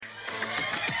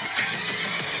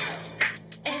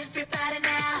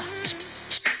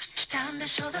to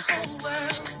show the whole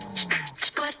world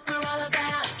what we're all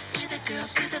about. We're the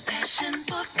girls with a passion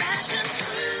for fashion.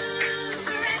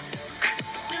 Rats,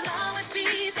 we'll always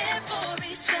be there for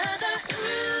each other.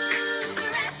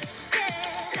 Rats,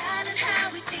 yeah. Styling how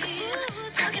we feel,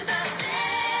 talking about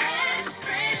best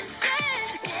friends.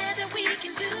 Together we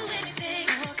can do anything.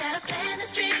 Got a plan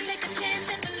to dream, take a chance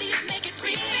and believe, make it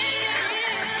real.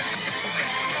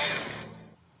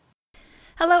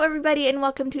 Hello everybody and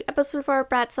welcome to episode 4 of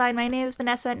Bratz Line. My name is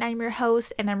Vanessa and I'm your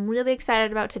host, and I'm really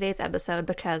excited about today's episode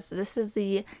because this is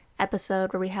the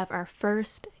episode where we have our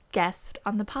first guest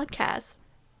on the podcast.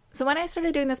 So when I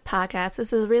started doing this podcast,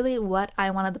 this is really what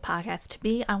I wanted the podcast to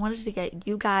be. I wanted to get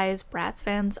you guys, Bratz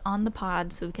fans, on the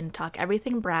pod so we can talk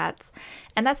everything Bratz.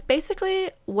 And that's basically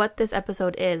what this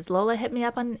episode is. Lola hit me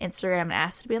up on Instagram and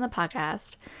asked to be on the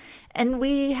podcast. And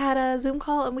we had a Zoom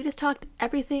call and we just talked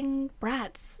everything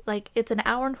Bratz. Like, it's an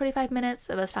hour and 25 minutes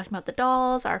of us talking about the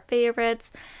dolls, our favorites,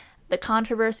 the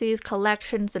controversies,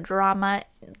 collections, the drama,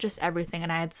 just everything.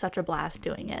 And I had such a blast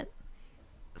doing it.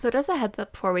 So just a heads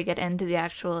up before we get into the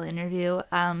actual interview.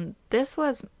 This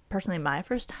was personally my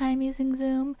first time using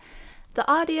Zoom. The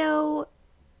audio,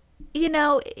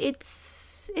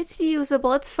 it's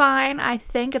usable. It's fine. I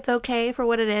think it's okay for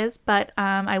what it is. But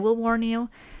I will warn you,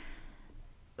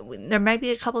 there might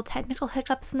be a couple technical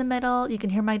hiccups in the middle. You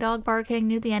can hear my dog barking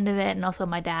near the end of it, and also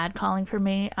my dad calling for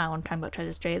me when I'm talking about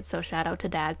Treasure Straits, so shout out to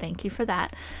Dad. Thank you for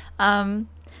that.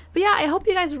 But yeah, I hope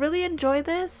you guys really enjoy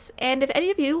this, and if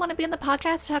any of you want to be on the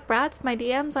podcast to talk Bratz, my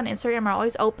DMs on Instagram are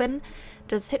always open.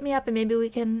 Just hit me up and maybe we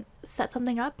can set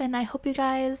something up, and I hope you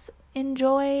guys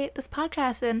enjoy this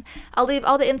podcast, and I'll leave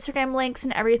all the Instagram links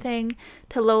and everything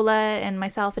to Lola and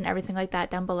myself and everything like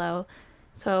that down below.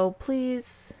 So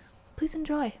please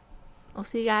enjoy. We'll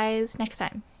see you guys next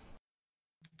time.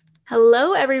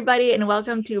 Hello, everybody, and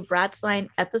welcome to Bratz Line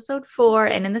episode 4.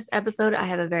 And in this episode, I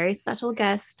have a very special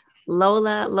guest,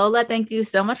 Lola. Lola, thank you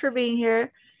so much for being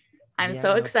here. I'm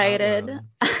so excited.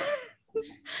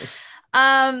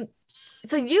 So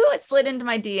you slid into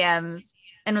my DMs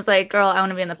and was like, girl, I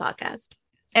want to be on the podcast.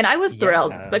 And I was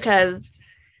thrilled because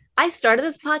I started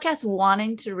this podcast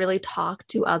wanting to really talk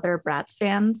to other Bratz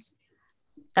fans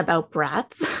about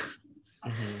Bratz.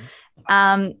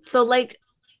 So like,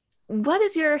 what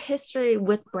is your history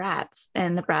with Bratz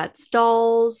and the Bratz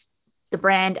dolls, the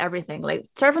brand, everything? Like,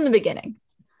 start from the beginning.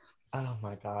 Oh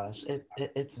my gosh,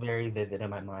 it's very vivid in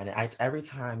my mind. Every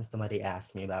time somebody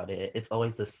asks me about it, it's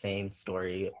always the same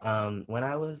story. When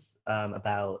I was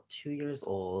about 2 years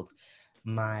old,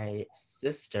 my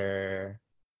sister,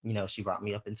 she brought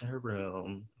me up into her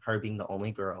room, her being the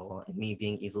only girl and me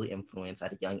being easily influenced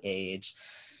at a young age.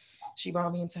 She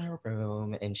brought me into her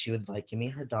room and she would give me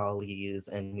her dollies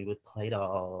and we would play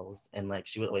dolls, and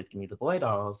she would always give me the boy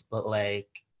dolls, but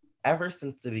ever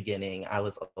since the beginning I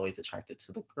was always attracted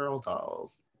to the girl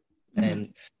dolls.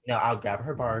 And I'll grab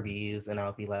her Barbies and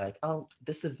I'll be like, oh,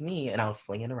 this is me, and I'll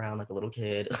fling it around like a little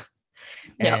kid.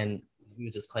 And we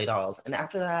would just play dolls. And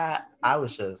after that I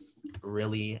was just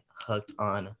really hooked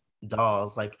on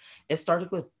dolls. It started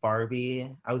with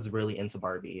Barbie. I was really into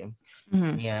Barbie.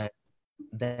 And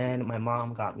then my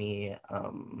mom got me, I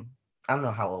don't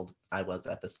know how old I was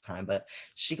at this time, but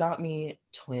she got me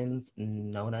twins,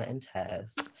 Nona and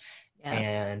Tess.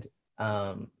 And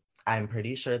I'm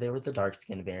pretty sure they were the dark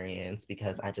skin variants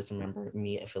because I just remember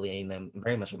me affiliating them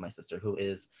very much with my sister, who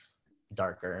is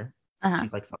darker.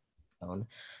 She's like stone.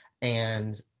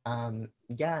 And and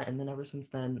then ever since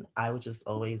then, I would just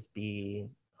always be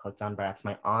hooked on Bratz.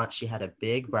 My aunt, she had a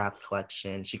big Bratz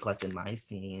collection. She collected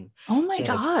Mycene. Oh my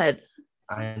God.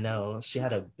 I know. She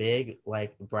had a big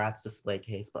Bratz display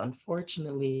case, but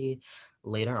unfortunately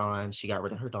later on she got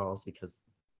rid of her dolls because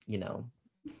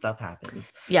stuff happens.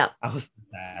 I was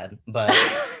sad, but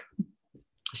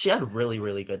she had really,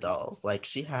 really good dolls.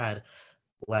 She had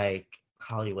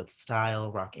Hollywood Style,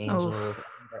 Rock Angels.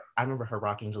 I remember her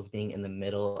Rock Angels being in the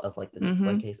middle of the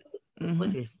display case. The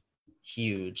display case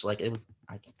huge. It was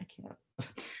I can't.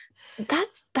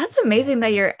 That's amazing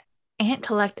that your aunt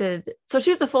collected. So she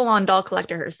was a full-on doll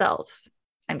collector herself,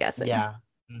 I'm guessing. Yeah.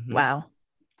 Wow.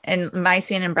 And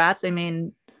Mycene and Bratz,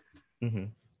 and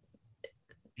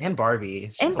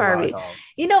Barbie. And Barbie.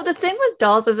 The thing with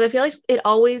dolls is I feel like it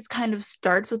always kind of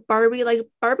starts with Barbie.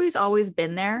 Barbie's always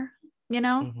been there,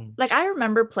 I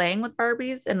remember playing with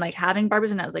Barbies and having Barbies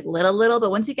when I was little, but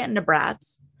once you get into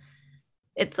Bratz,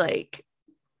 it's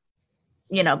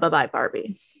bye-bye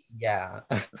Barbie. Yeah.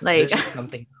 There's just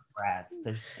something for Bratz.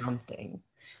 There's something.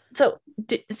 So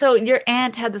your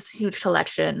aunt had this huge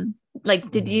collection.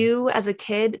 Did you, as a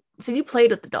kid, so you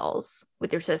played with the dolls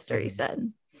with your sister, you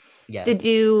said? Yes. Did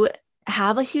you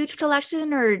have a huge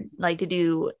collection, or like did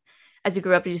you, as you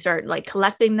grew up, did you start like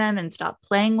collecting them and stop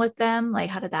playing with them? Like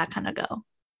how did that kind of go?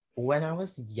 When I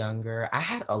was younger, I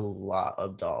had a lot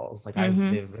of dolls. Like I Mm-hmm.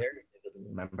 very vividly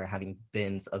remember having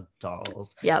bins of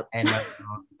dolls, Yep. and my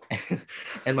mom,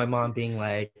 and my mom being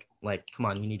like, come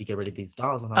on, you need to get rid of these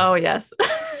dolls. And Oh yes.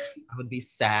 I would be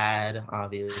sad,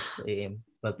 obviously,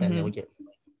 but then they Hmm. would get,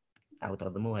 I would throw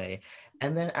them away.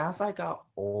 And then as I got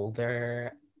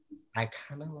older, I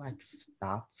kind of like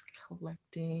stopped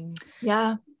collecting.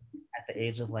 Yeah. At the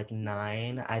age of like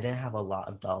 9, I didn't have a lot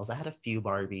of dolls. I had a few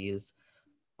Barbies.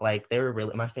 Like they were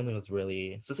really, my family was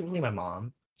really, specifically my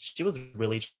mom, she was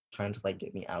really trying to like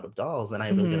get me out of dolls, and I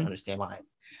really didn't Hmm. understand why.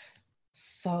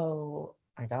 So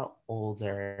I got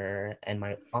older, and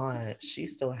my aunt, she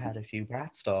still had a few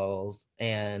Bratz dolls,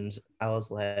 and I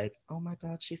was like, oh my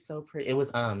god, she's so pretty. It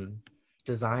was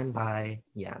designed by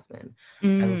Yasmin.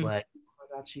 I was Mm. like, oh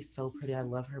my god, she's so pretty. I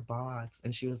love her box.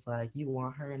 And she was like, you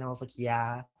want her? And I was like,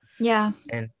 yeah. Yeah.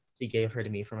 And she gave her to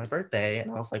me for my birthday,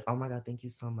 and I was like, oh my god, thank you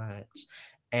so much.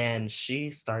 And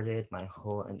she started my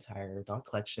whole entire doll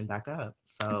collection back up.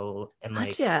 So, and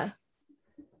like, Gotcha.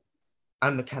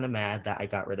 I'm kind of mad that I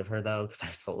got rid of her though, because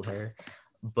I sold her.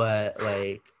 But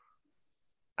like,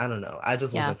 I don't know. I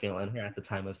just Yeah. wasn't feeling her at the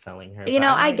time of selling her. You But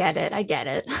know, I I might. get it. I get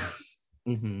it.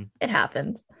 Hmm. It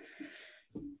happens.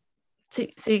 So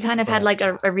you kind of had But like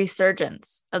a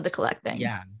resurgence of the collecting.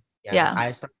 yeah, yeah. Yeah.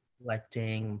 I started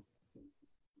collecting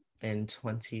in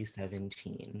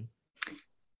 2017.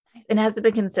 And has it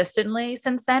been consistently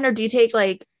since then? Or do you take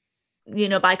like,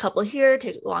 buy a couple here,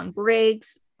 take long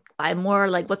breaks, buy more?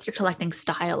 Like what's your collecting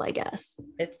style, I guess?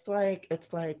 It's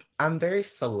like I'm very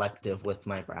selective with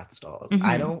my Bratz dolls.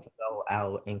 I Hmm. don't go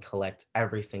out and collect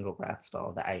every single Bratz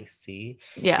doll that I see,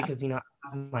 Yeah. because I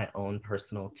have my own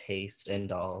personal taste in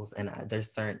dolls, and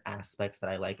there's certain aspects that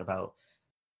I like about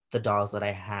the dolls that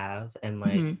I have, and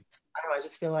like, Hmm. I don't know, I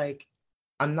just feel like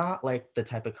I'm not like the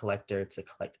type of collector to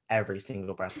collect every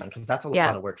single Bratz one, because that's a Yeah.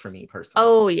 lot of work for me personally.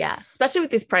 Oh yeah. Especially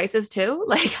with these prices too.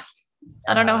 Like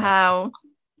I don't know Uh, how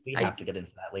we I have to get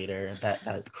into that later. That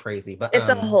is crazy, but it's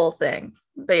a whole thing.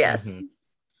 But yes. mhm.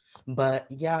 But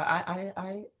yeah,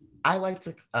 I like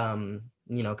to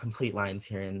complete lines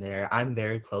here and there. I'm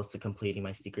very close to completing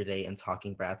my Secret Day and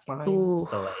Talking Brats line, Ooh.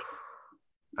 so like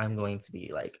I'm going to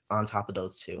be like on top of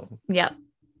those two. Yeah.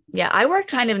 Yeah. I work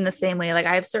kind of in the same way. Like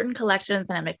I have certain collections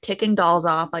and I'm like ticking dolls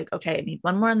off. Like, okay, I need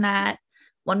one more in that,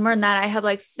 one more in that. I have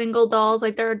like single dolls.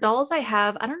 Like there are dolls I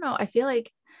have. I don't know. I feel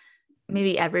like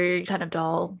maybe every kind of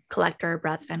doll collector,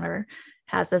 Bratz fan, whatever,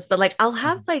 has this, but like I'll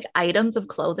have Mhm. like items of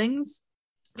clothings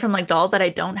from like dolls that I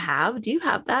don't have. Do you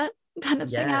have that kind of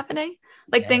thing Yes, happening?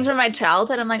 Like things from yes. my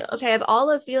childhood. I'm like, okay, I have all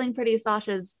of Feeling Pretty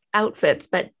Sasha's outfits,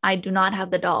 but I do not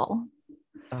have the doll.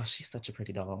 Oh, she's such a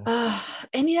pretty doll.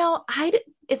 And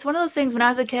it's one of those things when I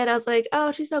was a kid, I was like,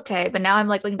 oh, she's okay. But now I'm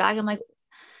like looking back, I'm like,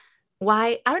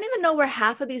 why? I don't even know where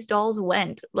half of these dolls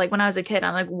went. Like when I was a kid,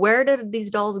 I'm like, where did these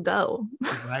dolls go?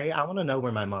 Right? I want to know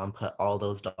where my mom put all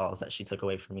those dolls that she took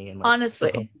away from me and like supposed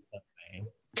Honestly. away.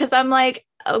 Because I'm like,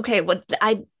 okay, what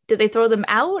I did they throw them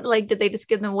out? Like, did they just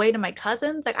give them away to my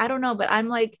cousins? Like, I don't know, but I'm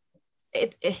like,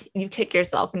 you kick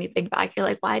yourself when you think back. You're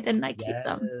like, why didn't I keep Yes.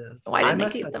 them? Why I didn't I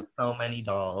messed keep up them? so many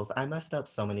dolls. I messed up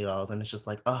so many dolls, and it's just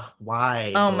like, oh,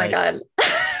 why? Oh But my like, god.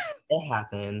 it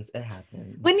happens. It When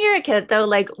happens. you're a kid though,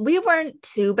 like we weren't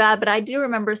too bad, but I do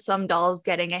remember some dolls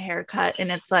getting a haircut,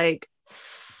 and it's like,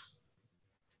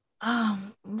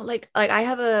 like I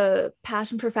have a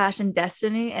passion for fashion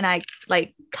Destiny, and I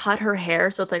like cut her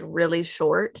hair so it's like really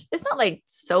short. It's not like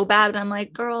so bad, but I'm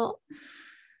like, girl,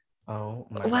 Oh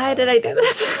my why did God. I do That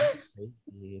is this?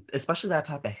 crazy. Especially that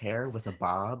type of hair with a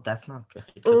bob. That's not good,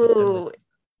 because it's gonna like, Ooh,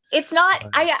 it's not.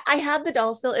 but I have the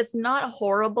doll still. It's not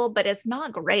horrible, but it's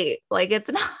not great. Like it's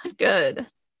not good.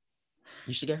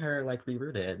 you should get her like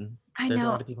rerooted. I There's a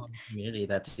know. lot of people in the community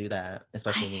that do that, I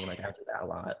especially me. Like I do that a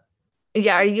lot.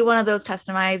 Yeah, are you one of those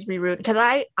customized reroute? Because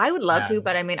I would love Yeah. to,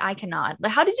 but I mean I cannot.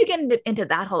 Like, how did you get into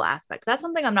that whole aspect? That's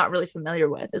something I'm not really familiar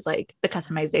with. Is like the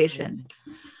customization.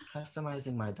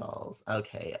 Customizing, customizing my dolls.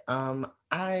 Okay.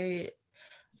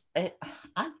 It,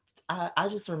 I, I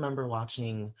just remember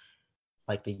watching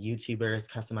like the YouTubers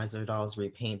customize their dolls,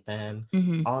 repaint them,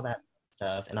 Hmm. all that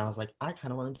stuff. And I was like, I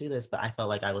kind of want to do this, but I felt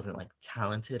like I wasn't like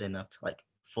talented enough to like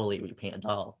fully repaint a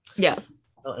doll. Yeah.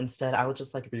 So instead, I would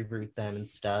just like reroute them and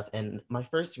stuff. And my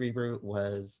first reroute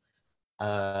was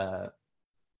uh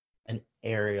an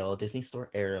Ariel, Disney Store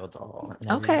Ariel doll.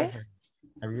 And Okay.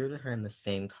 I rerouted her in the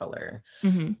same color,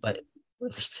 Hmm. but it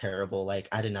was really terrible. Like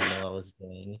I did not know what I was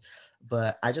doing.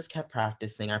 But I just kept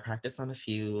practicing. I practiced on a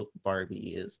few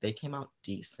Barbies. They came out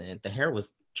decent. The hair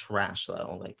was trash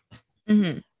though. Like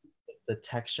Mm-hmm. The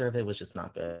texture of it was just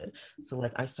not good. So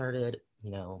like I started,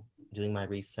 doing my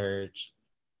research,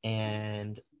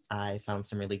 and I found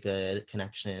some really good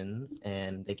connections,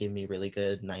 and they gave me really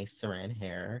good, nice saran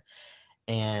hair.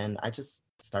 And I just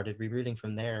started rerouting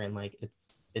from there, and like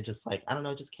it just like, I don't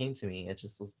know, it just came to me. It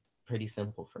just was pretty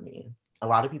simple for me. A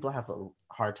lot of people have a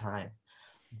hard time,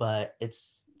 but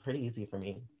it's pretty easy for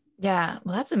me. Yeah,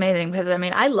 well, that's amazing because I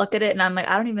mean, I look at it and I'm like,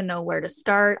 I don't even know where to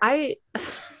start.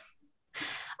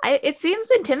 It seems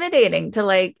intimidating to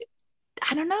like,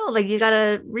 I don't know, like you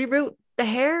gotta reroute the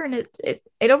hair and it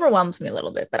overwhelms me a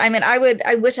little bit. But I mean,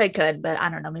 I wish I could, but I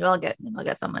don't know. Maybe I'll get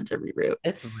someone to reroute.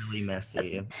 It's really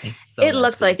messy. It's so It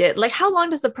looks messy. like it. Like, how long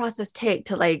does the process take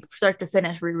to like start to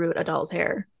finish reroute a doll's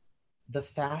hair? The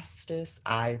fastest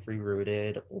I've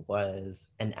rerouted was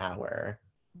an hour,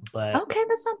 but Okay,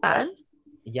 that's not bad.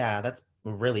 yeah, that's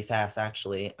really fast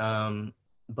actually.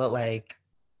 But like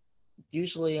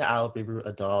usually I'll reroute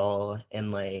a doll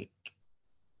in like,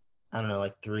 I don't know,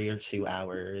 like 3 or 2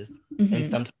 hours, and Hmm.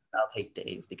 sometimes I'll take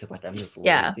days because like I'm just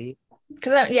Yeah, lazy.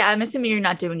 because yeah, I'm assuming you're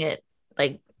not doing it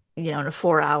like in a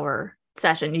 4 hour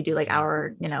session. You do like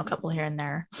hour, a couple here and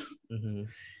there. Hmm.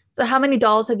 So how many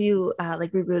dolls have you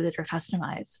like rebooted or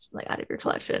customized like out of your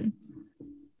collection?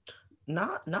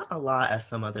 Not a lot as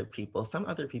some other people. Some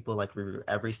other people like reroute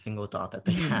every single doll that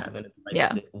they Hmm. have, and it's like,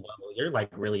 Yeah. well, you're like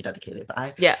really dedicated.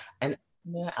 But Yeah.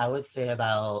 yeah, I would say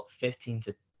about 15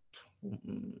 to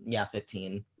yeah,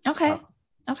 15. Okay. Probably.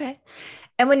 Okay.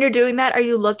 And when you're doing that, are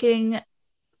you looking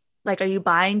like are you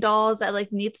buying dolls that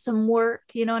like need some work?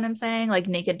 You know what I'm saying? Like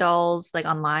naked dolls like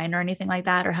online or anything like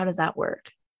that? Or how does that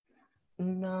work?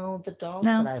 No, the dolls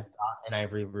that No. I've got and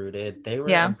I've rerouted, they were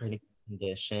Yeah. in pretty good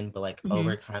condition, but like Hmm.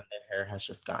 over time, their hair has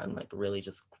just gotten like really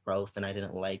just gross, and I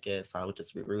didn't like it, so I would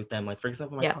just reroute them. Like for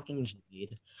example, my Yeah. talking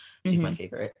Jade, she's my Hmm.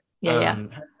 favorite. Yeah.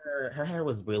 Yeah. Her hair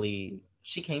was really.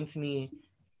 She came to me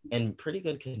in pretty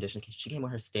good condition. She came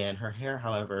with her stand. Her hair,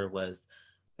 however, was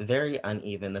very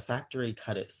uneven. The factory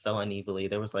cut it so unevenly.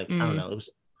 There was like, I don't Mm-hmm. know, it was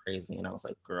just crazy, and I was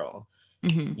like, girl,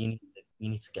 Mm-hmm. you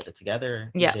need to get it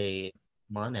together, Yeah. Jade.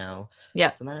 Come on now. Yeah.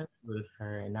 So then I with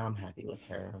her, and now I'm happy with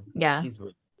her. Yeah. She's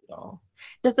really good, all.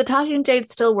 Does the talking jade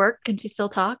still work? Can she still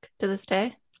talk to this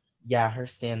day? Yeah, her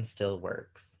stand still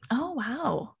works. Oh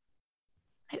wow.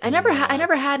 I Yeah,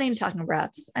 never had any talking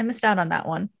brats. I missed out on that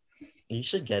one. you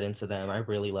should get into them. I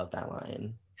really love that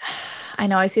line. I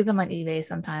know I see them on eBay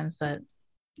sometimes, but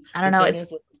I don't The know. thing It's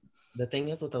is with the thing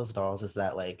is with those dolls is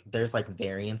that like there's like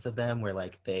variants of them where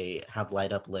like they have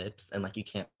light up lips, and like you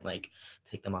can't like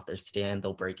take them off their stand.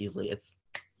 They'll break easily. It's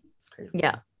yeah.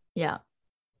 crazy. Yeah.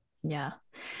 Yeah.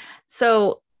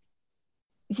 So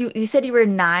you said you were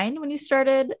 9 when you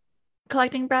started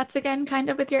collecting brats again, kind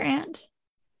of with your aunt?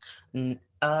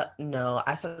 No,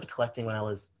 I started collecting when I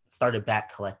was started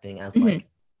back collecting as Hmm. like,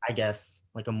 I guess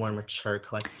like a more mature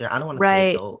collector. I don't want to say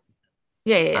Right. adult.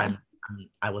 Yeah, yeah,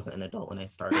 I wasn't an adult when I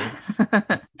started,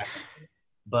 yeah.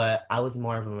 but I was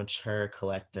more of a mature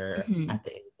collector Mhm. at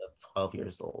the age of 12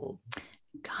 years old.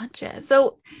 Gotcha.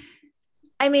 So,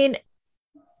 I mean,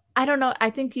 I don't know.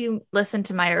 I think you listened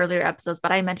to my earlier episodes,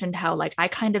 but I mentioned how like I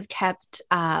kind of kept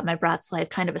my brat's life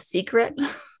kind of a secret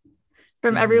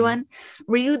from Hmm. everyone.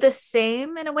 Were you the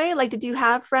same in a way? Like, did you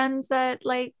have friends that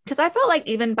like, because I felt like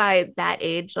even by that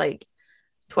age, like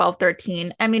 12,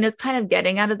 13, I mean, it's kind of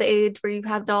getting out of the age where you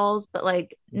have dolls, but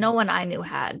like no one I knew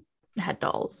had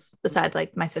dolls besides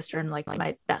like my sister and like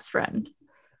my best friend.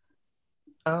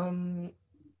 Um,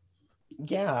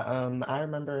 yeah, I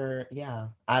remember, yeah,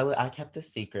 I kept a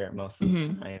secret most of the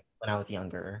Hmm. time when I was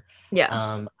younger. Yeah.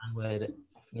 I would,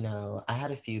 I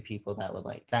had a few people that would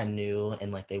like that knew,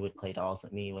 and like they would play dolls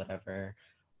with me, whatever.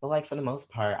 But like for the most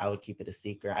part, I would keep it a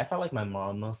secret. I felt like my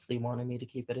mom mostly wanted me to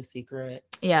keep it a secret.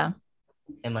 Yeah.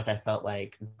 And like I felt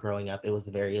like growing up, it was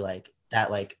very like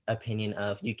that like opinion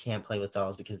of you can't play with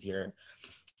dolls because you're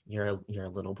a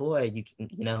little boy.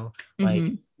 Like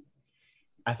Hmm.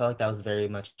 I felt like that was very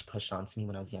much pushed onto me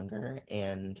when I was younger,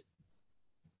 and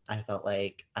I felt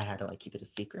like I had to like keep it a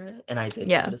secret, and I did keep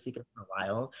Yeah. it a secret for a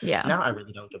while. Yeah. Now I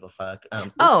really don't give a fuck.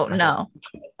 Oh, My bad. no.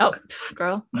 Oh,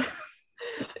 girl.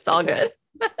 It's all good.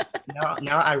 Because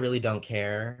now I really don't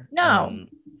care. No.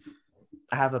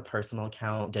 I have a personal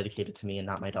account dedicated to me and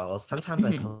not my dolls. Sometimes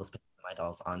I Hmm. post pictures of my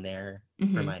dolls on there for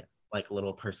Hmm. my like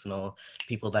little personal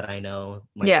people that I know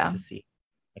like Yeah. to see.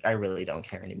 Like I really don't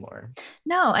care anymore.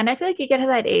 No. And I feel like you get to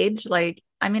that age, like,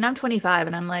 I mean, I'm 25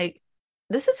 and I'm like,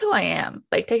 this is who I am.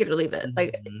 Like, take it or leave it.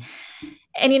 Like, Mhm.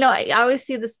 and I always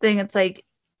see this thing. It's like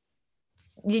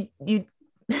you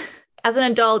as an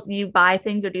adult, you buy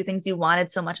things or do things you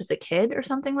wanted so much as a kid or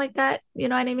something like that. You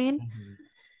know what I mean? Mhm.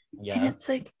 And Yeah. it's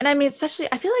like, and I mean, especially,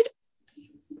 I feel like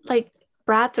like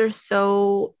Bratz are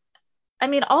so, I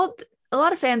mean, a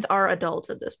lot of fans are adults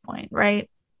at this point, right?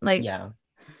 Like Yeah,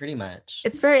 pretty much.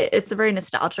 it's a very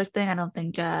nostalgic thing. I don't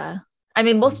think I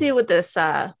mean, we'll see Mhm. with this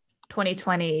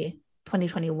 2020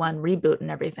 2021 reboot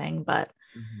and everything, but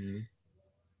Mhm.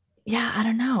 yeah, I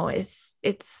don't know. It's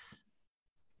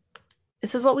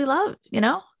this is what we love, you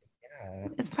know? Yeah,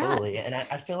 It's totally. Bratz. And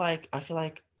I feel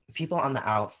like people on the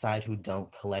outside who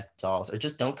don't collect dolls or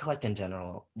just don't collect in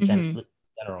Mm-hmm.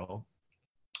 general,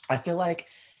 I feel like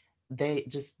they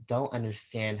just don't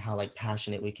understand how like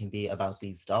passionate we can be about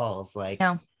these dolls. Like,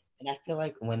 No. and I feel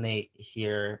like when they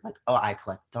hear like, oh, I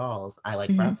collect dolls, I like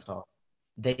Mm-hmm. Bratz dolls,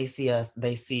 they see us,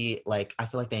 they see like I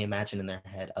feel like they imagine in their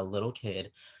head a little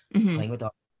kid Mm-hmm. playing with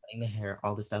dolls, playing the hair,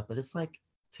 all this stuff. But it's like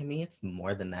to me, it's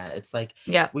more than that. It's like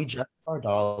Yeah. we dress our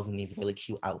dolls in these really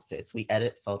cute outfits. We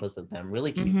edit photos of them,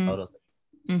 really cute Mm-hmm. photos,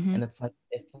 Mm-hmm. and it's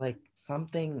like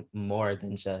something more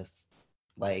than just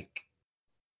like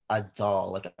a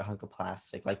doll, like a hunk of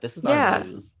plastic. Like this is our Yeah,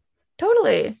 muse.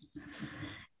 totally.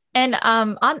 And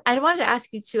I wanted to ask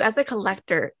you too, as a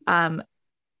collector,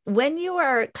 when you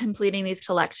are completing these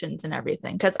collections and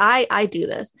everything, because I do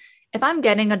this. If I'm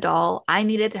getting a doll, I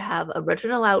need it to have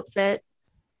original outfit,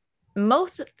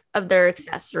 most of their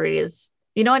accessories.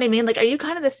 You know what I mean? Like, are you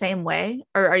kind of the same way,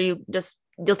 or are you just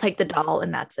you'll take the doll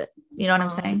and that's it? You know what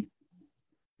I'm Um, saying?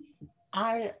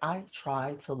 I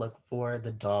try to look for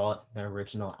the doll in the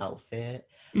original outfit,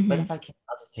 but Mm-hmm. if I can't,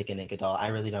 I'll just take a naked doll. I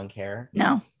really don't care.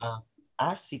 No. Um, I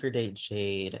have Secret Date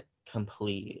Jade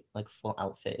complete, like full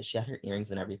outfit. She had her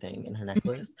earrings and everything and her Mhm.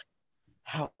 necklace.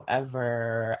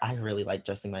 However, I really like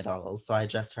dressing my dolls, so I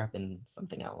dressed her up in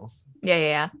something else. Yeah, yeah,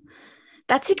 yeah.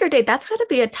 That secret date, that's got to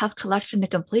be a tough collection to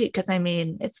complete because I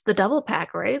mean, it's the double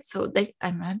pack, right? So I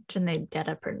imagine they get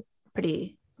a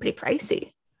pretty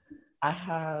pricey. I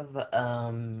have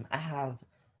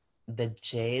the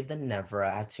Jade, the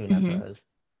Nevra. I have two Hmm. Nevras.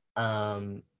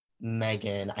 Um,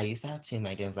 Megan. I used to have two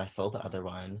Megans. I sold the other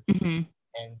one. Hmm.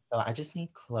 And so I just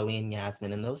need Chloe and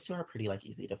Yasmin, and those two are pretty like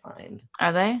easy to find.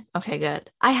 Are they? Okay, good.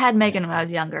 I had Yeah, Megan when I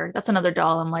was younger. That's another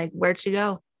doll. I'm like, where'd she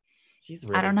go? she's I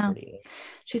really don't know. pretty.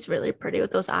 She's really pretty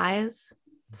with those eyes.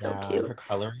 So Yeah, cute. her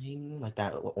coloring, like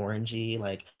that orangey,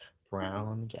 like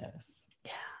brown, yes.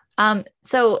 Yeah.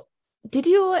 So did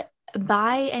you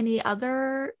buy any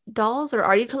other dolls or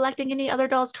are you collecting any other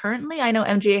dolls currently? I know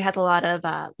MGA has a lot of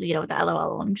the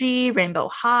LOLMG, Rainbow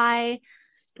High.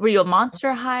 Were you a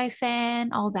Monster High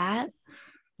fan? All that?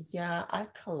 Yeah, I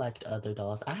collect other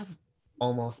dolls. I have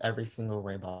almost every single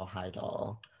Rainbow High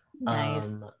doll. Nice.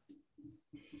 Um,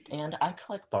 and I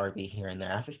collect Barbie here and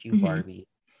there. I have a few Hmm. Barbie,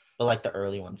 but like the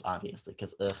early ones, obviously,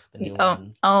 because ugh, the new Oh,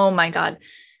 ones. oh my God.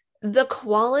 The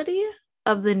quality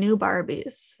of the new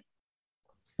Barbies,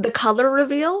 the color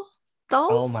reveal Oh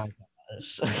dolls, my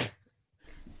gosh. They're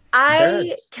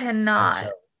I a cannot,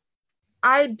 joke.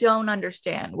 I don't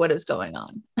understand what is going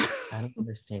on. I don't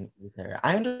understand either.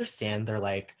 I understand they're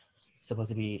like supposed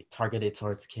to be targeted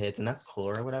towards kids, and that's cool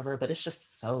or whatever, but it's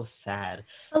just so sad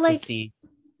But to like, see.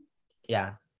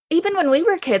 Yeah, even when we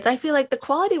were kids, I feel like the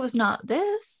quality was not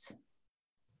this,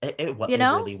 you it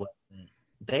know? really wasn't.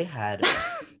 They had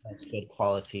such good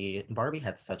quality. Barbie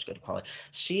had such good quality.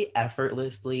 She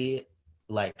effortlessly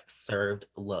like served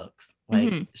looks. Like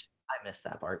Hmm. I miss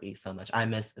that Barbie so much. I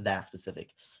miss that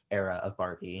specific era of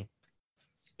Barbie.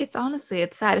 It's honestly,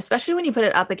 it's sad, especially when you put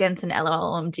it up against an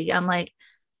LLMG. I'm like,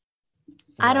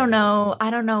 I don't Right. know. I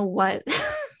don't know what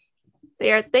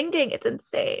they are thinking. It's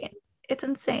insane. It's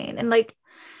insane. And like,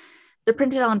 they're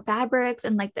printed on fabrics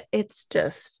and like it's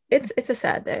just it's a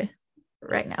sad day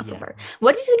right now for Yeah. Barbie.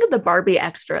 What do you think of the Barbie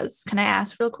extras? Can I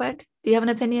ask real quick? Do you have an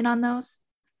opinion on those?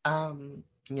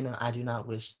 I do not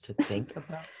wish to think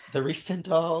about the recent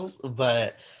dolls,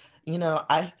 but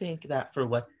I think that for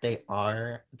what they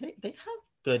are, they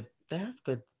have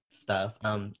good stuff.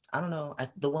 I don't know,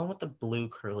 the one with the blue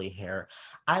curly hair,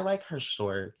 I like her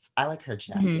shorts, I like her Hmm.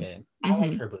 jacket, I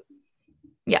like Hmm. her boots,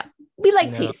 Yeah, we you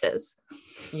like know, pieces.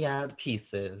 yeah, the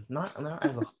pieces, not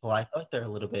as a whole. I feel like they're a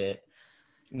little bit,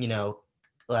 you know,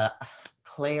 uh,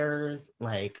 Claire's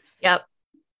like, Yep.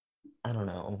 I don't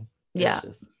know, it's Yeah.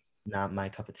 just not my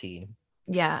cup of tea.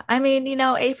 Yeah. I mean,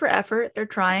 A for effort. They're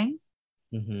trying.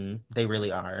 They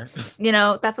really are.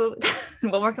 That's what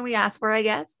what more can we ask for, I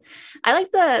guess. I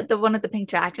like the one with the pink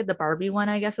jacket, the Barbie one,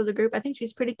 I guess, of the group. I think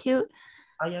she's pretty cute.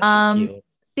 Oh yeah, she's Um, cute.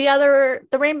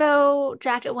 the rainbow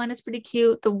jacket one is pretty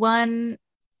cute.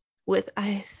 With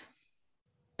I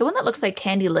the one that looks like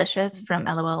Candylicious from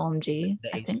LOLMG, The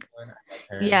I Asian think. one, I like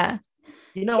her. Yeah.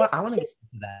 You know She's what? I want to get she's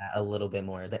into that a little bit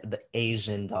more. The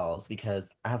Asian dolls,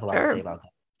 because I have a lot to say sure. about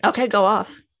that. Okay, go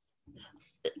off.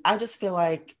 I just feel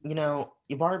like,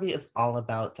 Barbie is all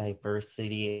about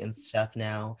diversity and stuff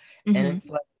now. And Hmm. it's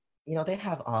like, they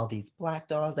have all these black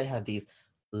dolls, they have these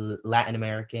Latin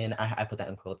American, I put that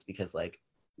in quotes because, like,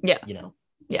 Yeah. you know,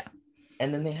 Yeah.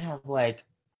 and then they have like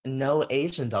no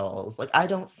Asian dolls. Like, I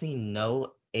don't see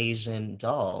no Asian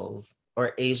dolls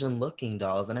or Asian looking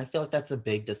dolls. And I feel like that's a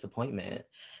big disappointment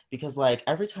because, like,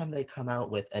 every time they come out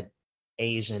with an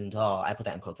Asian doll, I put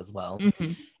that in quotes as well,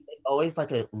 Hmm. it's always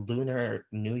like a Lunar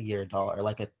New Year doll or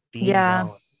like a theme Yeah.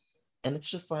 doll. And it's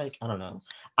just like, I don't know.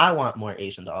 I want more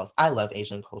Asian dolls. I love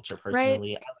Asian culture Right.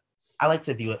 personally. I like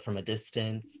to view it from a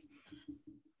distance.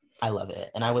 I love it.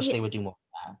 And I wish Yeah. they would do more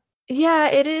of Yeah,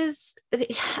 it is.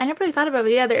 I never really thought about it.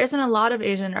 But yeah, there isn't a lot of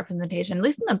Asian representation, at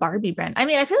least in the Barbie brand. I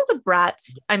mean, I feel like with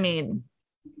Bratz, I mean,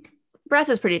 Bratz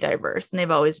is pretty diverse and they've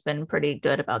always been pretty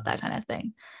good about that kind of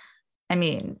thing. I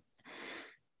mean,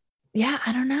 yeah,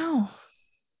 I don't know.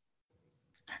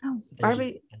 I don't know. that. They're just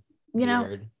Barbie, you know,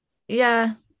 weird.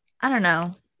 yeah, I don't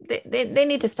know. They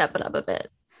need to step it up a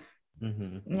bit,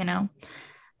 Hmm. you know.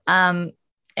 Um,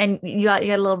 and you got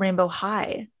a little Rainbow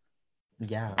High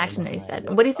Yeah, action Rainbow that you High.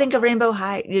 said. What do you think of Rainbow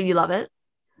High? You love it?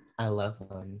 I love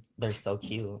them. They're so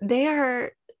cute. They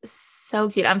are so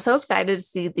cute. I'm so excited to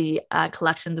see the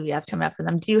collections we have coming up for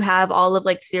them. Do you have all of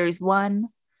like series one,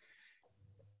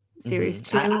 series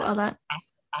Hmm. two, all that?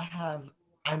 I have.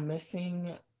 I'm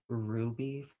missing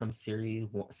Ruby from series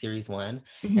one,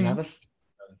 and I Hmm. have a few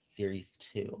from series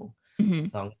two. Hmm.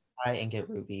 So I'm gonna try and get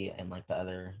Ruby and like the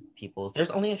other people's.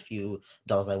 There's only a few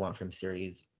dolls I want from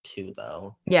series two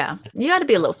though. Yeah, you got to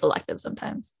be a little selective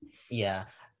sometimes. Yeah,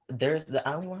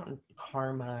 I want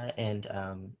Karma and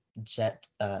Jet.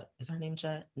 Is her name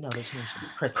Jet? No, they changed it.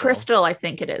 Crystal. Crystal, I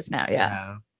think it is now. Yeah.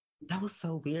 Yeah, that was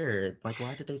so weird. Like,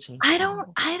 why did they change I that? don't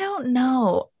I don't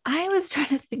know. I was trying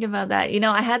to think about that.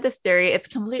 I had this theory. It's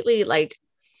completely like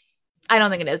I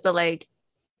don't think it is, but like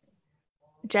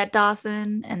Jet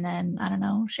Dawson and then I don't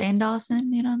know, Shane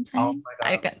Dawson, you know what I'm Oh saying?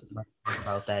 my God, I was just about to talk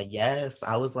about that. Yes,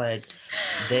 I was like,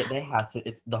 they have to.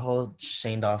 It's the whole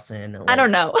Shane Dawson I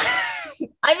don't like. know.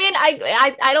 I mean,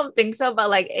 I don't think so, but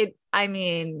like it I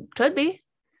mean, could be.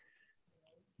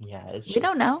 Yeah, it's We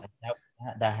don't just know.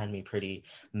 that had me pretty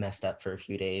messed up for a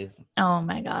few days. Oh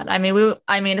my God. I mean,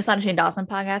 it's not a Shane Dawson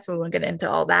podcast, so we won't get into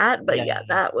all that, but Yeah, yeah,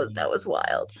 yeah, that was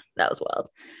wild. That was wild.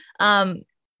 Um,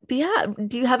 but yeah,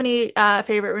 do you have any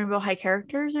favorite Rainbow High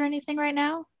characters or anything right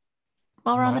now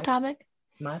while we're on the my topic?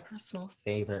 my personal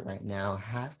favorite right now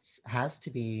has to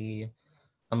be.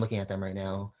 I'm looking at them right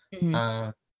now. Mhm.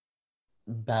 Um,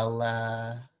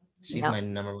 Bella. She's Yep. my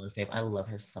number one favorite. I love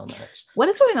her so much. What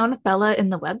is going on with Bella in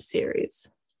the web series?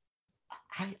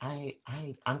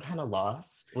 I'm kind of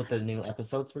lost with the new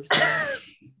episodes we're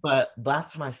seeing. But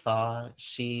last time I saw,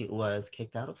 she was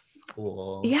kicked out of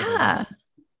school Yeah,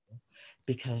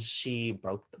 because she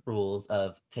broke the rules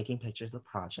of taking pictures of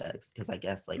projects. Because I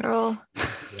guess like, girl.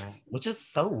 yeah, which is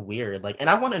so weird. Like, and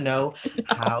I want to know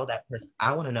how that person.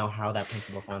 I want to know how that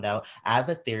principal found out. I have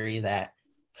a theory that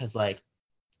because like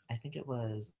I think it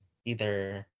was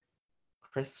either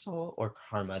Crystal or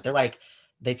Karma. They're like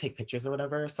they take pictures or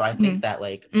whatever. So I think Mhm. that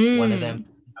like one of them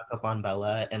Mm. snuck up on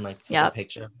Bella and like took a Yep.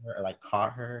 picture of her or like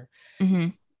caught her. Hmm.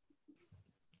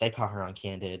 They caught her on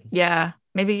Candid. Yeah,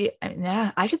 maybe. I mean,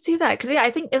 yeah, I could see that because yeah,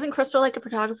 I think isn't Crystal like a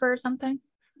photographer or something?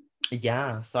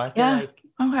 Yeah, so I feel Yeah. like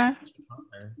Okay. she caught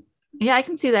her. Yeah, I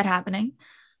can see that happening.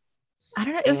 I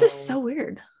don't know. It was just And so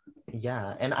weird.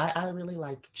 yeah, and I really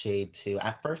like Jade too.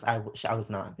 At first, I was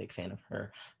not a big fan of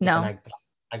her, but then No.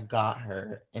 I got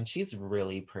her, and she's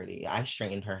really pretty. I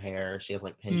straightened her hair. She has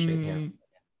like pin straight hair, Mm.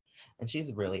 and she's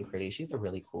really pretty. She's a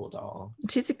really cool doll.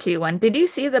 She's a cute one. Did you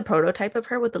see the prototype of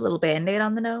her with the little band-aid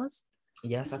on the nose?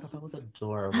 Yes, I thought that was That was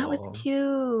adorable.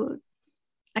 cute.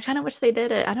 I kind of wish they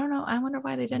did it. I don't know. I wonder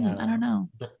why they didn't. I Yeah, don't know.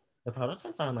 the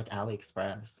prototypes are on like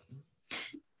AliExpress,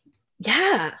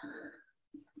 Yeah.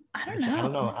 I don't which I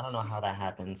don't know. know. I don't know how that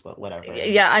happens, but whatever.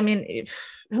 Yeah, I mean,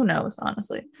 who knows,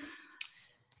 honestly.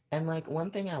 And like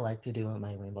one thing I like to do with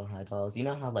my Rainbow High dolls, you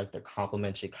know how like the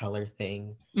complementary color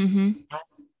thing. Mm-hmm.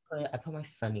 I put my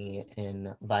Sunny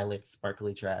in Violet's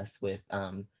sparkly dress with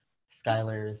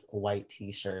Skylar's white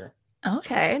t-shirt.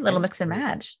 Okay, And little it's mix and really,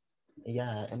 match.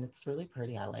 yeah, and it's really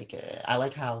pretty. I like it. I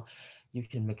like how you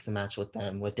can mix and match with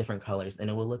them with different colors and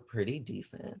it will look pretty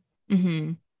decent.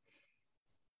 Mm-hmm.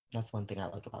 That's one thing I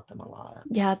like about them a lot.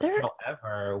 Yeah, they're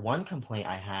However, one complaint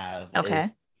I have okay.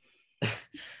 is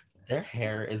their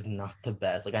hair is not the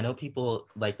best. Like I know people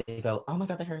like they go, "Oh my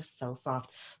God, the hair is so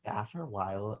soft," but after a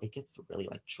while, it gets really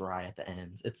like dry at the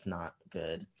ends. It's not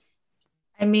good.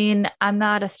 I mean, I'm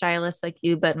not a stylist like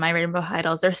you, but my Rainbow High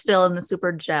dolls are still in the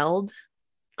super gelled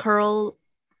curl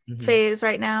Mhm. phase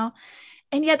right now.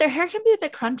 And yeah, their hair can be a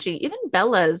bit crunchy. Even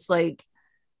Bella's like,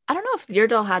 I don't know if your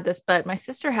doll had this, but my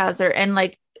sister has her, and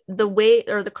like the weight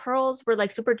or the curls were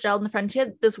like super gelled in the front. She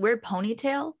had this weird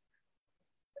ponytail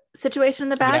situation in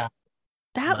the back. Yeah,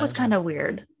 That was mine kind has. of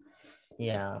weird.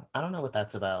 Yeah, I don't know what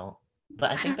that's about,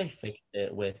 but I I think don't. they fixed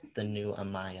it with the new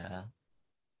Amaya.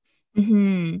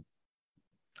 Hmm.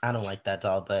 I don't like that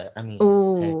doll, but I mean,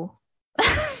 hey, Ooh.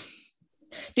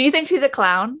 Do you think she's a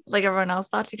clown like everyone else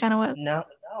thought she kind of was? no,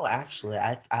 no, actually,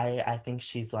 I think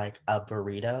she's like a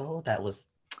burrito that was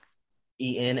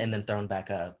eaten and then thrown back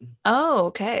up. Oh,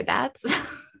 okay. That's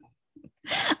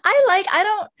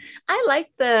I like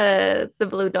the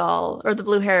blue doll or the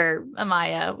blue hair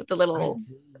Amaya with the I little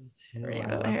do too. I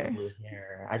rainbow love the hair. blue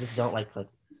hair. I just don't like I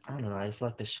don't know. I feel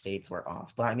like the shades were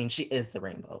off, but I mean, she is the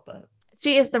rainbow. But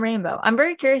She is the rainbow. I'm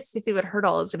very curious to see what her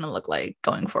doll is going to look like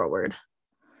going forward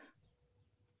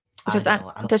I because I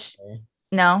know. I don't does she, care.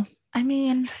 no. I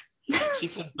mean, She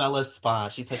took Bella's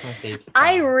spot. She took my favorite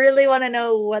I spot. really want to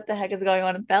know what the heck is going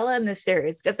on with Bella in this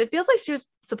series because it feels like she was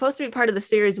supposed to be part of the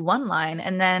series one line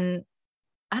and then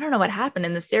I don't know what happened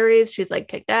in the series. She's like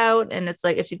kicked out and it's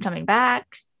like is she coming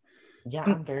back? Yeah,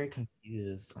 I'm I'm very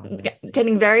confused on this.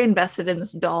 getting very invested in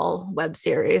this doll web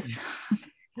series.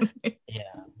 Yeah.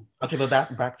 Okay, but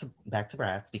back to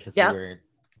Bratz because Yep.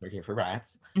 we're here for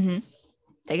Bratz. Mm-hmm.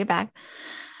 Take it back.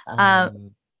 Um,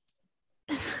 Um,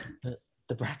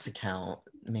 the Bratz account,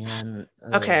 man.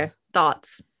 okay.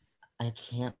 Thoughts. I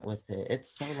can't with it.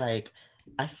 It's so like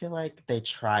I feel like they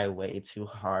try way too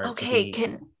hard to Okay.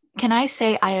 be. Can I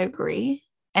say I agree?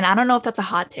 And I don't know if that's a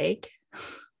hot take.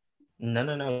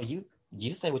 No.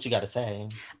 You say what you got to say.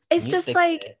 It's You just stick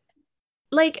with it.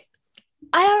 like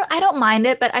I don't mind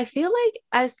it, but I feel like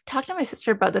I was talking to my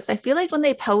sister about this. I feel like when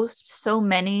they post so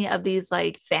many of these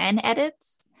like fan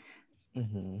edits,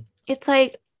 Hmm. it's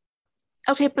like,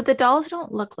 okay, but the dolls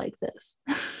don't look like this.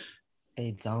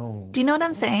 They don't. Do you know what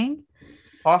I'm saying?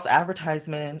 False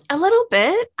advertisement. A little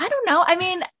bit. I don't know. I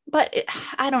mean, but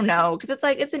I don't know because it's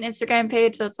like it's an Instagram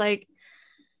page, so it's like,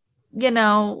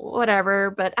 whatever.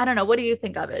 But I don't know. What do you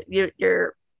think of it?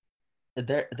 You're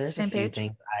There's a same few page?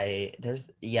 things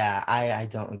I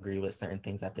don't agree with certain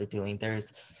things that they're doing.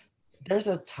 There's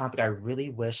a topic I really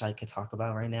wish I could talk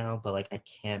about right now, but like I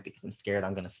can't because I'm scared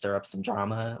I'm gonna stir up some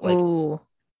drama. Like, Ooh.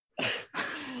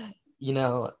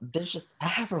 there's just I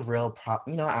have a real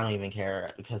problem. I don't even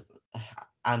care because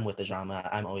I'm with the drama.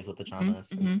 I'm always with the drama,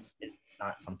 so Mm-hmm. it's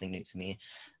not something new to me.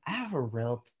 I have a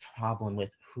real problem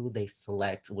with who they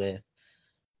select with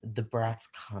the Bratz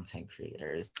content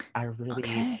creators. I really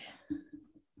Okay.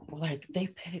 like they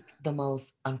pick the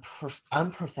most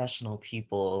unprofessional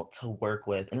people to work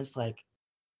with, and it's like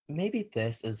maybe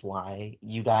this is why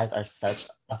you guys are such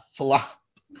a flop.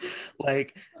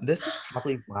 Like this is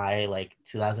probably why like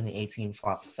 2018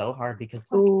 flopped so hard because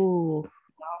like Ooh.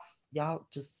 y'all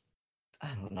just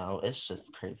I don't know. It's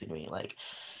just crazy to me. Like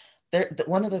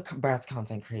one of the Bratz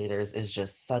content creators is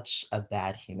just such a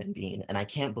bad human being, and I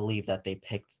can't believe that they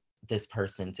picked this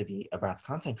person to be a Bratz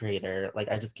content creator.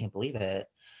 Like I just can't believe it.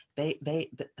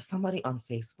 Somebody on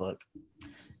Facebook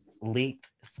leaked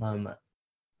some,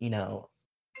 you know,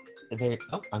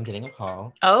 I'm getting a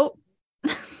call. Oh.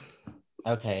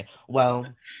 Okay, well,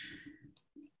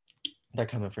 they're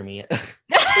coming for me.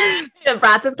 The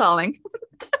Bratz is calling.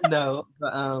 No,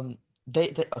 but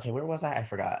they okay, where was I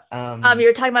forgot. You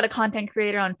were talking about a content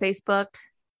creator on Facebook.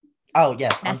 Oh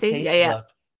yes, on Nessie? Yeah. Facebook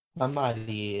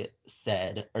somebody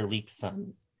said or leaked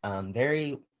some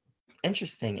very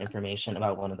interesting information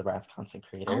about one of the Bratz content Oh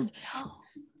creators. no.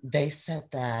 They said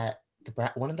that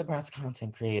one of the Bratz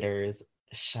content creators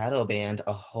shadow banned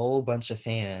a whole bunch of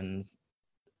fans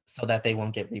so that they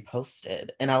won't get reposted.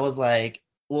 And I was like,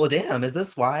 well, damn, is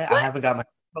this why I What? haven't got my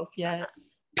post yet?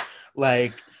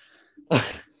 Like,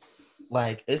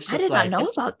 like it's I just did not like know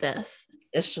about this.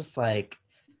 it's just like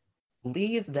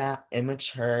leave that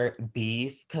immature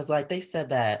beef because like they said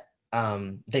that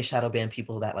they shadow ban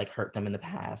people that like hurt them in the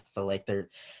past. So like they're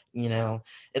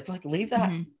it's like leave that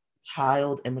Mm-hmm.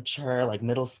 child immature like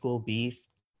middle school beef.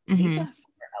 Leave Mm-hmm. that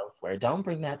somewhere elsewhere. Don't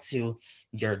bring that to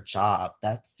your job.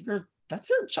 That's your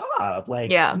job.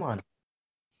 Like, Yeah. come on.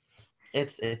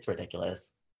 It's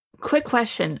ridiculous. Quick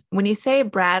question. When you say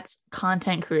Bratz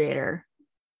content creator,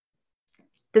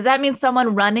 does that mean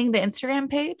someone running the Instagram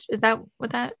page? Is that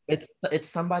what that? It's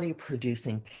somebody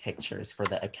producing pictures for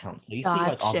the account. So you see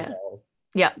like all the Gotcha. girls.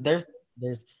 Yeah. There's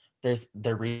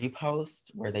the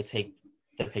reposts where they take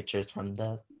the pictures from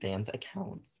the fans'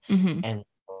 accounts Mm-hmm. and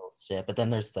post it. But then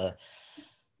there's the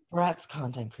Bratz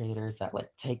content creators that like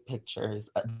take pictures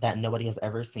that nobody has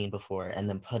ever seen before and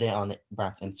then put it on the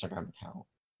Bratz Instagram account.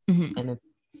 Mm-hmm. And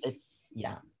it's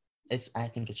yeah. I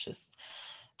think it's just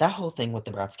that whole thing with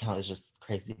the Bratz account is just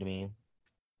crazy to me.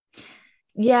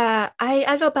 Yeah,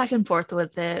 I go back and forth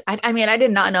with it. I mean, I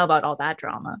did not know about all that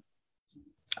drama.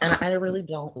 And I really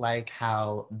don't like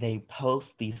how they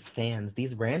post these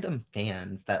random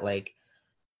fans that like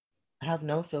have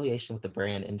no affiliation with the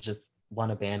brand and just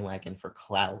want a bandwagon for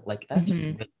clout. Like that just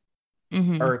Hmm. really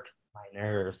Hmm. irks my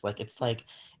nerves. Like it's like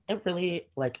it really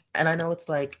like, and I know it's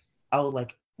like, oh,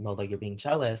 like Lola, you're being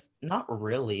jealous. Not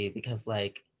really, because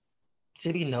like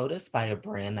to be noticed by a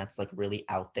brand that's like really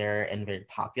out there and very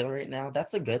popular right now,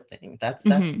 that's a good thing. That's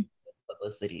Hmm.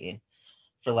 publicity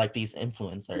for like these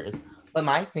influencers. But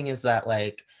my thing is that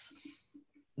like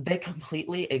they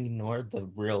completely ignored the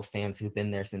real fans who've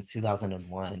been there since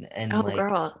 2001 and Oh, like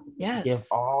girl. Yes. give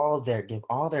all their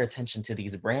attention to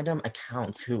these random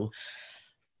accounts who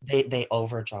they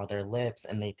overdraw their lips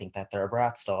and they think that they're a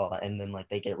Bratz doll, and then like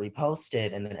they get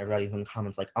reposted and then everybody's in the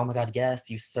comments like, oh my god, yes,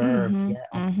 you served, Hmm.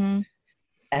 yeah. Hmm.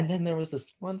 And then there was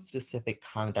this one specific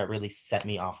comment that really set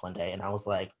me off one day, and I was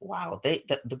like, wow, the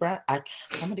Brat,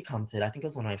 somebody commented, I think it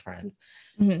was one of my friends,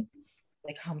 Hmm.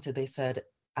 they commented, they said,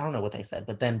 I don't know what they said,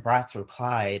 but then Bratz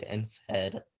replied and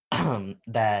said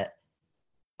that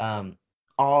um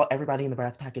all everybody in the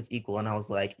Bratz pack is equal. And I was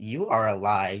like, you are a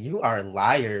lie. You are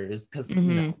liars. Because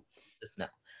Hmm. no, just no.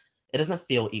 It doesn't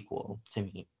feel equal to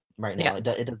me right Yeah.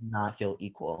 now. It does not feel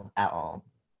equal at all.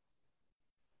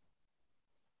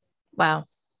 Wow.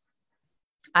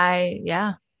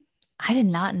 Yeah. I did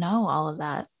not know all of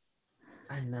that.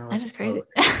 I know That is it's so crazy.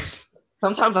 crazy.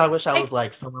 Sometimes I wish I I, was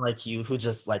like someone like you who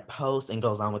just like posts and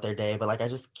goes on with their day, but like I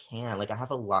just can't. Like I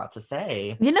have a lot to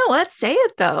say. you know what? Say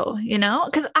it though,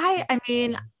 because I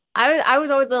mean, I was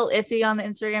always a little iffy on the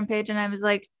Instagram page, and I was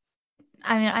like,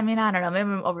 I mean, I don't know, maybe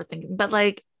I'm overthinking, but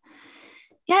like,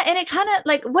 yeah, and it kind of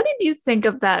like, what did you think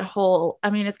of that whole?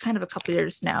 I mean, it's kind of a couple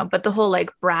years now, but the whole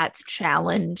like Bratz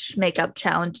challenge, makeup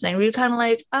challenge thing. Were you kind of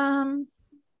like,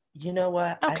 You know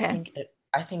what? okay,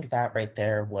 I think that right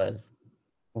there was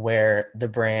where the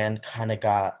brand kind of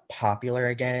got popular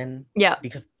again, yeah,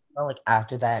 because I felt like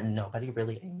after that nobody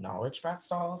really acknowledged Bratz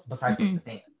dolls besides like the mm-mm.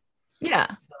 fans. Yeah,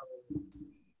 So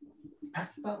I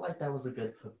felt like that was a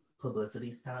good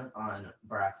publicity stunt on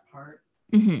Brat's part.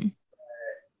 hmm,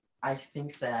 I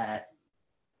think that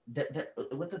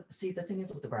with the thing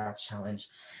is with the Bratz challenge,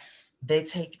 they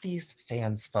take these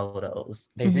fans' photos,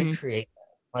 they hmm, recreate them.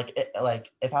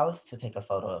 Like if I was to take a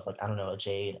photo of like I don't know a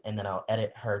Jade, and then I'll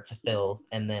edit her to filth,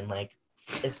 and then like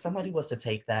if somebody was to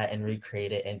take that and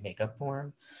recreate it in makeup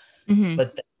form, hmm,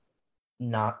 but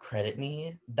not credit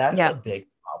me, that's yeah, a big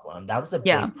problem. That was a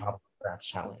yeah, big problem for Bratz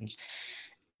challenge.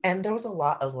 And there was a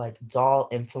lot of like doll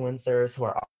influencers who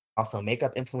are also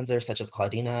makeup influencers, such as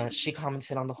Claudina. She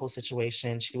commented on the whole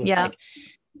situation. She was yeah, like,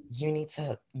 you need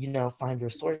to, find your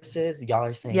sources. yeah, Y'all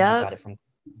are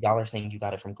saying you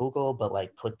got it from Google, but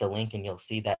like click the link and you'll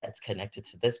see that it's connected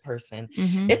to this person.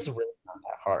 hmm. It's really not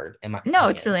that hard, in my No,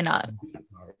 it's opinion. really not. It's not that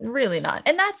hard. Really not.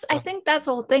 And I So, think that's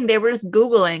the whole thing. They were just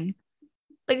Googling.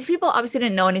 Like these people obviously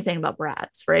didn't know anything about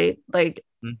Bratz, right? Like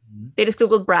mhm. they just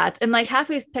Googled Bratz. And like half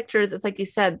these pictures, it's like you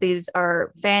said, these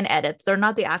are fan edits. They're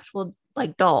not the actual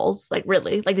like dolls, like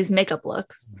really, like these makeup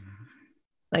looks.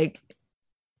 Like,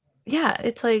 yeah,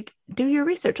 it's like do your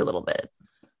research a little bit.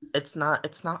 It's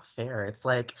not fair. It's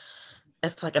like,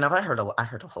 and I heard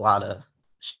a lot of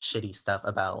shitty stuff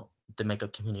about the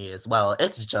makeup community as well.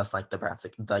 It's just like the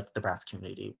Bratz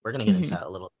community. We're gonna get into Hmm. that a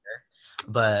little later,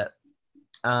 but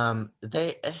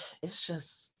it's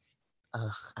just,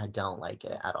 ugh, I don't like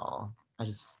it at all. I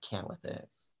just can't with it.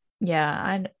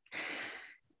 Yeah,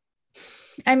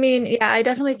 I mean, yeah, I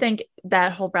definitely think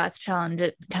that whole Bratz challenge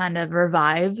it kind of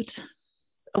revived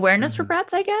awareness for Mhm.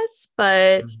 Bratz, I guess.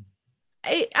 But Mhm.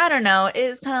 I don't know.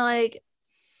 It's kind of like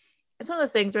it's one of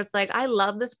those things where it's like I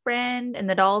love this brand and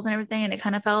the dolls and everything, and it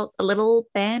kind of felt a little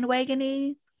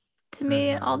bandwagony to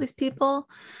me, all Mhm. these people.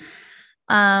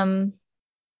 Um,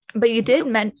 but you did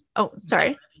But mention oh,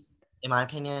 sorry. in my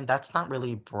opinion, that's not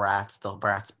really the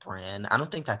Bratz brand. I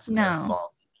don't think that's their No.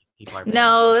 fault. People are No,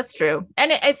 bandwagon. that's true.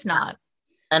 And it's not.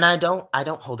 And I don't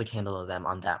hold a candle to them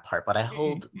on that part, but I Mm-mm,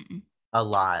 hold mm-mm. a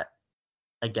lot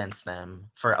against them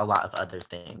for a lot of other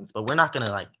things. But we're not gonna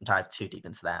like dive too deep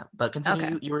into that. But continue.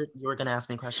 Okay. You were gonna ask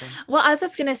me a question. Well, I was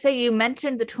just gonna say you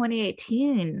mentioned the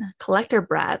 2018 collector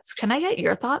brats. Can I get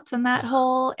your thoughts on that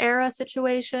whole era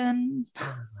situation? I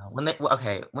don't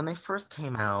know. When they first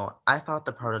came out, I thought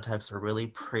the prototypes were really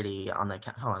pretty on the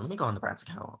account. Hold on, let me go on the Bratz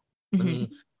account. Let Mhm.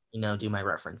 me, do my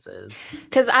references.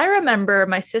 Because I remember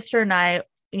my sister and I,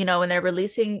 when they're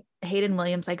releasing Hayden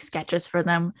Williams like sketches for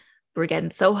them, we're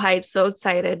getting so hyped, so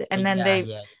excited. And then Yeah, they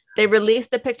yeah. they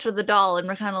released the picture of the doll and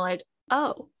we're kind of like,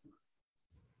 oh,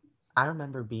 I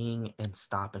remember being in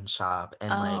Stop and Shop and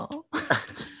like oh,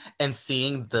 and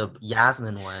seeing the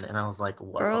Yasmin one, and I was like,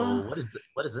 whoa, girl.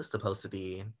 what is this supposed to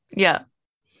be? Yeah.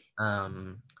 All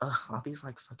these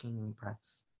like fucking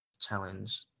Bratz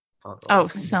challenge photos. Oh,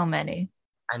 so many.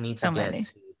 I need to So get many.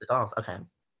 to the dolls.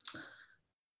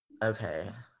 Okay.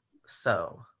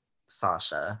 So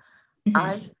Sasha. Mhm.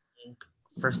 I think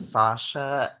for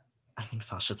Sasha, I think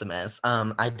Sasha's a mess.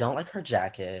 I don't like her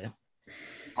jacket.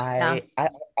 Yeah. I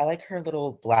like her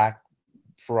little black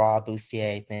bra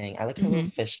bustier thing. I like her little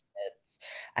Mhm. fishnets.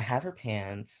 I have her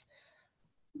pants.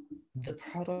 The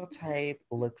prototype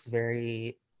looks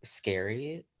very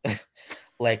scary.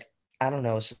 Like, I don't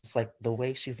know, it's just like the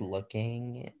way she's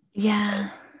looking. Yeah.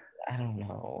 I don't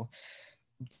know.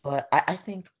 But I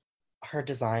think her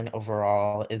design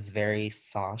overall is very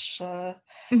Sasha.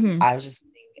 Mhm. I just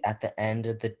think at the end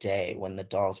of the day, when the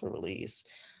dolls were released,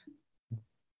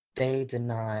 they did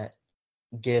not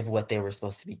give what they were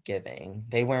supposed to be giving.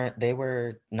 They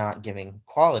were not giving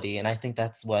quality. And I think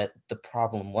that's what the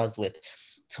problem was with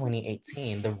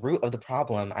 2018. The root of the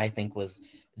problem, I think, was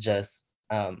just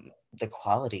the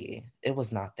quality. It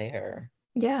was not there.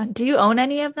 Yeah. Do you own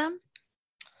any of them?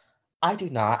 I do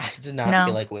not.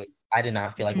 No. I did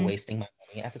not feel like Mhm. wasting my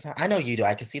money at the time. I know you do.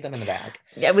 I could see them in the back.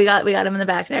 Yeah, we got him in the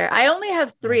back there. I only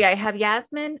have three. I have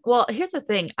Yasmin. Well, here's the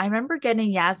thing. I remember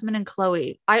getting Yasmin and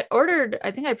Chloe. I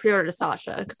think I pre-ordered a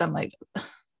Sasha because I'm like,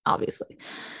 obviously.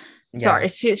 Yeah. Sorry,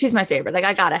 she's my favorite. Like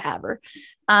I gotta have her.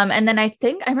 And then I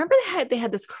remember they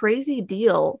had this crazy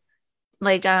deal.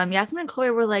 Like Yasmin and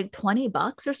Chloe were like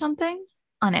 $20 or something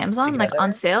on Amazon, like on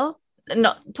Together? sale.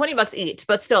 No, $20 each,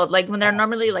 but still, like when they're Oh.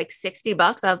 normally like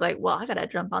 $60, I was like, well, I gotta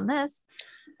jump on this.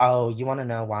 Oh, you want to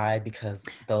know why? Because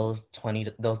those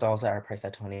dolls that are priced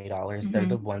at $20, they're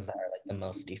the Mhm. ones that are like the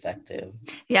most defective.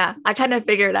 Yeah, I kind of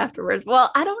figured afterwards.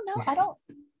 Well, I don't know.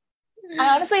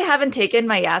 I honestly haven't taken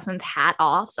my Yasmin's hat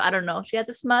off, so I don't know if she has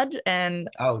a smudge and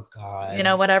Oh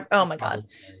God. whatever. Oh It my God. probably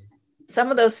is. Some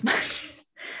of those smudges.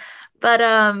 But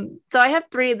so I have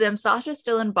three of them. Sasha's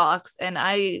still in box, and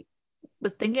I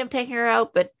was thinking of taking her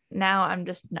out, but now I'm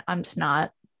just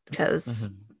not because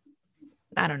Mhm,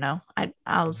 I don't know.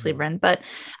 I'll sleep her mhm. in. But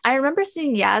I remember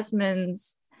seeing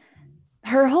Yasmin's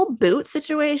her whole boot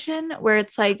situation where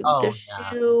it's like the Oh yeah.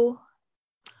 shoe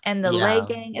and the Yeah.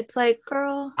 legging. It's like,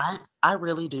 girl, I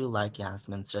really do like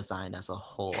Yasmin's design as a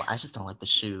whole. I just don't like the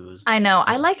shoes. I know.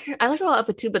 Like, I like her whole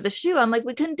outfit too, but the shoe, I'm like,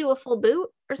 we couldn't do a full boot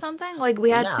or something. Like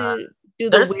we had yeah. to do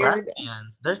the weird.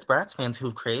 There's Bratz fans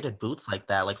who've created boots like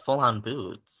that, like full-on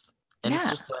boots. And it's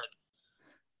Yeah. just like,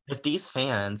 if these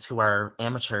fans who are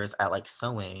amateurs at like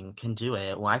sewing can do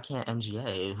it, why can't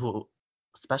MGA, who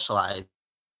specialize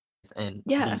in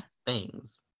Yeah. these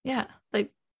things, Yeah.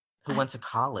 Like who I went to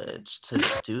college to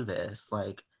do this?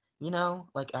 Like,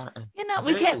 like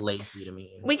we very can't lazy to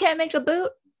me. we can't make a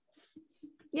boot,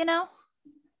 you know?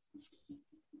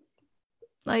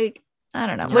 Like, I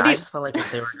don't know. Yeah, What do I you just felt like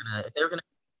if they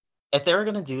were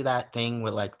gonna do that thing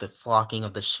with like the flocking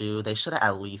of the shoe, they should have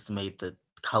at least made the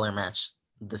color match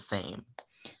the same.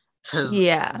 Because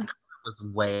Yeah. it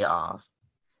was way off.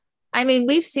 I mean,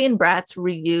 we've seen Bratz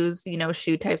reuse,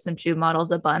 shoe types and shoe models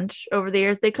a bunch over the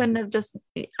years. They couldn't have just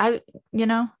they couldn't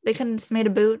have just made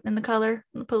a boot in the color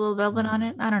and put a little velvet on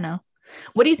it. I don't know.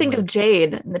 What do you think of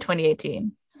Jade in the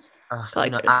 2018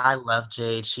 collectors? I love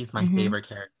Jade. She's my Mhm. favorite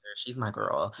character. She's my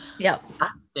girl. Yep. I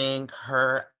think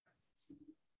her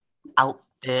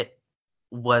outfit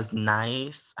was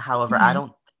nice. However, I Mhm. don't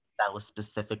think that was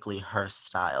specifically her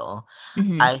style.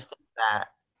 Mhm. I think that,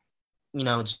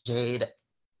 Jade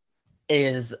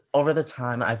is, over the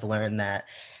time, I've learned that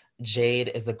Jade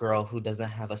is a girl who doesn't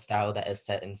have a style that is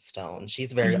set in stone.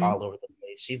 She's very Mhm. all over the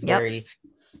place. Yep.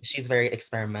 She's very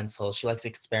experimental. She likes to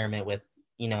experiment with,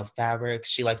 fabrics.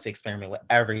 She likes to experiment with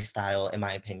every style, in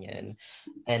my opinion.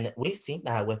 And we've seen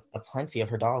that with a plenty of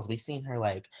her dolls. We've seen her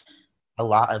like a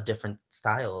lot of different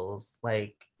styles.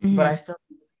 Like, but I Mhm. feel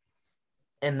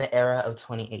in the era of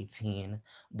 2018,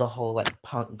 the whole like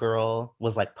punk girl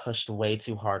was like pushed way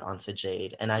too hard onto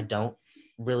Jade. And I don't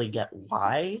really get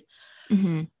why.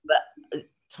 Mhm. But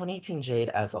 2018 Jade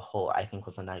as a whole, I think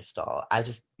was a nice doll.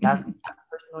 Mhm.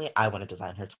 Personally, I want to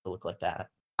design her to look like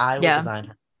that. I would Yeah. design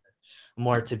her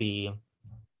more to be,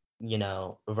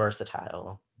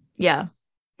 versatile. Yeah.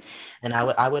 And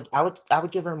I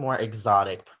would give her more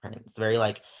exotic prints. Very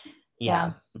like, Yeah.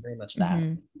 yeah, very much that.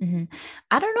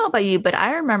 I don't know about you, but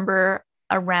I remember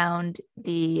around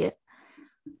it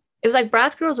was like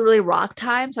Bratz Girls really rock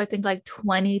time. So I think like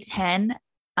 2010.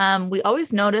 We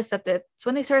always noticed that it's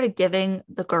when they started giving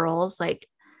the girls like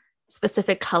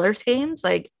specific color schemes.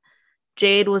 Like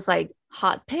Jade was like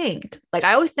hot pink. Like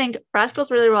I always think Bratz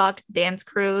Girls Really Rock, Dance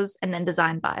Crews, and then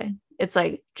Designed By. It's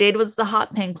like Jade was the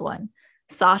hot pink one.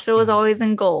 Sasha was Mhm. always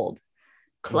in gold.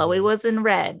 Chloe Mhm. was in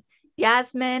red.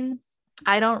 Yasmin,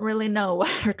 I don't really know what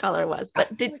her color was, I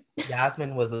but feel like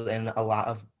Yasmin was in a lot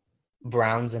of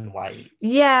browns and whites.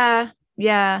 yeah.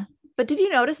 But did you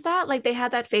notice that? Like they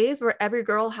had that phase where every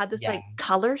girl had this Yeah. like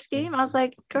color scheme. I was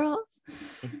like, girl,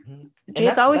 Mhm. And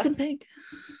Jade's always in pink.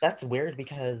 that's weird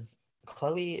because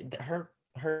Chloe,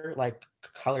 her like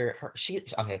color,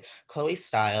 Chloe's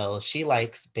style, she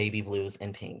likes baby blues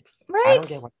and pinks. I don't Right?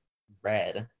 get why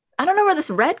red. I don't know where this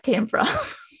red came from.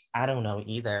 I don't know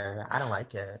either. I don't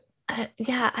like it.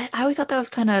 I always thought that was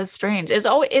kind of strange. It's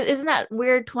always isn't that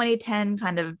weird 2010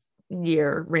 kind of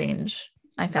year range.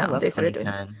 I I found love they started doing.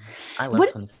 2010. I love What?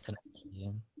 2010.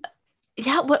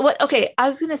 Yeah. What? Okay, I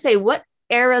was gonna say what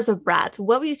eras of Bratz.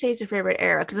 What would you say is your favorite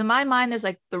era? Because in my mind, there's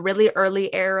like the really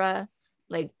early era,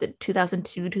 like the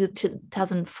 2002 to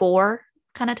 2004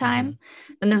 kind of time.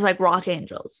 Then there's like Rock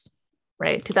Angels,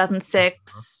 right?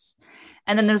 2006,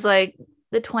 and then there's like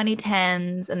the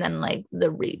 2010s, and then like the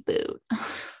reboot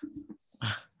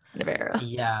kind of era.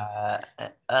 Yeah.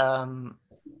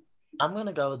 I'm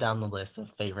gonna go down the list of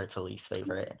favorite to least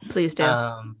favorite. Please do.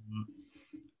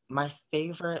 My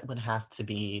favorite would have to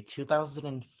be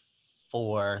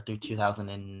 2004 through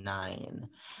 2009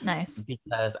 Nice.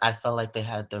 because I felt like they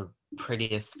had the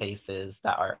prettiest faces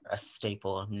that are a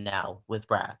staple now with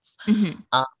Bratz. Mhm.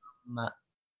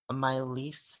 My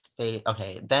least favorite.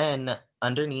 Okay, then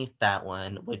underneath that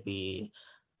one would be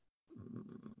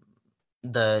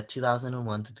the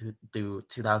 2001 through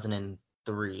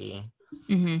 2003.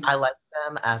 Mhm. I like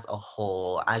them as a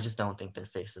whole. I just don't think their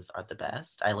faces are the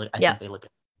best. I Yeah. think they look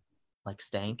like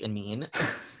stank and mean.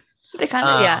 They kind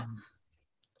of yeah.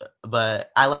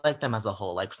 But I like them as a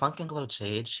whole. Like Funk and Glow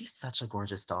Jade, she's such a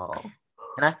gorgeous doll.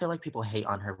 And I feel like people hate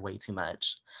on her way too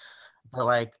much. But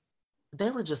like they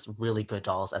were just really good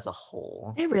dolls as a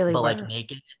whole. They really But were. like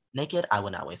naked, I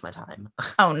would not waste my time.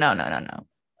 Oh no.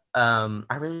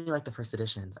 I really like the first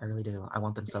editions. I really do. I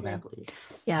want them so badly.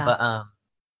 Yeah. But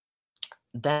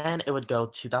then it would go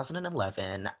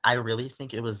 2011. I really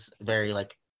think it was very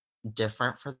like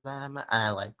different for them, and I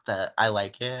like that. I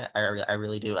like it. I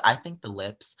really do. I think the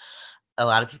lips. A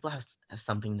lot of people have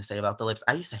something to say about the lips.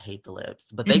 I used to hate the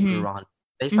lips, but they grew on.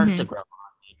 They started to grow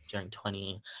on me during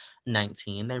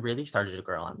 2019. They really started to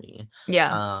grow on me.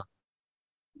 Yeah.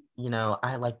 You know,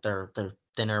 I like their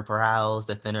thinner brows,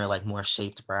 the thinner, like more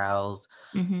shaped brows.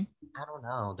 Mhm. I don't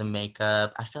know, the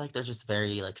makeup. I feel like they're just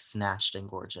very like snatched and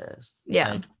gorgeous.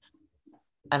 Yeah. Like,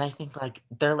 and I think like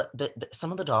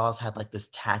some of the dolls had like this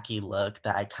tacky look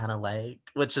that I kind of like,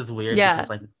 which is weird Yeah. because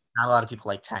like not a lot of people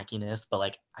like tackiness, but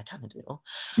like I kind of do.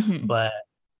 Mhm. But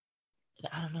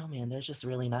I don't know, man. They're just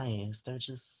really nice. They're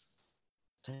just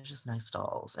nice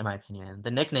dolls, in my opinion.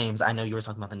 The nicknames, I know you were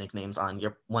talking about the nicknames on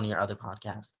one of your other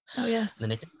podcasts. Oh yes. The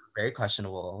nicknames are very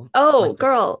questionable. Oh Like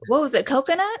girl, what was it?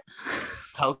 Coconut?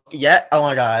 yeah. Oh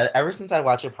my god. Ever since I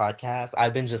watched your podcast,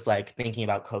 I've been just like thinking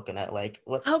about Coconut. Like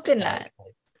what? Coconut.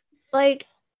 Like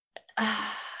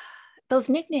those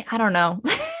nicknames. I don't know.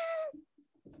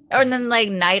 Or then like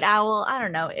Night Owl. I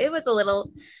don't know. It was a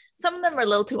little. Some of them are a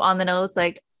little too on the nose.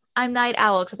 Like I'm Night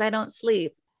Owl because I don't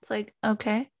sleep. It's like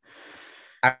okay.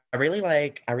 I really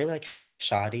like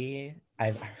Shoddy.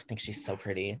 I think she's so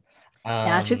pretty.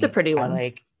 Yeah, she's a pretty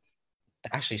one.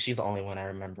 Actually, she's the only one I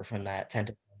remember from that 10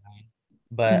 to 9.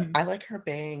 But I like her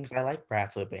bangs. I like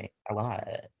Bratz with bangs a lot.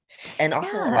 And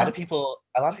also a lot of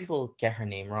people get her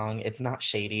name wrong. It's not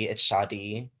Shady, it's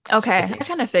Shadi. Okay, I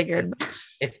kind of figured.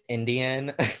 It's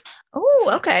Indian.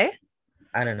 Oh, okay.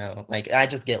 I don't know. Like I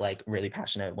just get like really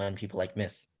passionate when people like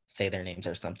say their names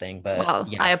or something. But well,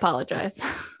 yeah. I apologize.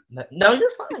 No,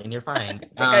 you're fine. You're fine.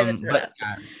 But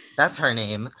that's her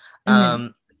name. Mm-hmm.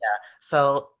 Yeah.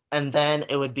 So and then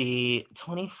it would be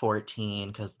 2014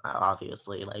 because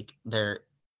obviously like they're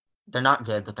not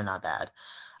good, but they're not bad.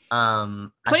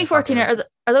 2014 are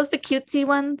those the cutesy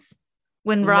ones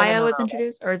when Raya was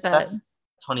introduced, or is that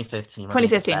 2015?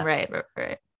 2015, right.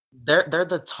 They're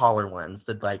the taller ones,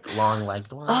 the like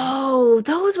long-legged ones. Oh,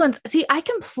 those ones. See, I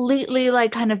completely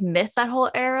like kind of miss that whole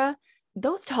era.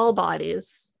 Those tall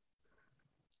bodies.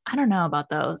 I don't know about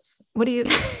those. What do you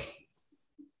think?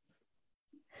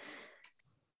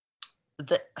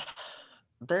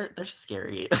 They're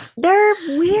scary. They're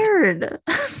weird.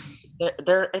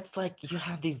 It's like you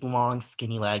have these long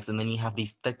skinny legs and then you have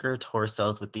these thicker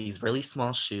torsos with these really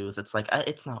small shoes. It's like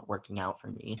it's not working out for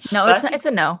me. No, it's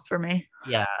a no for me.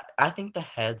 Yeah, I think the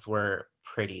heads were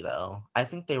pretty though. I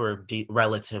think they were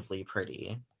relatively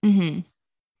pretty. Mm-hmm.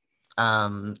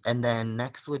 And then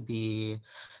next would be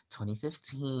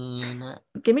 2015.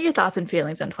 Give me your thoughts and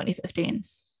feelings on 2015.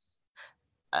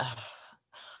 Uh,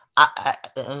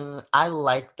 I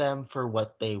like them for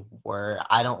what they were.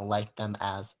 I don't like them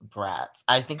as brats.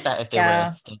 I think that if they were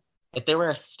Yeah. if they were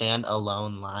a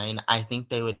standalone line, I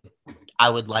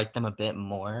would like them a bit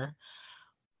more.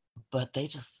 But they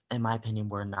just, in my opinion,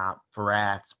 were not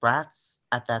brats. Brats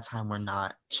at that time were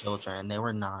not children. They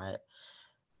were not.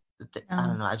 I don't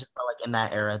No. know. I just felt like in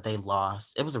that era they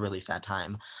lost. It was a really sad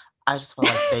time. I just felt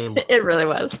like It really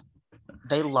was.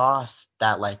 they lost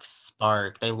that like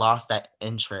spark. They lost that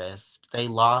interest. They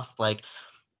lost like,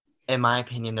 in my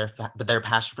opinion, their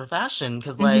passion for fashion.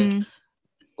 Because Mhm.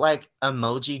 like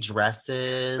emoji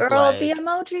dresses, Girl, the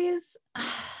emojis.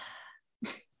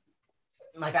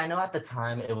 like I know at the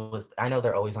time it was. I know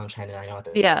they're always on trend, and I know at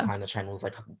the Yeah. time the trend was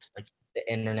like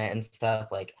the internet and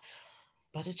stuff. Like,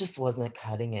 but it just wasn't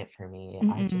cutting it for me. I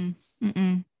Mm-mm. just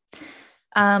Mm-mm.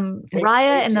 they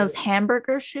Raya in those just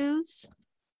hamburger shoes.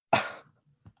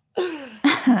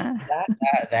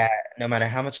 that no matter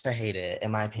how much I hate it,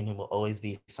 in my opinion, will always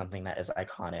be something that is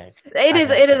iconic. It is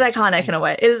Iconic. iconic in a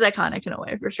way. It is iconic in a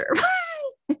way for sure.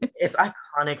 It's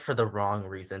iconic for the wrong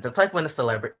reasons. It's like when a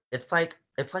celebrity. It's like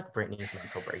Britney's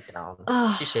mental breakdown.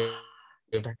 Oh, She shaved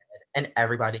her head, and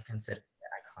everybody considered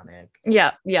it iconic.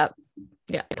 yeah, I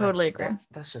Like, totally agree.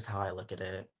 That's just how I look at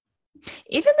it.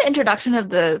 Even the introduction of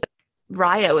the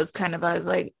Raya was kind of, I was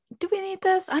like, do we need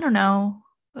this? I don't know.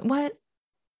 What?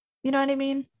 You know what I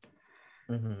mean?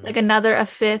 Mhm. Like a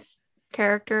fifth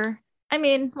character. I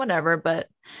mean, whatever, but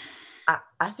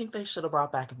I think they should have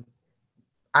brought back.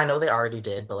 I know they already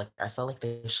did, but like I felt like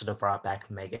they should have brought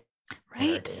back Megan or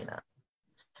right. Dana.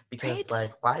 Because Right.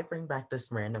 like, why bring back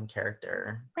this random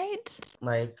character? Right.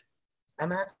 Like,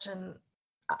 imagine.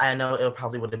 I know it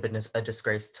probably would have been a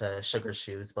disgrace to Sugar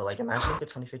Shoes, but like, imagine if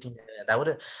 2015 did it. That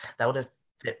would have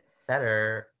fit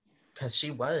better, because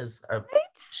she was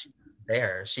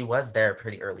there. She was there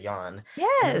pretty early on, and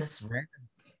then this Yes. random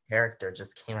character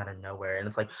just came out of nowhere, and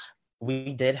it's like,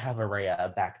 we did have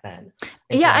Araya back then.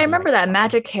 Yeah, I remember that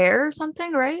magic hair or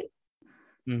something, right?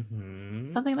 Mm-hmm.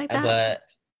 Something like that.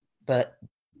 But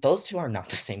those two are not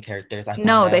the same characters.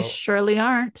 No, they surely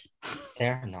aren't.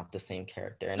 They're not the same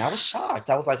character, and I was shocked.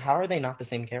 I was like, how are they not the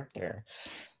same character?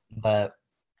 But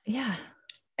yeah.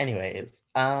 Anyways,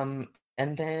 and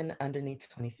then underneath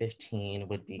 2015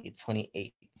 would be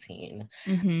 2018.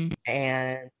 Mm-hmm.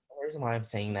 And the reason why I'm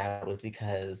saying that was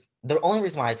because the only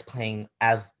reason why it's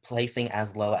placing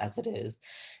as low as it is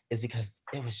because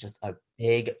it was just a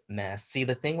big mess. See,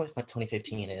 the thing with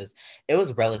 2015 is it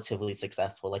was relatively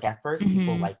successful. Like at first,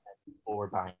 people liked them, people were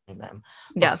buying them.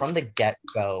 But Yeah. from the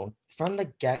get-go,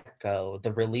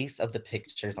 the release of the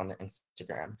pictures on the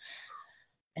Instagram,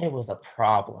 it was a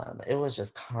problem. It was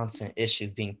just constant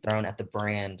issues being thrown at the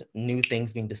brand, new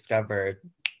things being discovered.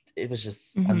 It was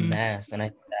just a mess. And I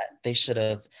think that they should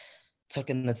have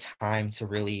taken the time to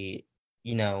really,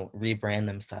 rebrand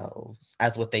themselves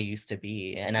as what they used to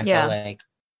be. And I felt like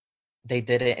they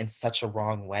did it in such a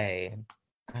wrong way.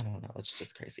 I don't know. It's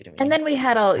just crazy to me. And then we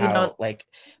had all,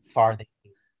 far they.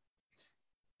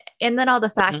 And then all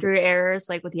the factory errors,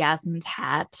 like with Yasmin's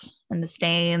hat and the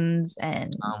stains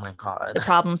and oh my God, the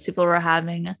problems people were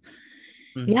having.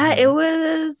 Mm-hmm. Yeah, it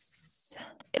was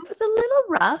a little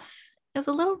rough. It was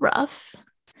a little rough.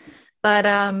 But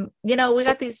we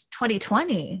got these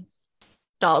 2020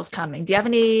 dolls coming. Do you have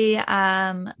any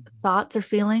thoughts or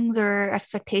feelings or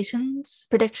expectations,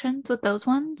 predictions with those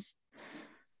ones?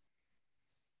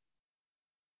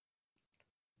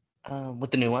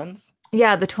 With the new ones?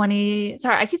 Yeah,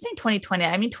 I keep saying 2020.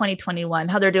 I mean 2021.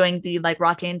 How they're doing the like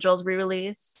Rock Angels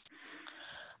re-release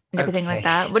and everything like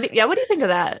that. What do you think of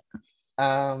that?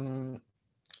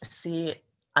 See,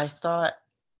 I thought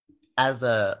as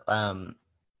a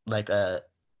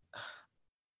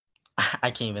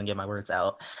I can't even get my words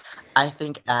out. I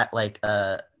think at like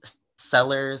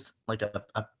sellers, like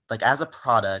as a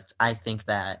product, I think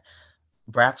that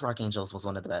Bratz Rock Angels was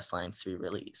one of the best lines to be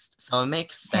released. So it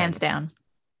makes sense. Hands down.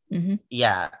 Mm-hmm.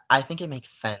 Yeah, I think it makes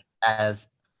sense as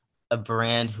a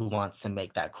brand who wants to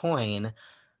make that coin.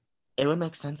 It would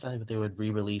make sense that they would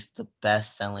re-release the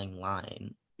best-selling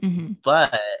line. Mm-hmm.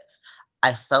 But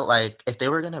I felt like if they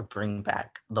were going to bring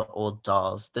back the old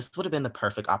dolls, this would have been the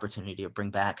perfect opportunity to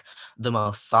bring back the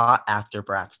most sought-after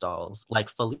Bratz dolls, like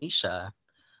Felicia.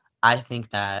 I think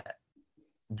that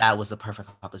was the perfect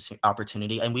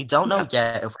opportunity. And we don't know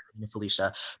yet if we're getting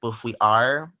Felicia, but if we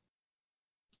are,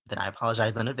 then I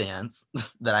apologize in advance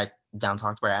that I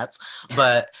down-talked Bratz.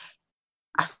 But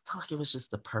I felt like it was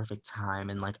just the perfect time.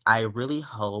 And like, I really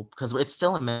hope, because it's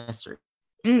still a mystery.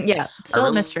 Yeah, I still a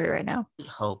really mystery right now.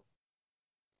 hope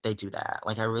they do that.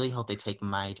 Like, I really hope they take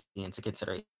my idea into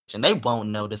consideration. They won't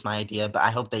notice my idea, but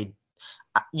I hope they,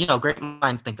 great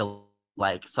minds think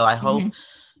alike. So I hope,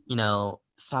 Mhm.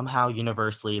 somehow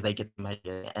universally they get my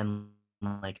idea and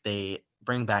like they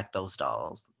bring back those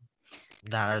dolls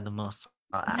that are the most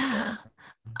sought Yeah, after.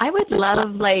 I would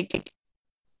love like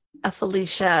a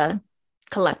Felicia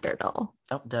collector doll.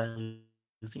 Oh, did I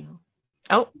lose you?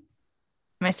 Oh,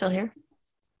 am I still here?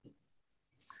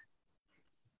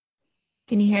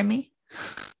 Can you hear me?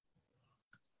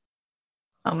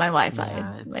 Oh, my Wi-Fi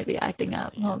Yeah, might be it's acting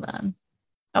up. crazy. Hold on.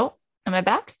 Oh, am I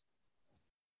back?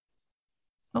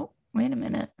 Oh, wait a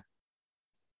minute.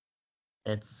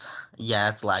 It's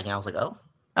lagging. I was like, oh,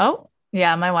 Oh,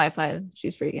 yeah, my Wi-Fi.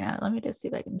 She's freaking out. Let me just see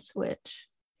if I can switch.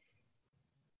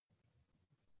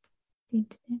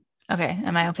 Okay,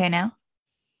 am I okay now?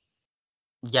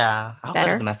 yeah. I hope that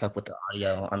Better? doesn't mess up with the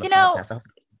audio on the You know, podcast. I hope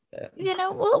it-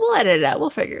 we'll edit it out. We'll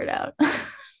figure it out.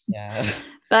 Yeah.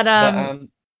 But But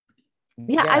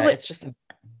yeah, I yeah, would.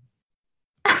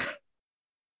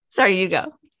 Sorry, you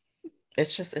go.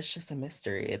 it's just a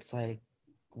mystery. It's like,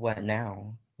 what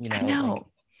now? I Like, know.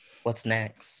 what's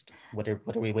next? What are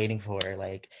we waiting for?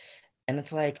 Like, and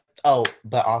it's like, oh,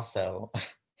 but also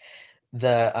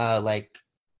the like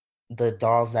the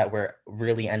dolls that were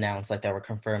really announced, like that were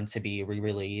confirmed to be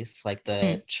re-released, like Mm.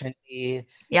 the Trinity,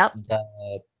 Yep.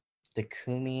 the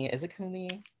Kumi. Is it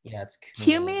Kumi? Yeah, it's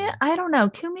Kumi, Kumi. I don't know.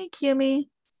 Kumi.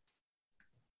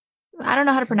 I don't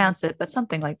know how to Kumi. pronounce it, but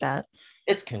something like that.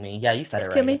 It's Kumi. Yeah, you said It's it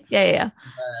right. Kumi. Yeah.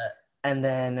 And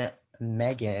then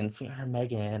Megan, sweetheart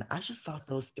Megan. I just thought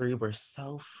those three were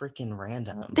so freaking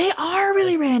random. They are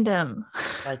really random.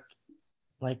 Like,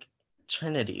 like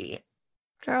Trinity.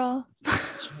 Girl.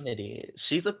 Trinity.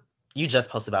 You just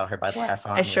posted about her, by the way. I saw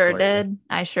it I in your sure story. did.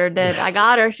 I sure did. I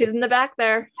got her. She's in the back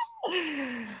there.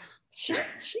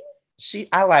 she,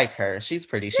 I like her. She's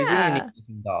pretty. She's a unique Yeah.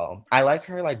 looking doll. I like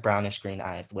her like brownish green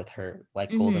eyes with her like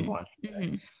golden Mhm. blonde hair.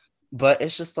 Mhm. But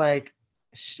it's just like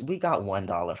we got one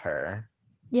doll of her.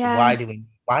 Yeah. Why do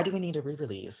we need a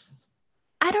re-release?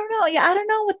 I don't know. Yeah, I don't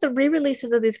know what the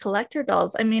re-releases of these collector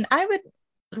dolls. I mean, I would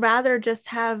rather just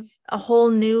have a whole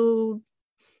new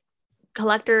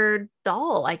collector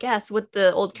doll, I guess, with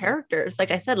the old characters.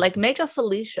 Like I said, like make a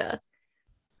Felicia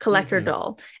collector Mhm.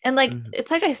 doll. And like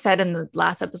it's like I said in the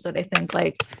last episode, I think,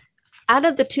 like out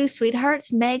of the two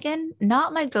sweethearts, Megan,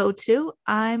 not my go-to.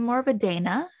 I'm more of a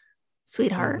Dana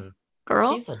sweetheart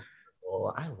girl. She's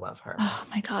adorable. I love her. Oh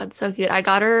my God, so cute. I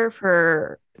got her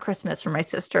for Christmas from my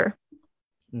sister.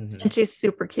 And she's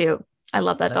super cute. I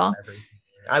love that doll. Everything.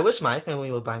 I wish my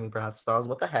family would buy me Bratz dolls.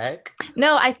 What the heck?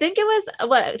 No, I think it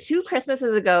was 2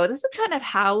 Christmases ago. This is kind of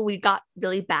how we got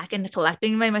really back into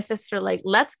collecting. My sister, like,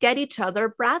 let's get each other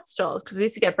Bratz dolls because we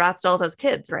used to get Bratz dolls as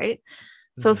kids, right?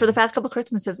 So for the past couple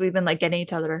Christmases, we've been like getting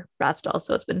each other Bratz dolls,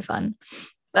 so it's been fun.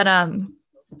 But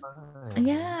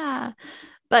yeah.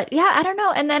 But yeah, I don't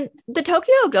know. And then the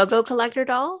Tokyo Go-Go collector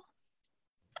doll,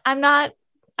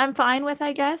 I'm fine with,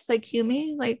 I guess, like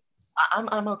Kumi, like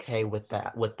I'm okay with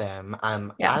that with them.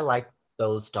 Yeah. I like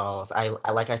those dolls. I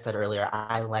like I said earlier,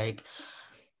 I like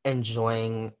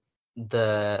enjoying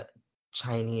the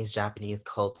Chinese Japanese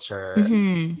culture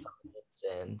from a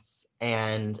distance.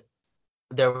 And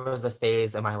there was a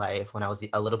phase in my life when I was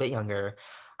a little bit younger.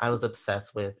 I was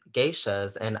obsessed with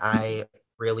geishas, and I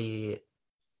really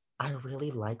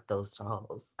liked those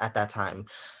dolls at that time.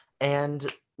 And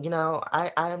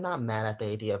I am not mad at the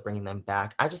idea of bringing them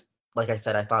back. I just, like I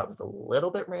said, I thought it was a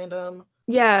little bit random.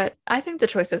 Yeah, I think the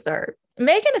choices are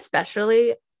Megan,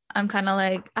 especially. I'm kind of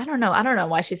like, I don't know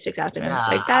why she sticks out to me. I'm just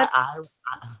like, that's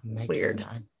Megan, weird.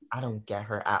 I don't get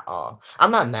her at all.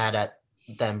 I'm not mad at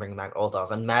them bringing back old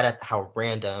dolls. I'm mad at how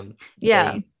random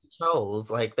they chose.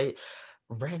 Like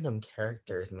random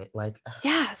characters, like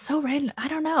yeah, so random. I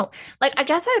don't know. Like, I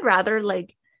guess I'd rather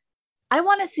like I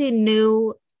want to see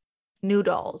new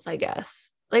dolls, I guess.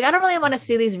 Like, I don't really want to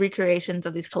see these recreations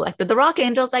of these collected. The Rock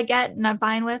Angels I get and I'm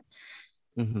fine with.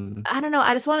 I don't know.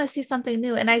 I just want to see something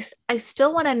new. And I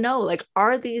still want to know, like,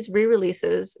 are these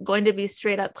re-releases going to be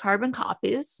straight up carbon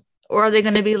copies? Or are they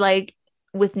going to be like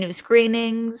with new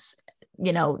screenings?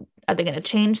 Are they going to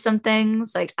change some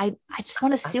things? Like, I just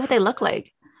want to see what they look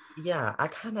like. Yeah, I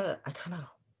kind of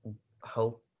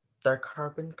hope they're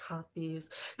carbon copies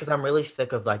because I'm really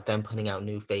sick of like them putting out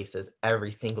new faces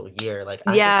every single year. Like,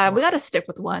 we got to stick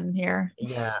with one here.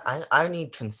 Yeah, I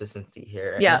need consistency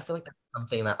here. Yeah, and I feel like that's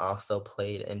something that also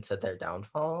played into their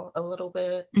downfall a little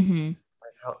bit, like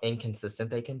how inconsistent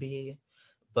they can be.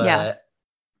 But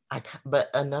but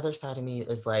another side of me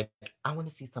is like, I want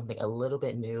to see something a little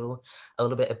bit new, a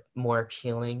little bit more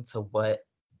appealing to what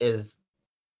is,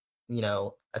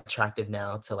 attractive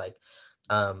now to like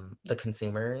the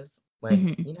consumers. Like,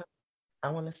 Hmm. I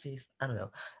want to see, I don't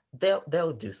know.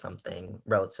 They'll do something I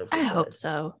relatively hope good.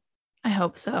 so. I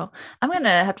hope so. I'm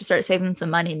gonna have to start saving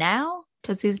some money now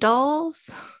because these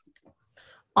dolls, Oh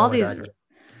all my these, God.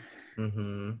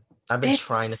 Mm-hmm. I've been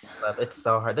trying to it's save up. It's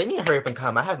so hard. They need to hurry up and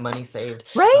come. I have money saved.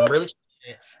 I'm right. really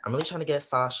I'm really trying to get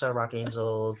Sasha, Rock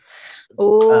Angels,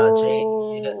 Jade,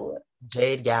 Oh,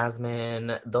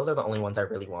 Jasmine. Those are the only ones I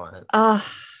really want. uh,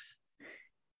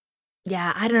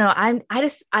 yeah. I don't know.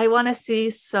 I want to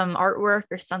see some artwork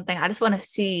or something. I just want to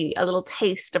see a little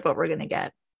taste of what we're gonna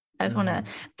get. I just want to, Hmm.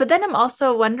 but then I'm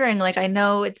also wondering, like, I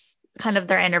know it's kind of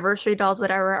their anniversary dolls,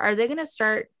 whatever. Are they gonna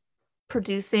start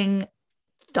producing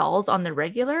dolls on the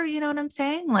regular? You know what I'm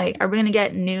saying? Like, are we gonna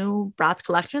get new Bratz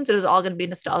collections, or is it all gonna be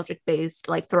nostalgic based,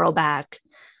 like throwback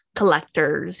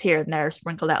collectors here and there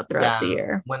sprinkled out throughout the Yeah,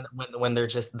 year? when they're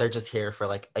just here for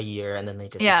like a year and then they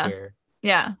Yeah, disappear.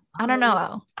 yeah. I don't Um,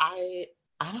 know. I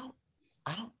I don't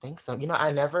I don't think so.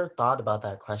 I never thought about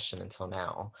that question until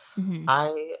now. Hmm.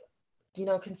 I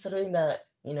considering that,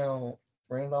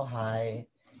 Rainbow High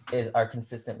are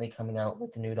consistently coming out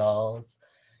with new dolls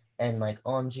and like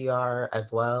OMGR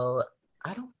as well,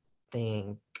 I don't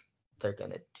think they're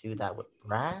gonna do that with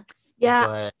Bratz, Yeah,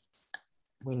 but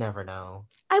we never know.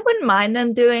 I wouldn't mind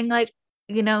them doing like,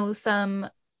 some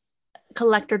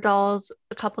collector dolls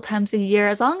a couple times a year,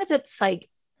 as long as it's like,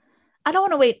 I don't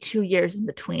want to wait 2 years in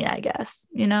between, I guess,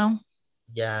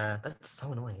 Yeah, that's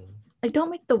so annoying. like don't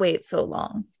make the wait so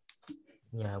long.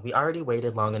 Yeah, we already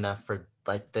waited long enough for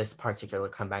like this particular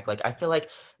comeback. Like I feel like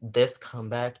this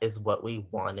comeback is what we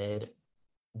wanted,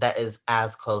 that is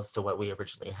as close to what we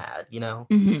originally had, you know?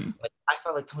 Hmm. Like I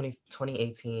felt like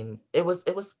 2018, it was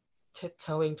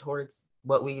tiptoeing towards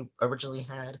what we originally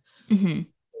had. Hmm.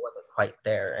 It wasn't quite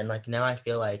there. And like now I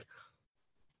feel like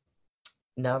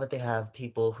now that they have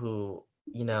people who,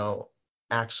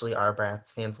 actually are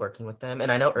Bratz fans working with them.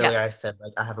 And I know Yeah. earlier I said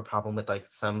like I have a problem with like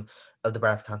some of the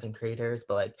Bratz content creators,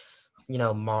 but like,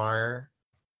 Mar,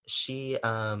 she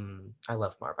I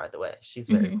love Mar, by the way. She's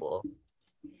very Hmm. cool.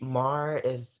 Mar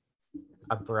is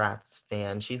a Bratz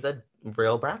fan. She's a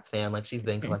real Bratz fan. Like she's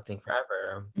been collecting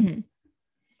forever. Hmm.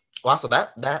 Well, also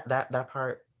that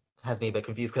part has me a bit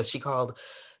confused because she called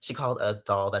a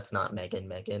doll that's not Megan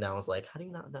Megan. I was like, how do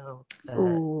you not know that?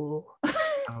 Ooh.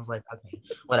 I was like, okay,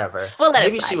 whatever. We'll let it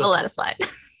Maybe she slide. was, We'll let it slide.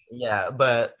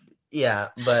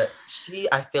 but she,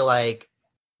 I feel like,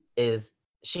 is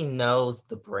she knows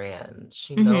the brand.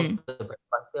 She knows Hmm. the brand.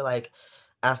 I feel like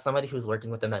as somebody who's working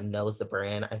with them that knows the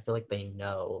brand, I feel like they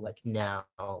know like now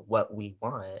what we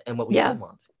want and what we Yeah. will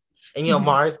want. And Hmm.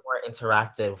 Mars is more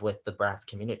interactive with the Bratz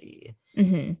community.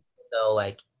 Hmm. So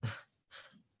like,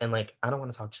 and like I don't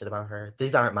want to talk shit about her.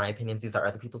 These aren't my opinions, these are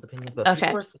other people's opinions. But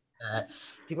Okay.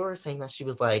 people were saying that she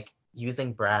was like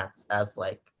using Bratz as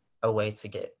like a way to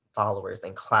get followers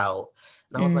and clout.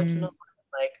 And I was like, Mm.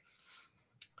 like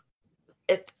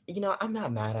I'm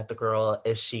not mad at the girl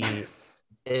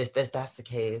if that's the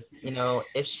case.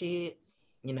 If she,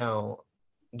 you know,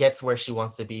 gets where she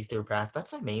wants to be through Bratz,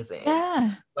 that's amazing.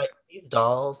 Yeah. Like these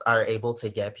dolls are able to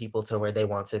get people to where they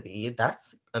want to be.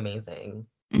 That's amazing.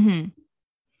 Hmm.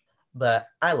 But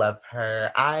I love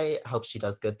her. I hope she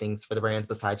does good things for the brands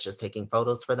besides just taking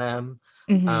photos for them.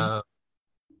 Hmm. Um,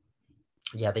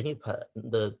 yeah, they need to put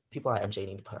the people at MJ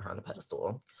need to put her on a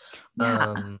pedestal. Yeah.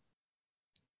 Um,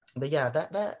 but yeah,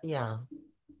 that yeah.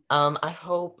 I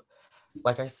hope,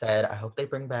 like I said, I hope they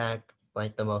bring back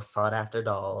like the most sought after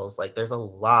dolls. Like there's a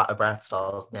lot of Bratz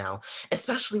dolls now,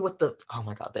 especially with the, oh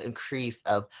my God, the increase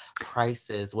of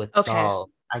prices with Okay. dolls.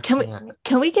 I Can we can't.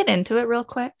 can we get into it real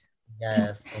quick? Can,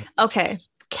 Yes. okay.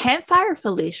 Campfire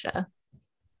Felicia,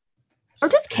 or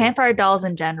just campfire dolls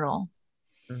in general.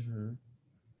 Mm-hmm.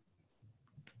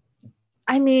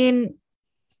 I mean,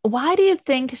 why do you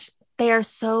think they are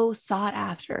so sought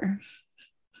after?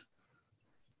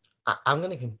 I'm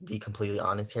gonna be completely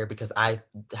honest here because I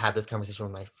had this conversation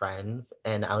with my friends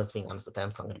and I was being honest with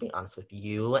them. So I'm gonna be honest with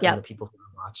you and the Yep. people who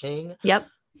are watching. Yep.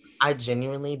 I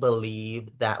genuinely believe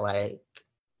that like,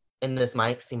 and this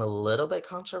might seem a little bit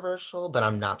controversial, but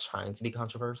I'm not trying to be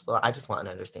controversial. I just want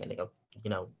an understanding of,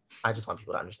 I just want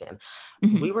people to understand.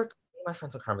 Hmm. My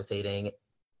friends were conversating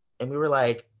and we were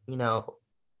like,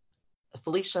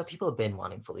 Felicia, people have been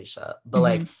wanting Felicia, but Hmm.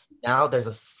 like now there's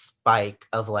a spike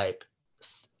of like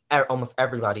almost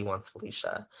everybody wants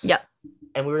Felicia. Yep.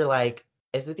 And we were like,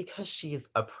 is it because she's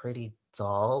a pretty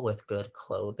doll with good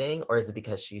clothing, or is it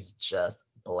because she's just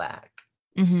Black?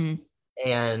 Hmm.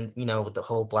 And, with the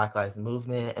whole Black Lives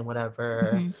Movement and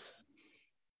whatever, Hmm.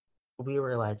 we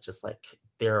were like, just like,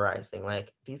 theorizing,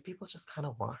 like, these people just kind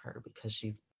of want her because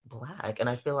she's Black. And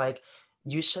I feel like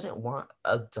you shouldn't want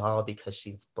a doll because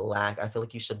she's Black. I feel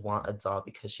like you should want a doll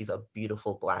because she's a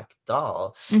beautiful Black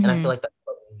doll. And I feel like that's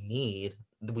what we need.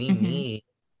 We need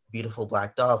beautiful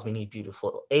Black dolls. We need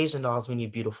beautiful Asian dolls. We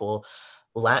need beautiful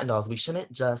Latin dolls. We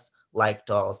shouldn't just like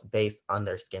dolls based on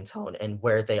their skin tone and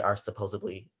where they are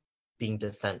supposedly being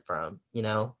descent from, you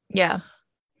know? Yeah.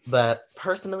 But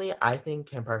personally, I think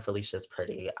Campfire Felicia is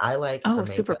pretty. I like her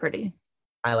super makeup. pretty.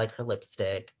 I like her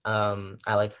lipstick. I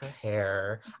like her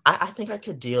hair. I think I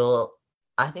can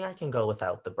go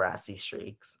without the brassy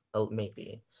streaks. Oh,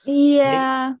 maybe.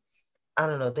 Yeah. Maybe, I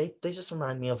don't know. They just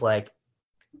remind me of like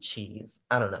cheese.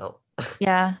 I don't know.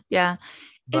 Yeah.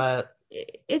 But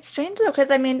It's strange though,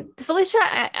 because I mean, Felicia,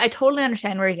 I totally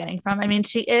understand where you're getting from. I mean,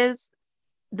 she is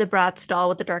the Bratz doll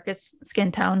with the darkest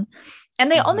skin tone, and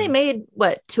they only made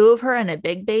what, 2 of her and a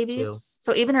Big Babies. 2.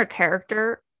 So even her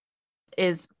character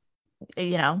is,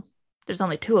 you know, there's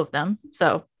only 2 of them.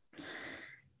 So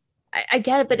I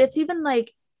get it, but it's even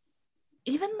like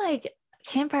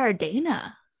Campfire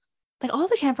Dana, like all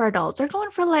the Campfire dolls, they're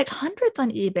going for like hundreds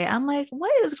on eBay. I'm like,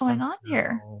 what is going on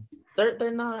here?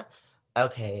 They're not.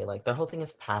 Okay, like their whole thing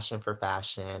is passion for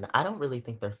fashion. I don't really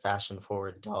think they're fashion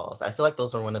forward dolls. I feel like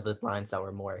those are one of the lines that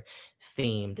were more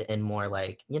themed and more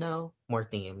like, you know, more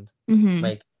themed.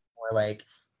 Like more like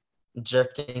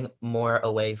drifting more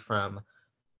away from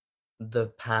the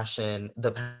passion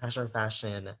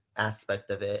fashion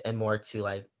aspect of it and more to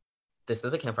like, this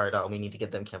is a Campfire doll. We need to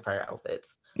get them Campfire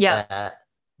outfits. Yeah.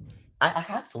 I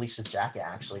have Felicia's jacket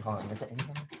actually. Hold on, is it in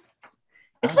here?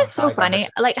 Isn't it so funny?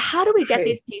 Like, how do we get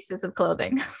these pieces of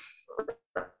clothing?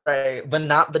 Right, but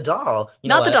not the doll.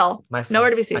 Not the doll. Nowhere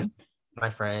to be seen.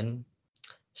 My friend,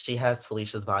 she has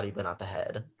Felicia's body, but not the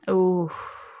head. Ooh.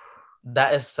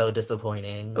 That is so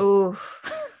disappointing. Ooh.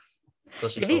 So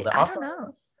she sold it. I don't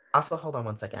know. Also, hold on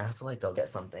one second. I have to like go get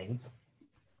something.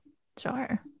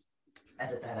 Sure.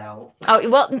 Edit that out. Oh,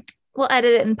 well, we'll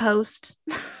edit it in post.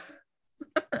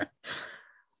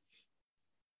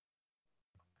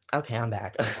 Okay, I'm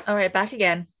back. All right, back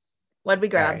again. What did we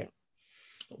grab? Right.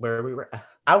 Where we were,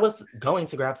 I was going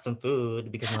to grab some food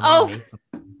because my mom made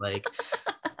something, like,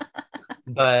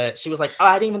 but she was like, "Oh,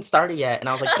 I didn't even start it yet," and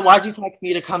I was like, "So why'd you text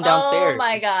me to come downstairs?" Oh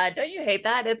my god, don't you hate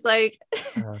that? It's like,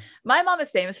 my mom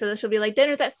is famous for this. She'll be like,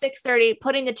 "Dinner's at 6:30,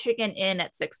 putting the chicken in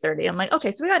at 6:30." I'm like,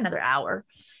 "Okay, so we got another hour."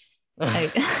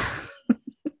 Like,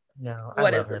 no, I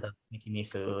love her though, making me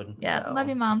food. Yeah, so. love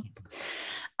you, Mom.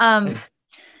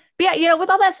 But yeah, you know, with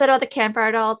all that said about the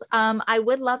Campfire dolls, I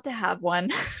would love to have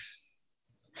one.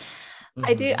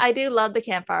 I do love the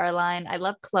Campfire line. I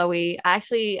love Chloe.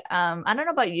 Actually, I don't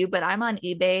know about you, but I'm on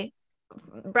eBay.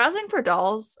 Browsing for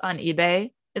dolls on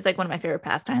eBay is like one of my favorite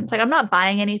pastimes. Like, I'm not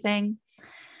buying anything,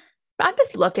 but I'm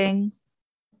just looking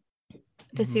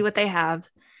to see what they have.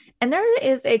 And there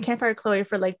is a Campfire Chloe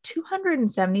for like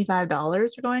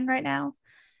 $275 going right now.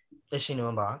 Is she new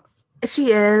in box?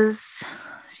 She is.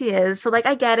 So like,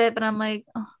 I get it, but I'm like,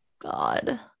 oh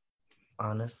God.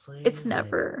 Honestly, it's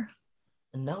never.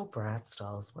 Like, no Bratz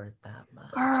doll is worth that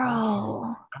much.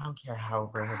 Girl. I don't care how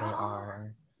rare they are.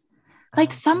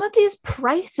 Like, some of these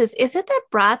prices, is it that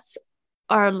Bratz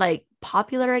are like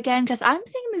popular again? Because I'm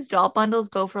seeing these doll bundles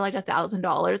go for like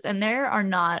 $1,000, and they are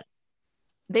not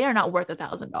worth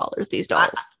 $1,000. These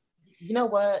dolls. You know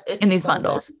what? In these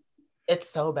bundles. Bad. It's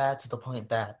so bad to the point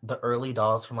that the early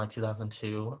dolls from like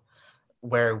 2002,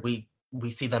 where we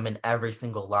see them in every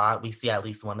single lot, we see at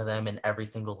least one of them in every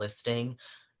single listing,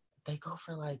 they go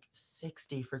for like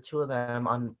 $60 for 2 of them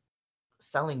on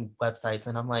selling websites.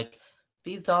 And I'm like,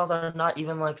 these dolls are not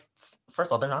even like, first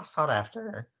of all, they're not sought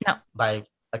after by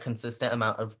a consistent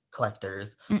amount of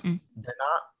collectors. They're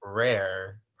not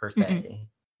rare per se.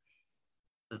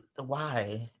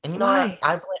 Why? And you know what?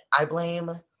 I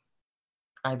blame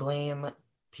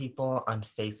people on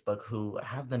Facebook who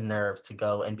have the nerve to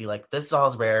go and be like, this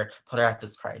doll's rare, put her at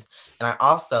this price. And I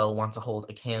also want to hold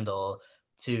a candle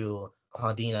to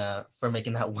Claudina for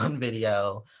making that one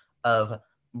video of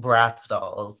Bratz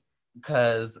dolls,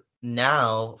 because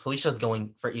now Felicia's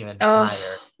going for even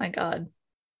higher. My God.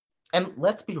 And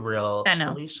let's be real. I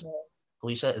know.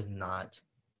 Felicia is not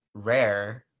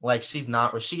rare. Like, she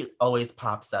always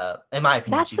pops up. In my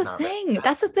opinion,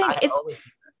 That's the thing. Rare.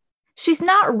 She's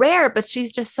not rare, but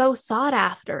she's just so sought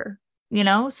after, you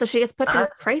know? So she gets put to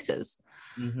these prices.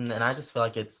 And I just feel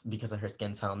like it's because of her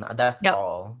skin tone. That's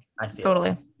all I feel.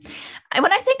 Totally. And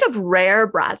when I think of rare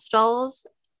Bratz dolls,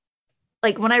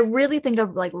 like when I really think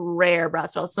of like rare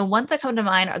Bratz dolls, so ones that come to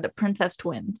mind are the Princess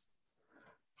Twins.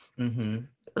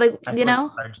 Like, you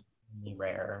know? Are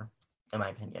rare, in my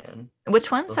opinion. Which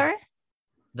one? Sorry?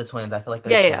 The twins, I feel like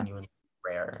they're Yeah, yeah, genuinely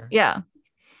rare. yeah.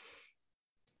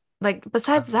 Like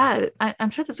besides Um, that,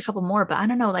 I'm sure there's a couple more, but I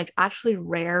don't know, like actually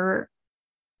rare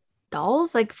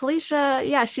dolls. Like Felicia,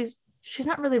 yeah, she's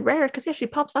not really rare because yeah, she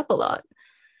pops up a lot.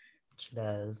 she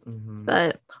does.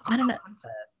 But I don't Also,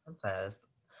 know. Princess.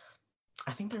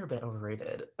 I think they're a bit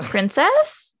overrated.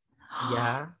 Princess?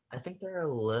 Yeah, I think they're a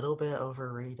little bit Oh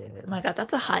overrated. my God,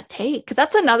 that's a hot take. Because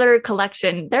that's another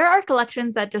collection. There are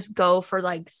collections that just go for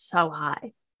like so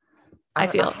high, I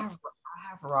feel. I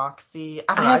have Roxy.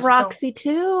 I don't I know. I have just don't. Roxy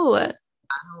too.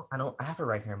 I don't. I have it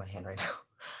right here in my hand right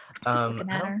now. Just looking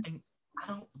I at don't her. think. I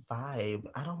don't vibe.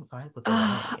 I don't vibe with the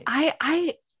line.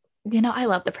 I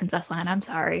love the princess line. I'm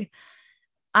sorry.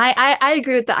 I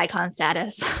agree with the icon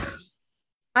status.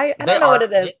 I They don't know what are.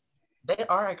 it is. They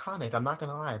are iconic. I'm not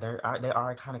gonna lie. They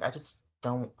are iconic. I just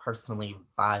don't personally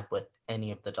vibe with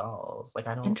any of the dolls. Like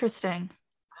Interesting.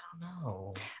 I don't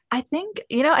know. I think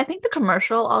the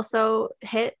commercial also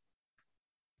hit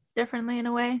differently in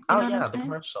a way. You Oh know what I'm yeah, the saying?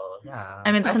 commercial. I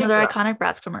Yeah, mean, that's another iconic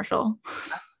Bratz commercial.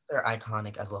 they're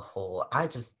iconic as a whole. I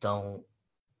just don't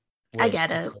I wish get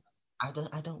to. it.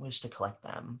 I don't wish to collect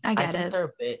them. I I get think it. they're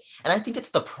a bit, and I think it's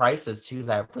the prices too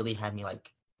that really had me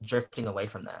like drifting away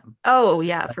from them. Oh,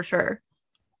 yeah, for sure.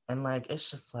 And like it's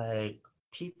just like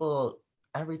people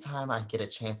every time I get a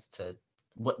chance to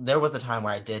there was a time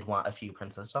where I did want a few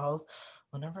princess dolls.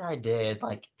 Whenever I did,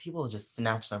 like people just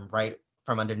snatch them right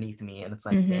from underneath me and it's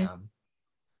like, Mm-hmm. damn.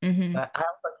 Mm-hmm. But I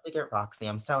would like to get Roxy.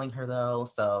 I'm selling her though,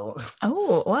 so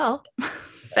Oh, well, if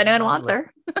if anyone anybody wants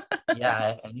look her. yeah,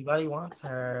 if anybody wants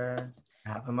her,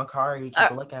 have a Makari, Uh,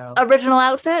 keep a lookout. Original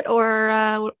outfit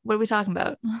or what are we talking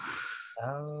about?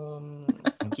 I'm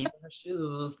keeping her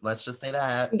shoes. Let's just say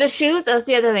that. The shoes, that's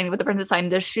the other thing with the princess line.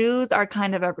 The shoes are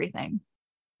kind of everything.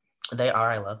 They are,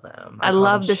 I love them. I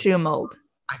love the shoe mold.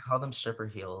 I call them stripper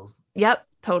heels. Yep,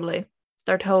 totally.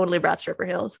 They're totally Bratz stripper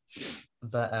heels.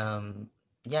 But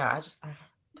yeah,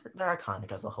 they're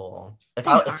iconic as a whole. If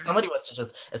somebody was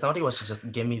to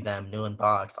just give me them new in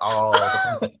box, all the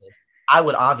princesses, I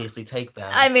would obviously take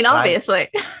them. I mean, obviously.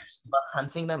 But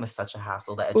hunting them is such a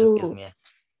hassle that it just gives me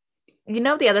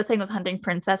the other thing with hunting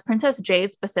Princess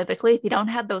Jade specifically, if you don't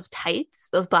have those tights,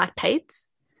 those black tights,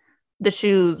 the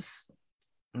shoes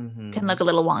can look a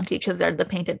little wonky because they're the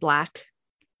painted black.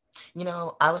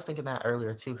 I was thinking that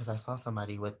earlier too because I saw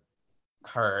somebody with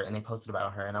her and they posted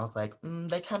about her and I was like,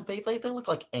 they look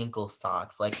like ankle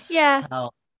socks. Like yeah,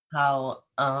 how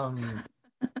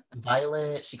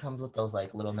Violet, she comes with those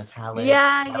like little metallic.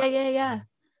 Yeah.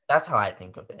 That's how I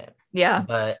think of it. Yeah,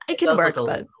 but it can work,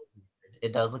 but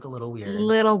it does look a little weird.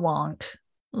 Little wonk,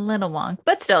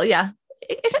 but still, yeah,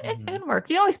 it can work.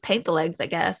 You can always paint the legs, I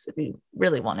guess, if you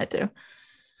really wanted to.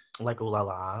 Like Ooh La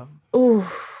La. Ooh,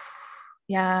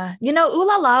 yeah. Ooh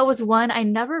La La was one I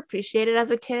never appreciated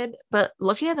as a kid, but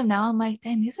looking at them now, I'm like,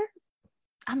 dang,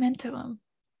 I'm into them.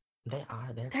 They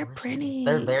are. They're pretty.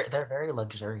 They're very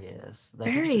luxurious.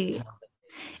 Very.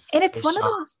 And it's one of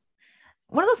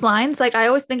those lines. Like I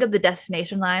always think of the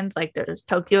destination lines. Like there's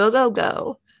Tokyo Go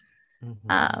Go,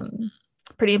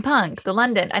 Pretty in Punk, the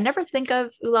London. I never think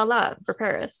of Ooh La La for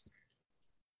Paris.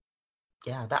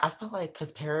 Yeah, that I feel like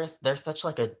because Paris, there's such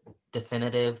like a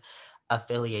definitive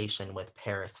affiliation with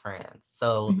Paris, France.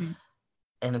 So,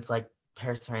 and it's like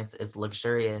Paris, France is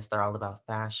luxurious. They're all about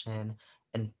fashion.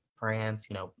 And France,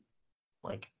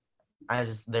 like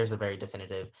there's a very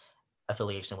definitive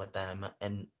affiliation with them.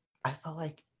 And I felt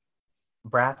like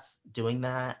Bratz doing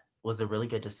that was a really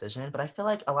good decision. But I feel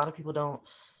like a lot of people don't.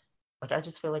 Like I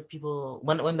just feel like people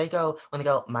when they go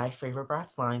my favorite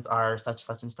Bratz lines are such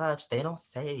and such, they don't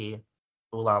say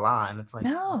Ooh La La, and it's like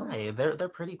no, hey, they're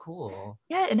pretty cool.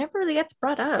 Yeah, it never really gets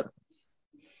brought up.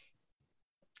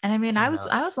 And I mean, I was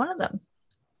one of them.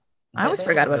 I always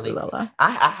forgot about Ooh La La.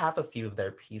 I have a few of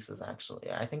their pieces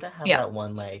actually. I think I have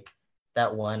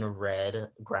that one red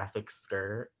graphic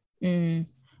skirt,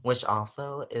 which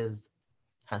also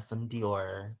has some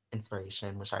Dior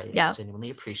inspiration, which I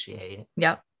genuinely appreciate.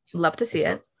 Yep. Love to see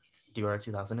it. Dior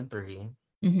 2003.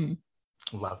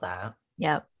 Love that.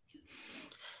 Yep.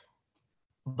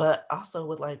 But also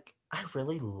with like, I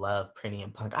really love Pretty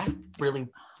in Punk. I really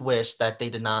wish that they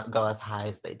did not go as high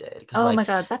as they did. Oh my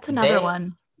God, that's another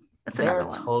one.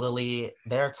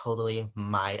 They're totally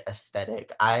my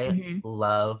aesthetic. I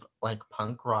love like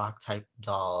punk rock type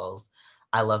dolls.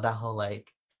 I love that whole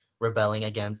like rebelling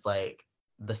against like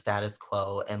the status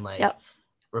quo and like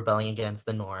rebelling against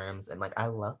the norms, and like I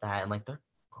love that. And like they're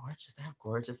gorgeous. They have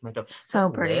gorgeous makeup. So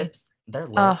pretty. Their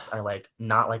lips are like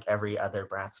not like every other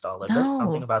Bratz doll. Like there's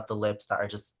something about the lips that are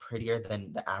just prettier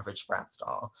than the average Bratz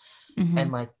doll.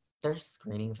 And like their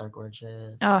screenings are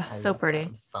gorgeous. Oh, I so love pretty.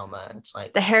 them so much.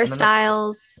 Like The and then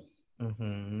hairstyles,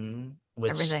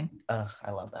 which everything.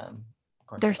 I love them.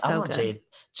 They're Gorgeous. I so want good.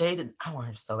 Jade. I want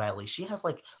her so badly. She has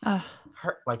like Oh,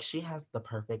 she has the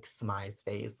perfect smize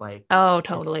face. Like oh, it's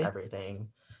totally. everything.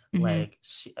 Mhm. Like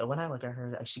when I look at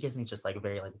her, she gives me just like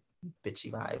very like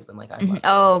bitchy vibes, and like I Mhm. love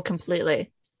Oh, it.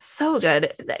 completely. So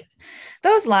good.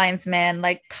 Those lines, man,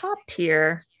 like top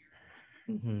tier.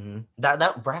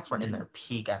 That brats were in their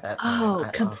peak at that time. Oh,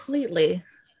 completely.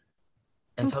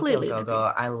 And Tokyo Completely.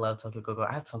 Go-Go, I love Tokyo Go-Go.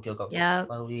 I have Tokyo Go-Go Yeah.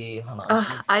 Chloe. Hold on, Oh,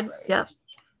 she's I right. yep.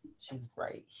 She's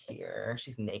right here.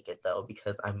 She's naked though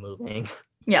because I'm moving.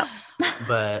 Yeah.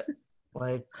 But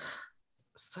like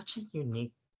such a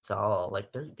unique doll.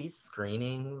 Like these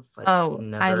screenings like Oh,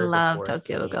 never I love before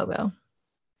Tokyo seen. Go-Go.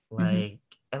 Like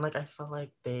and like I felt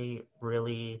like they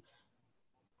really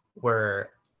were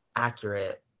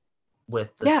accurate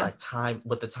with this like time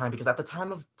because at the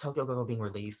time of Tokyo Go-Go being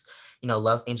released, you know,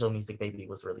 Love Angel Music Baby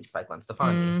was released by Gwen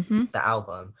Stefani, the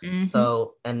album.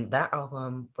 So and that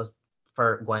album was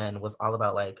for Gwen was all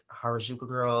about like Harajuku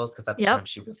girls because at the time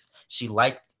she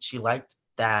liked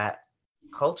that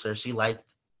culture, she liked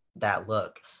that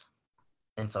look,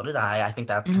 and so did I. I think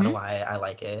that's kind of why I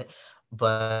like it.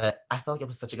 But I felt like it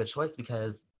was such a good choice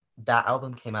because that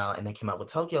album came out and they came out with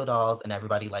Tokyo dolls and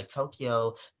everybody liked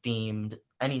Tokyo themed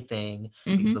anything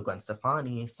because of Gwen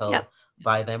Stefani. So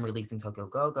by them releasing Tokyo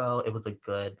Go-Go, it was a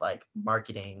good like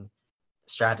marketing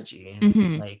strategy.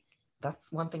 Like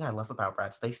that's one thing I love about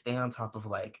Bratz. They stay on top of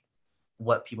like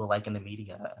what people like in the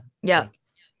media. Yeah. Like,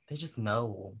 they just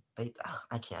know.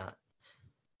 I can't.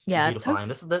 Yeah. Beautiful line.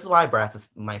 This is why Bratz is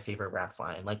my favorite Bratz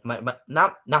line. Like my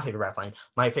not favorite Bratz line,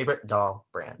 my favorite doll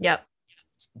brand. Yep.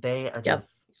 They are just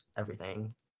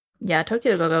everything. Yeah,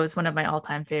 Tokyo Go-Go is one of my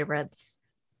all-time favorites.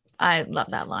 I love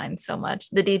that line so much.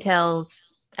 The details,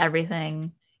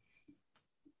 everything.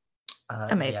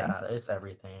 Amazing. Yeah, it's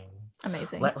everything.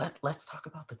 Amazing. Let's talk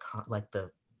about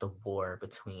the war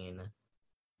between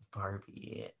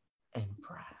Barbie and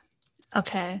Bratz.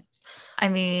 Okay. I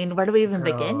mean, where do we even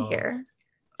begin here?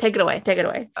 Take it away. Take it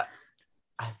away.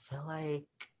 I feel like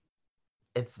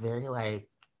it's very like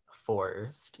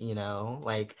forced, you know?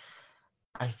 Like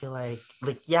I feel like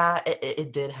yeah,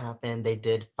 it did happen. They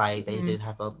did fight. They did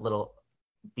have a little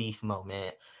beef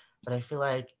moment, but I feel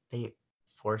like they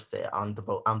force it on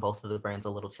both of the brands a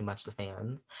little too much, the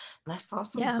fans. And I saw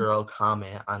some girl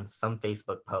comment on some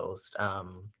Facebook post.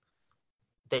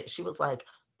 She was like,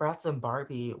 Bratz and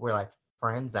Barbie were like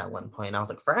friends at one point. I was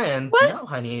like, friends? What? No,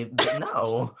 honey,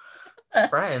 no.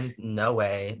 Friends? No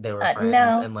way. They were friends.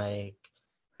 No.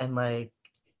 And like,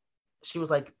 she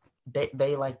was like,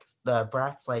 they like the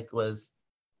Bratz like was,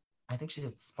 I think she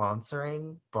said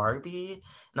sponsoring Barbie,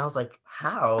 and I was like,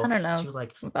 how? I don't know. She was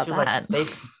like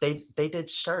they did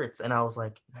shirts, and I was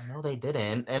like, no, they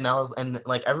didn't. And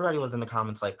like everybody was in the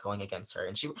comments like going against her,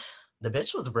 and the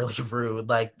bitch was really rude.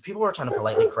 Like people were trying to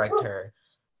politely correct her,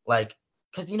 like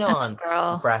because you know on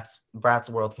Bratz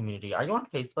World Community. Are you on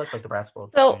Facebook like the Bratz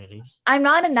World Community? I'm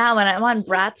not in that one. I'm on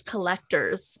Bratz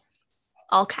Collectors,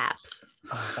 all caps.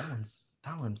 Oh,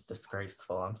 that one's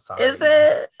disgraceful. I'm sorry. Is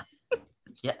it?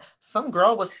 Yeah, some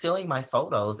girl was stealing my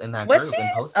photos in that group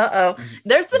and posting.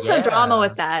 There's been some drama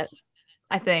with that.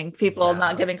 I think people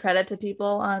not giving credit to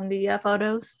people on the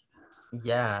photos.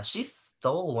 Yeah, she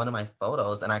stole one of my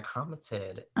photos and I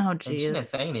commented. Oh, geez. And she didn't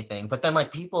say anything. But then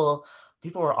like people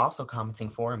were also commenting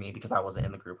for me because I wasn't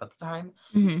in the group at the time.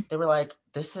 They were like,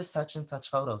 this is such and such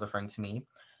photos referring to me.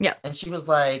 Yeah. And she was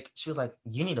like,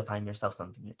 you need to find yourself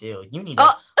something to do. You need to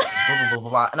blah, blah, blah,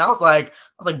 blah. And I was like,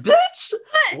 bitch,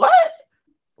 what?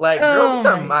 Like, girl,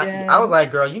 I was like,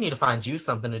 girl, you need to find you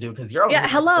something to do because you're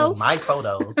over my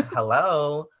photos.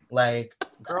 Hello. Like,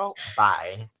 girl,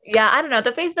 bye. Yeah, I don't know.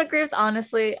 The Facebook groups,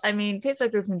 honestly, I mean,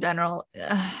 Facebook groups in general,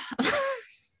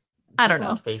 I don't know.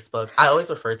 On Facebook, I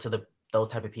always refer to those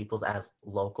type of peoples as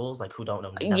locals, like who don't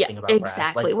know nothing about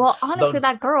exactly. Bratz. Like, well, honestly,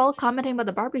 that girl commenting about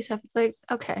the Barbie stuff, it's like,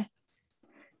 okay.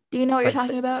 Do you know what you're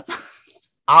talking about?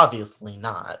 Obviously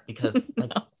not, because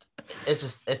like, no.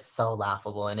 it's so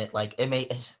laughable, and it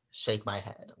made it shake my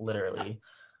head, literally.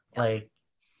 Like,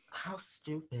 how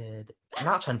stupid. I'm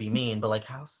not trying to be mean, but like,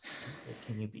 how stupid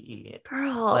can you be?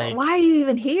 Girl, like, why are you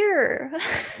even here?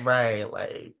 Right,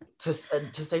 like, to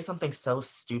say something so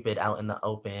stupid out in the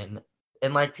open,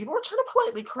 and like, people were trying to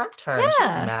politely correct her, and she was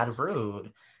mad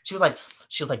rude. She was like,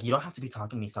 you don't have to be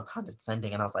talking to me so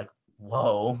condescending, and I was like,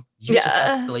 whoa, you just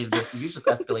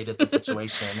escalated the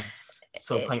situation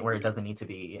to a point where it doesn't need to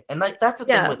be. And like that's the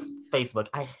thing with Facebook.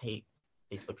 I hate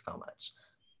Facebook so much.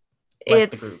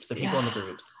 Like the groups, the people in the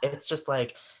groups. It's just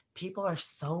like people are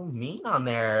so mean on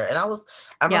there. And I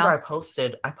remember I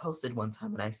posted one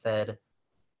time and I said,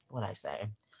 what'd I say?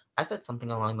 I said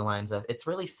something along the lines of, it's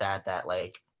really sad that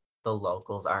like the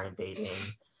locals are invading.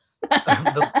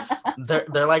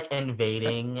 They're like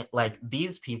invading like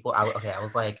these people. I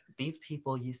was like, these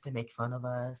people used to make fun of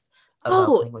us about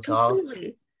playing with dolls,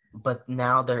 but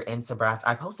now they're into Bratz.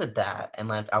 I posted that and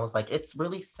like I was like, it's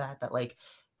really sad that like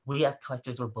we as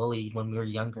collectors were bullied when we were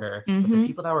younger, but the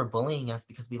people that were bullying us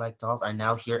because we like dolls are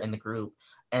now here in the group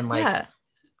and like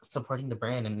supporting the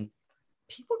brand. And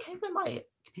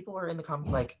people were in the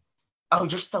comments like, oh,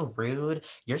 you're so rude,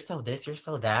 you're so this, you're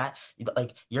so that,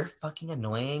 like you're fucking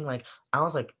annoying. Like I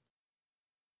was like,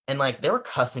 and like they were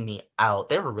cussing me out.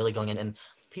 They were really going in. And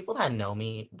people that know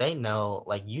me, they know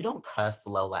like you don't cuss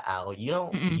Lola out. You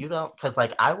don't, because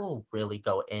like I will really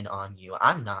go in on you.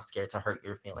 I'm not scared to hurt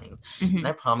your feelings. And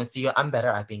I promise you, I'm better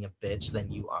at being a bitch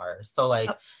than you are. So like,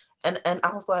 and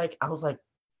I was like,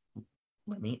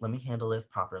 let me handle this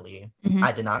properly.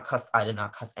 I did not cuss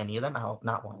any of them out,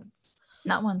 not once.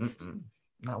 Not once.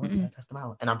 Not once did I cuss them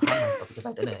out. And I'm proud of myself because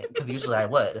I didn't, because usually I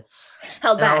would.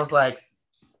 Held back. I was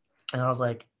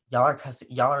like,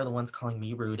 y'all are the ones calling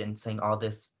me rude and saying all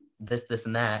this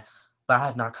and that, but I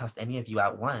have not cussed any of you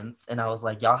out once. And I was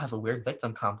like, y'all have a weird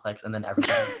victim complex. And then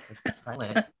everybody just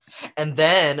silent. And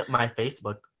then my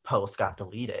Facebook post got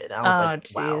deleted. I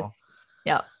was like, wow.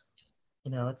 Yeah. You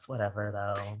know, it's whatever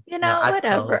though. You know,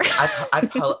 whatever.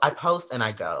 I post and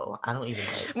I go. I don't even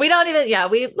like. We don't even. Yeah,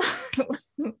 we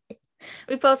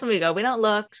post and we go. We don't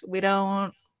look. We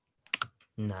don't.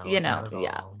 No. You know.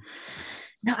 Yeah.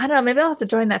 No, I don't know. Maybe I'll have to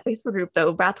join that Facebook group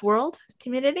though. Bratz World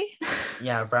community.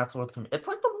 Yeah, Bratz World community. It's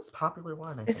like the most popular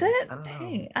one. I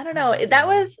think. I don't know. That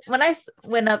was when I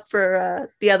went up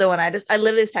for the other one. I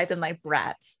literally just typed in like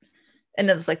Bratz, and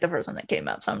it was like the first one that came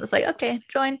up. So I'm just like, okay,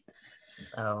 join.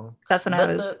 Oh, that's when I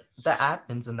was. The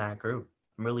admins in that group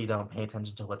really don't pay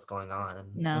attention to what's going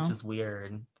on. No, which is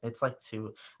weird. It's like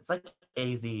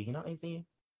AZ. You know AZ?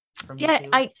 Yeah,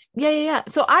 YouTube? Yeah.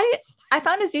 So I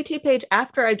found his YouTube page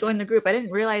after I joined the group. I didn't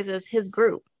realize it was his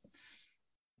group.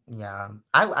 Yeah,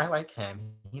 I like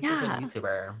him. He's a good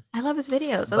YouTuber. I love his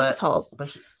videos. I love his hauls.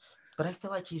 But I feel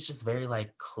like he's just very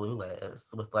like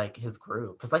clueless with like his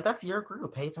group, because like that's your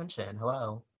group. Pay attention.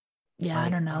 Hello. Yeah, like, I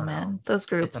don't know, man. Those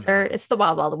groups it's the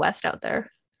wild wild west out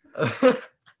there.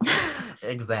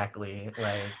 Exactly.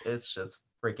 Like it's just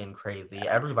freaking crazy.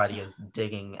 Everybody is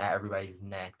digging at everybody's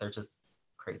neck. They're just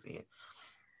crazy.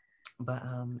 But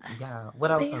yeah,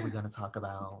 what else are we gonna talk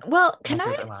about? Well,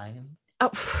 I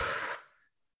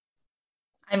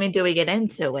mean, do we get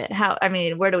into it?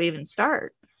 Where do we even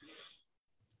start?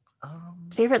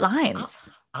 Favorite lines.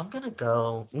 I'm gonna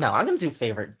do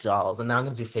favorite dolls, and then I'm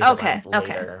gonna do favorite lines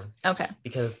later. Okay.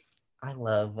 Because I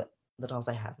love the dolls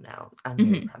I have now. I'm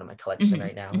really proud of my collection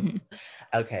right now.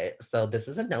 Okay, so this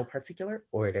is in no particular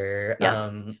order.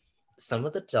 Yeah. Some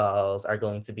of the dolls are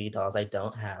going to be dolls I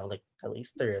don't have, like at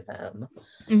least 3 of them.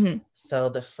 So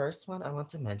the first one I want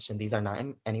to mention, these are not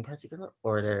in any particular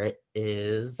order,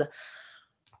 is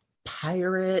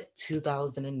Pirate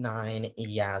 2009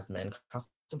 Yasmin.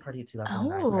 Costume Party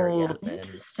 2009 Pirate Yasmin.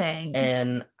 Interesting.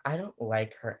 And I don't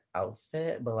like her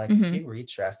outfit, but like if you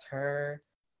redress her,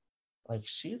 like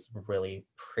she's really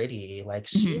pretty. Like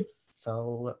she's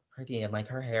so pretty, and like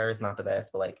her hair is not the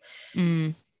best, but like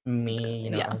me,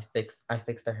 you know, I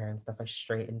fixed her hair and stuff. I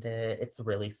straightened it. It's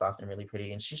really soft and really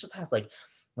pretty, and she just has like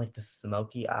the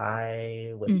smoky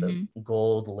eye with the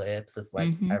gold lips. It's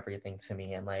like everything to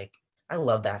me, and like I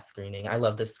love that screening. I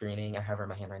love this screening. I have her in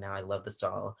my hand right now. I love this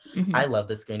doll. I love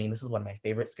this screening. This is one of my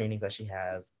favorite screenings that she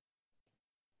has.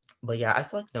 But yeah, I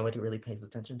feel like nobody really pays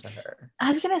attention to her. I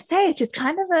was gonna say she's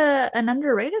kind of an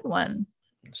underrated one.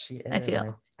 She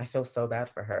is. I feel so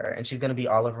bad for her, and she's gonna be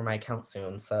all over my account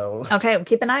soon. So okay, we'll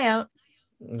keep an eye out.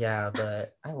 Yeah,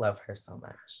 but I love her so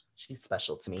much. She's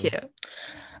special to me. Cute.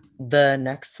 The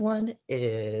next one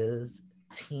is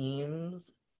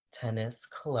Teams Tennis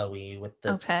Chloe with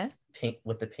the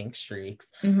pink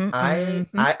streaks.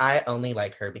 I only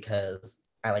like her because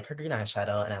I like her green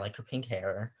eyeshadow and I like her pink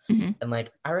hair. And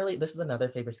like this is another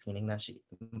favorite screening that she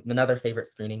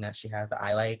has that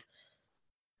I like.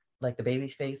 Like the baby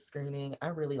face screening. I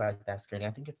really like that screening.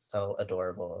 I think it's so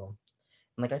adorable.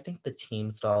 And like I think the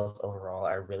Teams dolls overall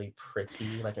are really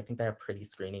pretty. Like I think they have pretty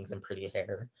screenings and pretty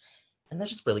hair. And they're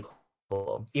just really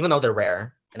cool. Even though they're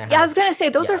rare. And I was gonna say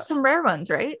those are some rare ones,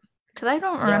 right? Because I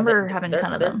don't remember having a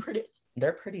ton of them.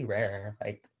 They're pretty rare.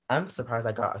 Like I'm surprised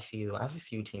I got a few. I have a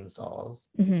few Teams dolls.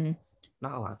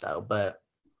 Not a lot though, but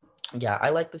yeah, I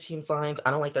like the Teams lines.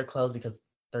 I don't like their clothes because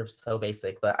they're so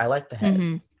basic, but I like the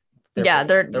heads.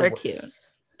 They're cute.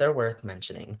 they're worth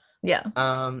mentioning. Yeah.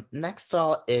 Next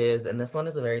doll is, and this one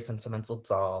is a very sentimental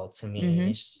doll to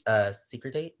me.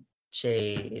 Secret Date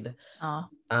Jade. Oh.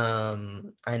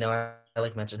 I know I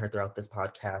like mentioned her throughout this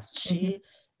podcast. She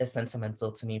is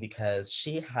sentimental to me because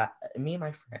me and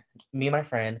my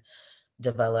friend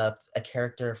developed a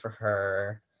character for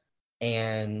her,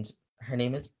 and her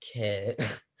name is Kit.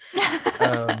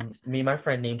 Me and my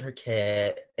friend named her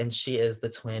Kit, and she is the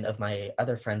twin of my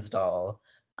other friend's doll,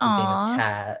 whose name is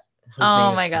Kat.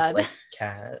 Oh my god. Like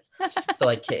Cat. So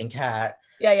like Kit and Kat.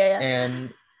 Yeah.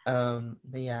 And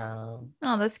yeah.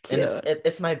 Oh, that's cute. And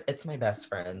it's my best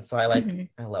friend. So I like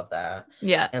I love that.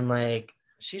 Yeah. And like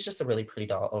she's just a really pretty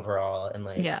doll overall. And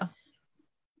like yeah.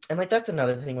 And like that's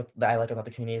another thing that I like about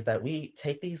the community is that we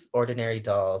take these ordinary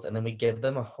dolls and then we give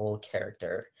them a whole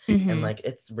character. And like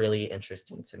it's really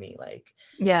interesting to me. Like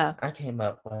yeah. I came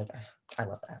up like I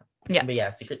love that. Yeah. But yeah,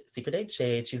 Secret Date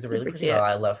Jade. She's a really pretty doll.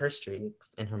 I love her streaks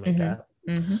and her makeup.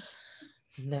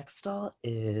 Next doll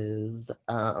is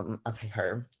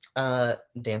her.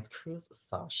 Dance Cruise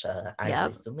Sasha. I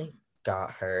recently got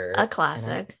her. A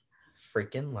classic.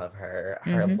 Freaking love her.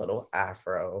 Her little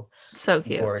afro. So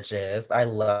cute. Gorgeous. I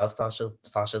love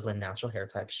Sasha's with natural hair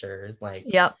textures. Like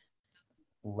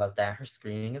love that. Her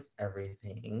screening is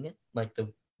everything. Like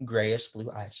the grayish blue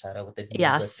eyeshadow with the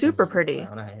super pretty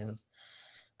brown eyes.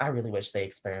 I really wish they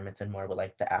experimented more with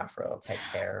like the afro type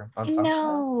hair on Sasha.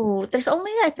 No, there's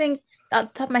only, I think, off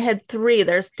the top of my head, 3.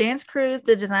 There's Dance Cruise,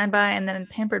 the design by, and then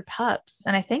Pampered Pups.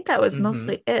 And I think that was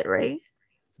mostly it, right?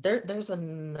 There's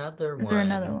another one. Is there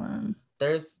another one?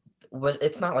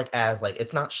 It's not like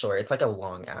it's not short. It's like a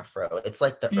long afro. It's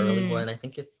like the early one. I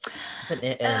think it's an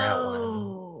in and out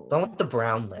one. The one with the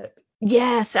brown lip.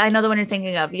 Yes, I know the one you're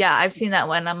thinking of. Yeah, I've seen that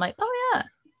one. I'm like, oh yeah.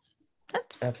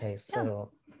 That's okay,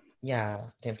 so yeah,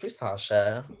 Dance Cruise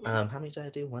Sasha. How many did I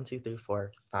do? 1, 2, 3,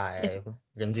 4, 5. We're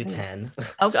gonna do 10.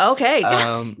 Okay.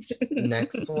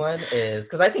 Next one is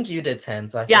because I think you did 10.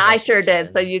 So I sure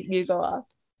did. So you go off.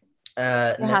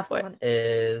 Next halfway. one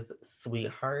is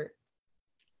Sweetheart.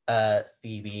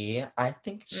 Phoebe. I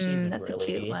think she's that's a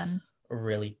cute one.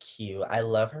 Really cute. I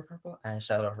love her purple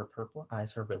eyeshadow, her purple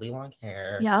eyes, her really long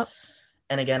hair. Yep.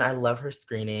 And again, I love her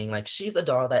screening. Like she's a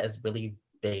doll that is really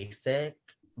basic,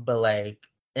 but like.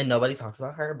 And nobody talks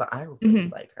about her, but I really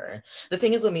like her. The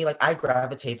thing is with me, like I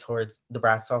gravitate towards the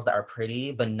Bratz dolls that are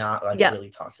pretty, but not like really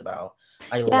talked about.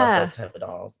 I love those type of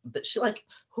dolls. But she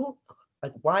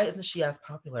why isn't she as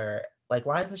popular? Like,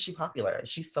 why isn't she popular?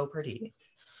 She's so pretty.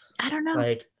 I don't know.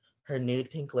 Like her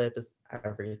nude pink lip is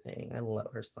everything. I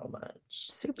love her so much.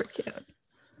 Super cute.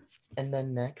 And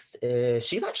then next is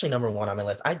she's actually number 1 on my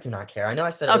list. I do not care. I know I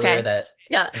said earlier that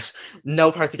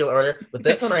no particular order, but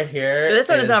this one right here. This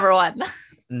one is number 1.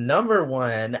 Number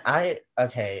 1,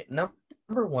 number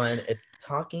 1 is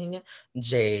Talking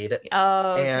Jade.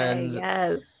 Oh, and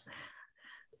yes.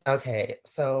 Okay,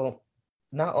 so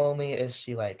not only is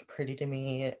she like pretty to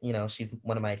me, you know, she's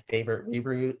one of my favorite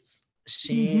reboots.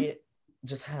 She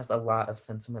just has a lot of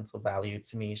sentimental value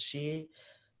to me. She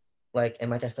like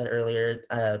I said earlier,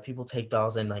 people take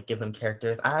dolls and like give them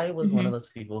characters. I was one of those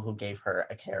people who gave her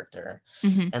a character,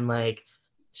 and like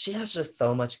she has just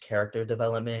so much character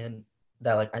development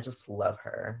that like I just love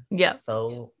her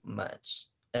so much.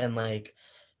 And like,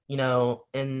 you know,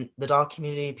 in the doll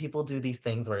community, people do these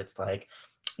things where it's like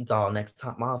doll next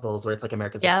top models, where it's like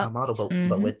America's Next Top Model,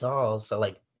 but with dolls. So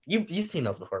like you've seen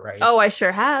those before, right? Oh, I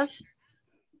sure have.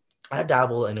 I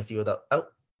dabble in a few of those. Oh,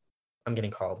 I'm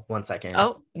getting called. 1 second.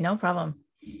 Oh, no problem.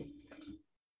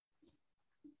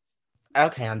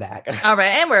 Okay, I'm back. All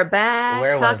right, and we're back.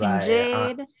 Where was Talking I?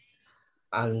 Jade.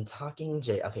 I'm Talking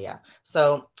Jade. Okay, yeah.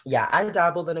 So yeah, I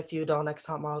dabbled in a few doll next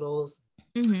top models,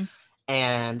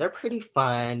 and they're pretty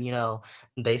fun. You know,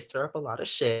 they stir up a lot of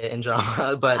shit and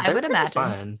drama, but I would imagine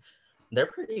fun. They're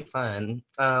pretty fun.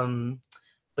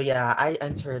 But yeah, I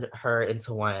entered her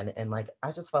into one, and like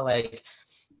I just felt like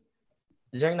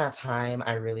during that time,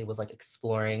 I really was like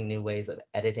exploring new ways of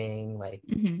editing. Like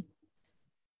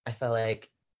I felt like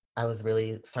I was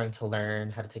really starting to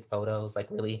learn how to take photos, like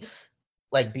really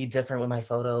like be different with my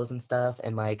photos and stuff.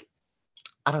 And like,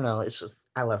 I don't know, it's just,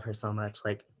 I love her so much.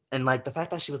 Like, and like the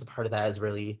fact that she was a part of that is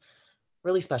really,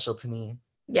 really special to me.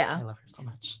 Yeah. I love her so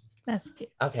much. That's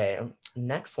cute. Okay,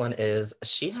 next one is,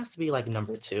 she has to be like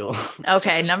number 2.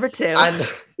 Okay, number 2.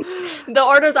 The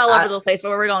order's all over the place, but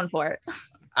we're going for it.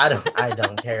 I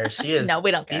don't care. She is. No,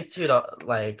 we don't care. These two don't,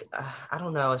 like, I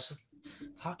don't know. It's just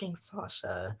Talking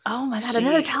Sasha. Oh my God,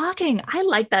 another Talking. I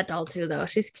like that doll too, though.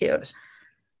 She's cute.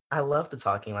 I love the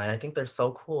Talking line. I think they're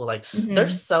so cool. Like, they're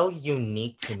so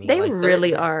unique to me. They like,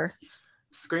 really are.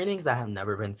 screenings that have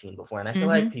never been seen before. And I feel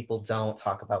Mm-hmm. like people don't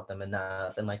talk about them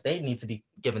enough. And like they need to be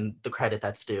given the credit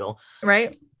that's due.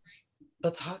 Right.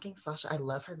 But talking Sasha, I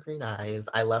love her green eyes.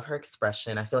 I love her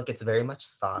expression. I feel like it's very much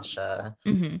Sasha.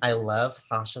 Mm-hmm. I love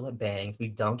Sasha with bangs. We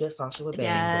don't get Sasha with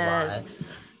bangs a lot.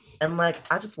 Yes. And like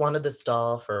I just wanted this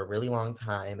doll for a really long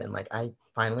time. And like I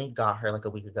finally got her like a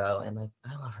week ago. And like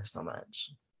I love her so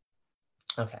much.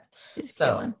 Okay. She's a So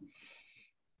cute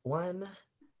one. 1,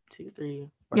 2,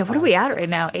 3. Yeah, what are we at right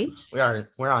now? 8?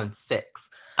 We're on 6.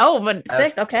 Oh, but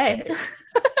 6. Okay.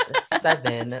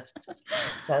 7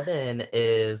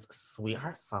 is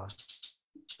Sweetheart Sasha.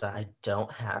 I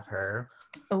don't have her,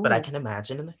 but I can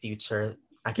imagine in the future.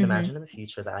 Imagine in the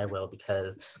future that I will,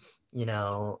 because you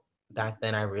know, back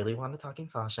then I really wanted Talking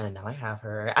Sasha, and now I have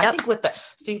her. I think with that,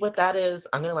 see what that is.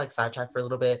 I'm gonna like sidetrack for a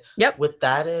little bit. Yep. What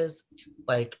that is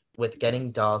like with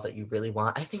getting dolls that you really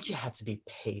want, I think you have to be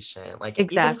patient. Like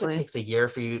Exactly. even if it takes a year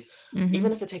for you,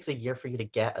 even if it takes a year for you to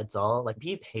get a doll, like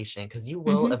be patient, because you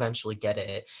will eventually get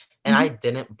it. And I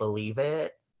didn't believe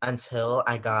it until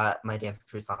I got my Dance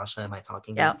Crew Sasha and my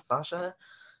Talking Sasha.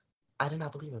 I did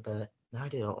not believe it, but now I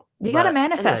do. You gotta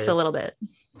manifest a little bit.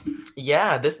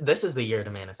 Yeah, this is the year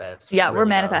to manifest. Yeah, we're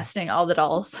manifesting all the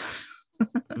dolls.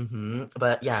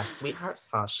 But yeah, Sweetheart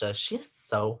Sasha, she is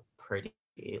so pretty.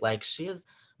 Like she is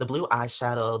the blue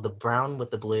eyeshadow, the brown with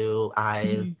the blue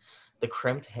eyes, the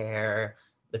crimped hair,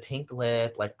 the pink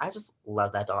lip. Like I just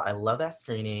love that doll. I love that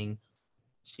screening.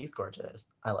 She's gorgeous.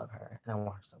 I love her, and I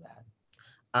want her so bad.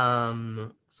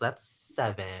 So that's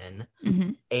 7.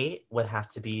 8 would have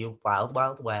to be Wild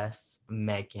Wild West,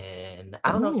 Megan.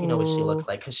 I don't know if you know what she looks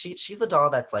like, because she's a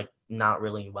doll that's like not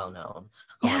really well known.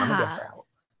 Yeah. I'm gonna get her out.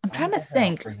 I'm trying to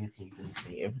think. For you so you can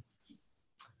see.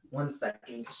 1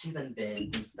 second, because she's in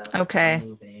bins and stuff. Okay.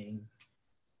 Moving.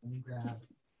 Let me grab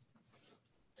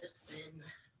this bin.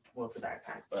 Well, it's a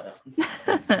backpack, but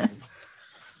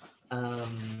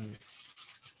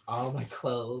all my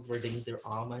clothes. We're digging through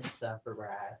all my stuff for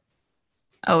rats.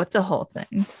 Oh, it's a whole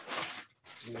thing.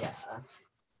 Yeah.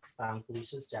 Found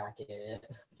Felicia's jacket.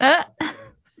 Ah.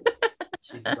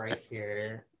 She's right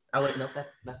here. Oh wait, no,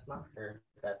 that's not her.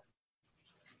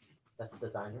 That's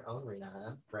Design Your Own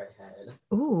Rena, redhead.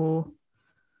 Ooh.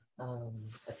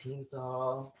 A Team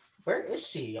doll. Where is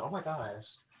she? Oh my gosh.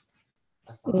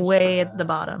 Way at the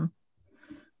bottom.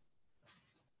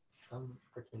 Some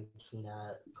freaking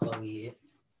peanut, Chloe.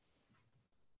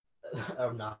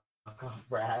 Oh, knockoff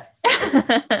Brat.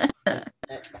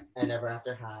 And Ever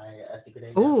After High, A Secret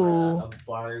Agent,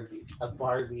 a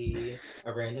Barbie,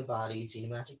 a Random Body, Genie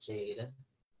Magic Jade,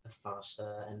 a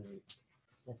Sasha, and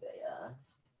Nevaeh.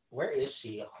 Where is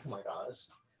she? Oh my gosh.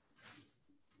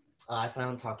 I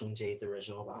found Talking Jade's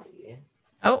original body.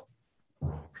 Oh.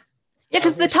 Yeah,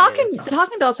 because the talking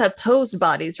dolls have posed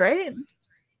bodies, right?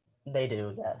 They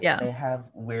do, yes. Yeah. They have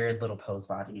weird little pose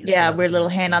bodies. Yeah, weird little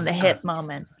hand on the hip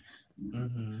moment.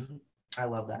 I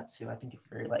love that too. I think it's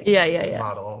very like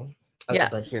model. Okay, yeah.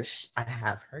 But here I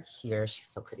have her here. She's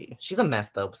so pretty. She's a mess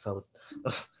though, so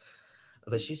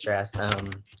but she's dressed. I'm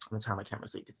gonna turn on my camera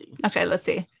so you can see. Okay, let's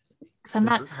see.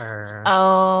 This is her.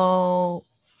 Oh,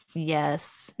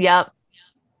 yes. Yep.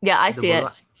 Yeah, I see it.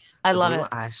 I love it.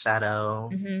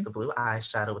 Eyeshadow. The blue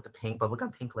eyeshadow with the pink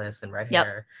bubblegum pink lips and red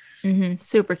hair.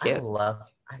 Super cute. I love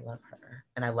her.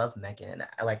 And I love Megan.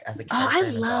 Like as a character. Oh, I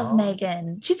love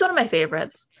Megan. She's one of my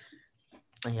favorites.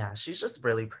 Yeah, she's just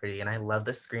really pretty. And I love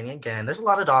this screening again. There's a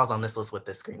lot of dolls on this list with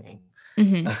this screening.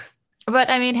 But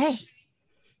I mean, hey.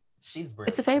 She's brilliant.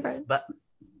 It's a favorite. But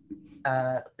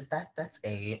that's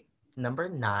 8. Number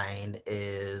 9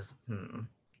 is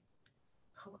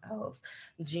who else?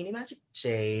 Genie Magic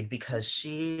Jade, because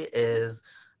she is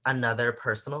another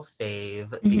personal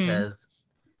fave, because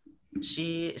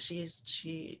she is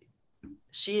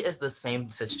the same.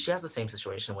 She has the same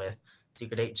situation with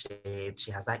Secret Agent Jade.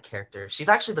 She has that character. She's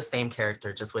actually the same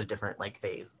character, just with a different like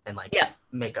face and like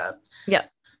makeup. Yeah,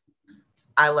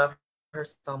 I love her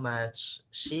so much.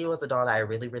 She was a doll that I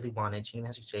really, really wanted. Genie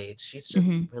Magic Jade. She's just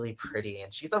really pretty,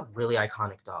 and she's a really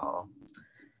iconic doll.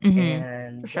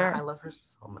 And I love her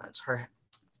so much.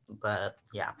 But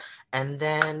yeah. And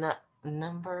then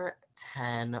number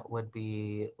 10 would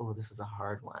be, this is a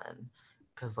hard one,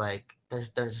 because like there's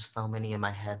just so many in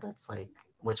my head that's like,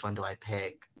 which one do I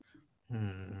pick?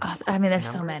 I mean,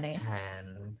 there's so many.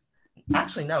 10.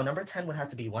 Actually, no, number 10 would have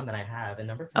to be one that I have, and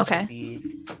number 10 would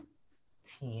be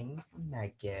Teams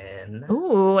Megan.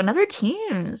 Ooh, another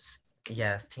Teams.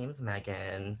 Yes, Teams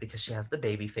Megan, because she has the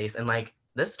baby face, and like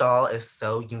this doll is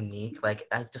so unique. Like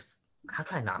how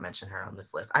can I not mention her on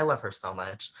this list? I love her so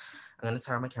much. I'm gonna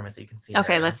turn on my camera so you can see.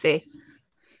 Okay, let's see.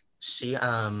 She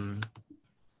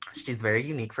She's very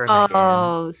unique for Megan.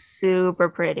 Oh, super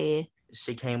pretty.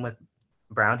 She came with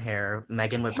brown hair.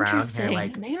 Megan with brown hair, Interesting.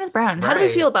 like Megan with brown. How do we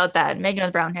right. feel about that? Megan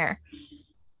with brown hair.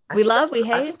 I We think love, that's we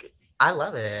what- I hate. think I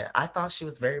love it. I thought she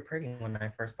was very pretty when I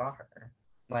first saw her.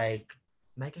 Like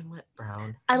Megan with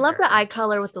brown. I love the hair. eye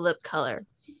color with the lip color.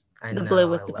 I the know, blue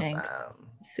with I the love pink. that.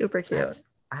 Super I cute.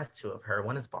 have two of her.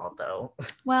 One is bald though.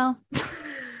 Well, It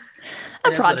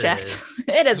a is what it project. is.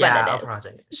 It is Yeah, what a it is.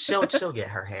 project. She'll get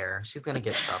her hair. She's gonna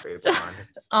get strawberry blonde.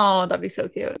 Oh, that'd be so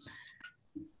cute.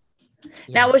 Yeah,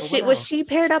 Now, but what was else? she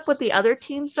paired up with the other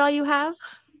teams doll you have?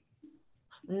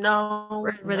 No.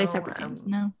 Or were they no, separate teams?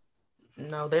 No.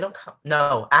 No, they don't come.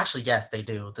 No, actually, yes, they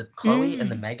do. The Chloe and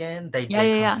the Mm. Megan, they Yeah, did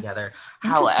yeah, come yeah. together.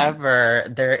 Interesting. However,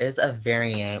 there is a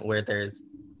variant where there's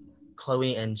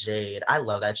Chloe and Jade. I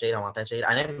love that Jade. I want that Jade.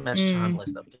 I didn't mention her on the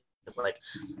list though because like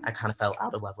I kind of fell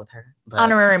out of love with her. But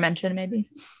Honorary mention, maybe.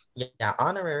 yeah,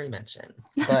 honorary mention.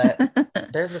 But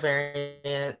there's a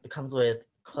variant that comes with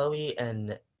Chloe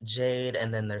and Jade,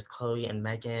 and then there's Chloe and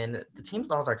Megan. The team's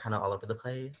dolls are kind of all over the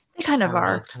place. They kind I of don't know,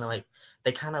 are. it's kind of like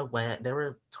they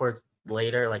were towards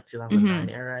later, like 2009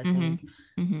 era, I think.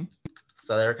 Mm-hmm.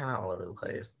 So they were kind of all over the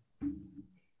place.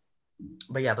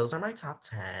 But yeah, those are my top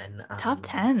 10. Top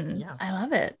 10. Yeah. I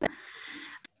love it.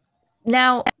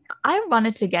 Now, I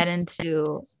wanted to get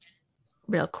into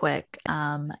real quick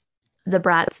the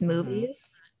Bratz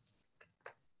movies.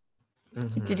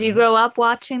 Did you Mhm. grow up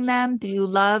watching them? Do you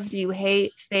love? Do you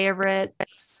hate?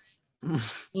 Favorites?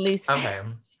 Least Okay.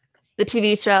 the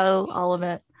TV show, all of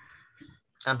it.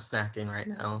 I'm snacking right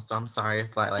now, so I'm sorry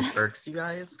if I like irks you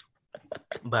guys.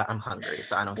 But I'm hungry,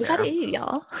 so I don't We care. gotta eat,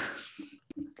 y'all.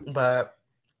 But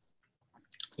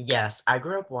yes, I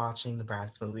grew up watching the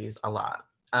Bratz movies a lot.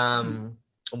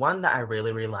 One that I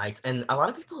really, really liked, and a lot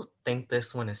of people think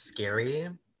this one is scary.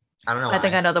 I don't know. I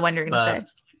think why, I know the one you're gonna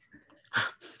but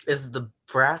is the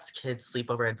Bratz Kids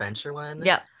Sleepover Adventure one. say.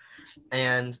 Yep.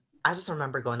 And I just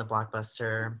remember going to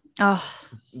Blockbuster, Oh,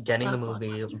 getting the Love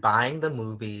movie, Blockbuster. buying the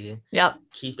movie, yep.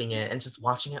 keeping it, and just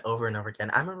watching it over and over again.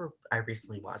 I remember I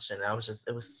recently watched it, and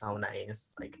it was so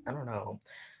nice. Like, I don't know.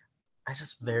 I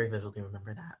just very vividly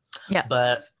remember that. Yeah.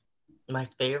 But my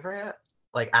favorite,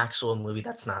 like, actual movie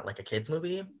that's not like a kid's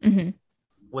movie Mm-hmm.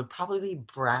 would probably be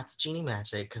Bratz Genie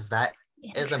Magic, because that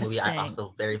is a movie I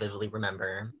also very vividly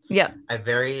remember. Yep. I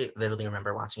very vividly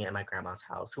remember watching it at my grandma's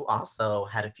house, who also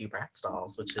had a few Bratz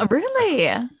dolls, which is Oh, really?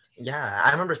 yeah.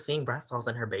 I remember seeing Bratz dolls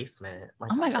in her basement.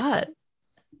 Like, Oh my I was like, god.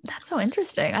 That's so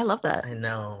interesting. I love that. I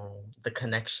know the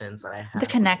connections that I have. The with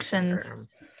connections. her.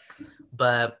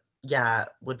 But yeah,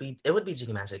 it would be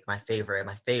Genie Magic, my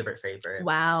favorite.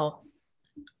 Wow.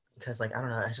 Because like I don't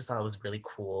know, I just thought it was really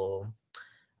cool.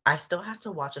 I still have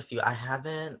to watch a few. I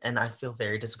haven't, and I feel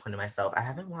very disappointed in myself. I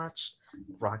haven't watched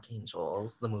Rock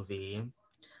Angels, the movie.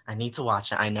 I need to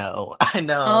watch it. I know.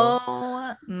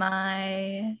 Oh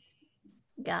my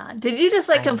god. Did you just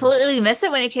like I know. completely miss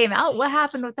it when it came out? What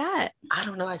happened with that? I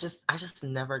don't know. I just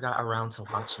never got around to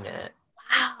watching it.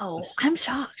 Wow. I'm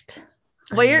shocked.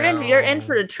 I Well, you're in know.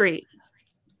 for a treat.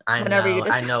 I whenever you know.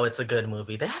 just- I know it's a good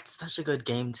movie. They had such a good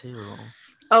game too.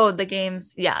 Oh, the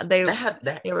games. Yeah, they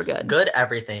They were good. good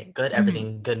everything. Good Mhm.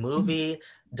 everything. Good movie,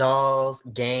 dolls,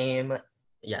 game.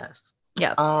 Yes.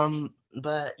 Yeah.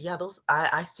 But yeah, those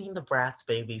I seen the Bratz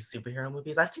baby superhero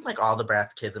movies. I've seen like all the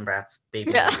Bratz kids and Bratz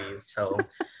baby Yeah. movies. So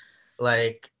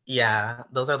like yeah,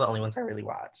 those are the only ones I really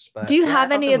watch. But Do you yeah, I have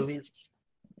thought any the of- movies?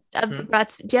 Of the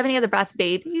Bratz, do you have any other Bratz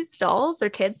babies, dolls, or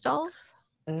kids dolls?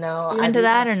 No, You I into do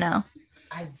that have- or no?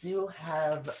 I do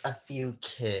have a few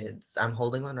kids. I'm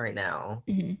holding one right now.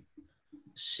 Mhm.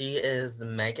 She is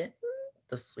Megan,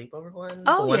 the sleepover one.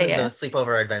 Oh, the one yeah, in yeah. the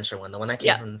sleepover adventure one. The one that came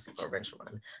Yeah. from the sleepover adventure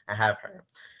one. I have her.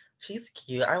 She's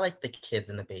cute. I like the kids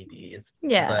and the babies.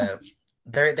 Yeah.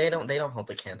 But they don't hold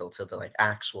the candle to the like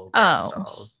actual Oh. Bratz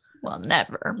dolls. Well,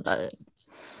 never, but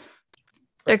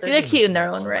But they're cute in their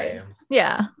own way. right.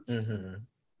 Yeah.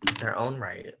 Their own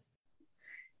right.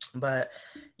 But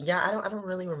yeah, I don't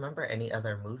really remember any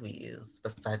other movies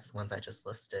besides the ones I just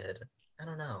listed. I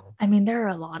don't know. I mean, there are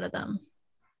a lot of them.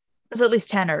 There's at least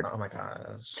 10 or Oh my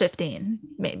gosh. 15,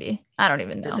 maybe. I don't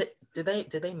even know. Did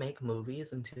they make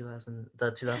movies in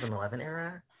the 2011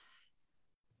 era?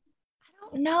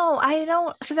 No, I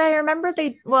don't, because I remember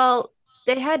they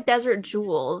had Desert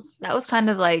Jewels. That was kind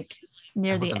of like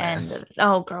near That was the a end mess. of,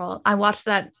 oh girl, I watched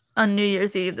that on New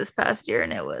Year's Eve this past year,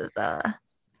 and it was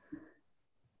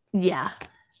yeah,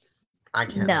 I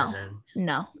can't No. imagine.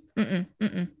 no,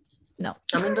 no.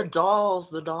 I mean the dolls.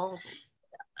 The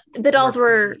dolls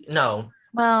were pretty. No.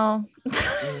 well,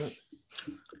 Mm,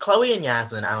 Chloe and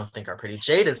Yasmin, I don't think are pretty.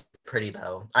 Jade is pretty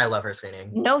though. I love her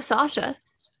screaming. no Sasha.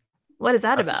 What is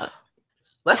that about?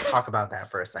 let's talk about that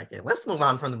for a second. Let's move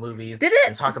on from the movies Did it?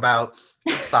 and talk about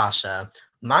Sasha,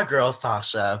 my girl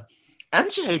Sasha.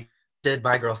 MJ did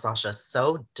my girl Sasha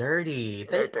so dirty.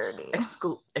 They're They dirty.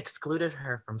 excluded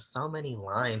her from so many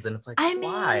lines, and it's like, I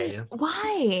why? mean,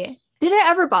 why? Did it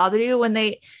ever bother you when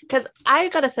they? Because I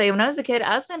gotta say, when I was a kid,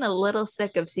 I was getting a little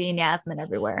sick of seeing Yasmin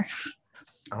everywhere.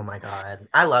 Oh my god,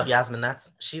 I love Yasmin.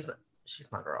 She's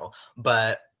my girl,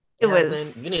 but It Yasmin,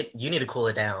 was. you need to cool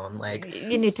it down. Like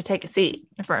You need to take a seat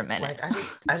for a minute.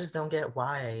 I just don't get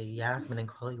why Yasmin and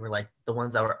Chloe were like the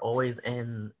ones that were always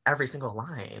in every single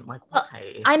line. Like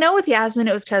why? I know with Yasmin,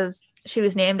 it was because she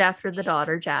was named after the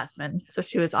daughter Jasmine, so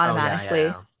she was Oh, yeah, automatically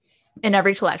yeah. in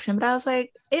every collection. But I was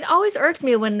like, it always irked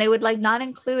me when they would like not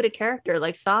include a character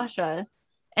like Sasha,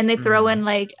 and they throw in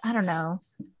like, I don't know,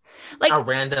 like a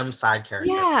random side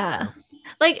character. yeah,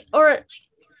 like, or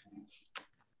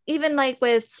even like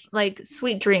with like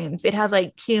Sweet Dreams, it had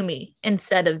like Kumi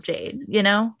instead of Jade. You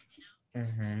know,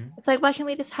 Mm-hmm. it's like, why can't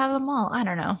we just have them all? I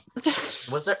don't know. It's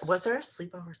just Was there a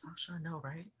sleepover Sasha? No,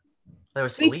 right? There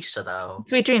was Sweet- Felicia though.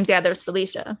 Sweet Dreams. Yeah, there's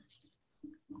Felicia.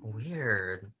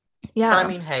 Weird. Yeah, But I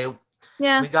mean, hey,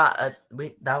 yeah, we got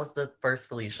that was the first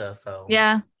Felicia, so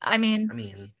yeah. I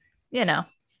mean, you know,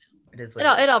 it is it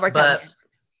all worked out.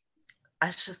 But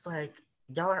it's just like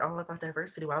y'all are all about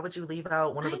diversity. Why would you leave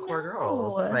out one of the I core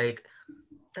girls? know. Like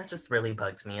that just really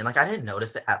bugged me. And like I didn't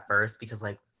notice it at first because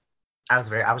like I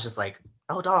was just like,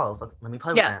 oh dolls, let me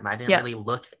play with Yeah, them. I didn't yeah. really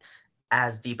look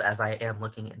as deep as I am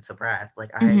looking into Bratz.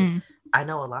 Like Mhm. I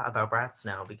know a lot about Bratz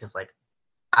now because like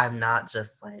I'm not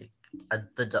just like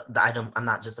I'm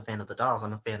not just a fan of the dolls.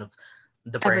 I'm a fan of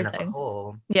the brand as a Everything.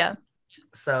 whole. Yeah.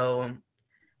 So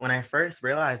when I first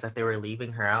realized that they were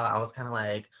leaving her out, I was kind of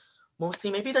like, well,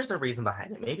 see, maybe there's a reason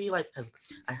behind it. Maybe like because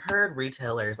I heard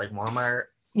retailers like Walmart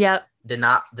Yep. did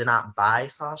not buy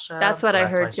Sasha. That's what so I why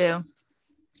heard too.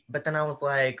 But then I was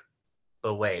like,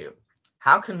 but wait,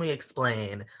 how can we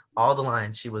explain all the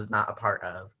lines she was not a part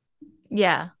of?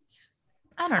 Yeah.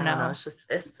 I don't know.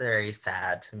 It's very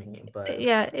sad to me, but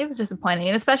Yeah, it was disappointing.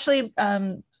 And especially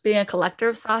being a collector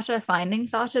of Sasha, finding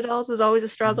Sasha dolls was always a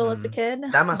struggle as a kid.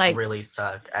 that must like, really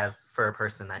suck as for a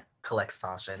person that collects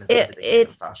Sasha and is It- a big fan it-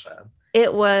 of Sasha.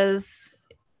 it was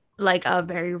like a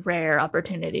very rare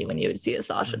opportunity when you would see a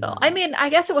Sasha doll. Mhm. I mean, I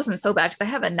guess it wasn't so bad because I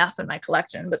have enough in my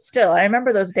collection, but still, I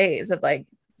remember those days of like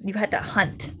you had to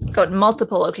hunt, go to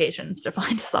multiple locations to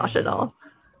find a Sasha Mhm. doll.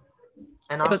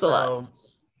 And It was a lot. also,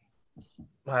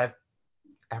 like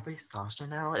every Sasha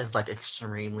now is like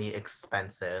extremely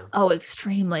expensive. Oh,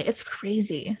 extremely. It's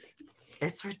crazy.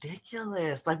 It's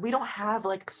ridiculous. Like we don't have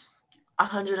like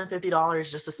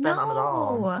 $150 just to spend on a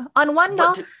doll. No. On one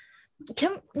doll,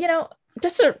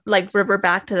 just to like revert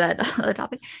back to that other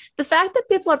topic, the fact that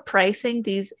people are pricing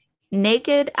these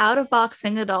naked out-of-box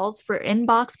Singa dolls for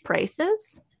in-box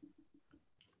prices,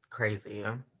 Crazy.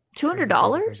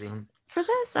 $200 Crazy. for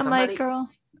this. I'm Somebody- like, girl.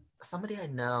 Somebody I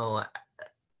know,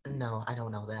 no, I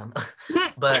don't know them,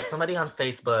 but somebody on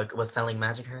Facebook was selling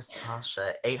Magic Hair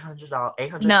Sasha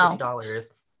 $850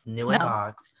 new in No.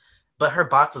 box, but her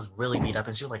box was really beat up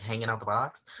and she was like hanging out the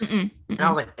box. Mm-mm, And I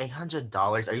was like,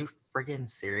 $800? Are you freaking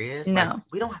serious? No. Like,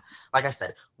 we don't, like I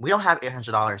said, we don't have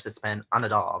 $800 to spend on a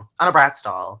doll, on a Bratz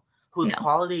doll, whose No.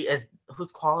 quality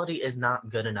is not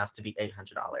good enough to be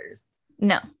 $800.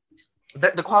 no.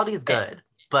 The quality is good,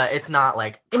 but it's not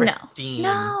like No. pristine.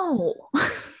 No.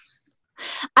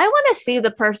 I want to see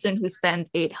the person who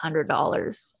spends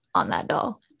 $800 on that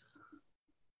doll.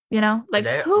 You know, like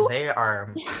they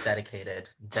are dedicated.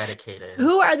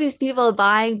 who are these people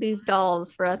buying these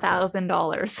dolls for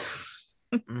 $1,000?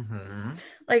 Mm-hmm.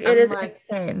 Like, it I'm is like-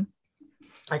 insane.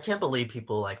 I can't believe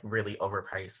people like really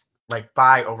overprice, like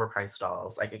buy overpriced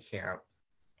dolls. Like I can't.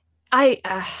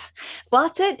 Well,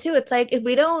 that's it too. It's like, if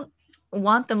we don't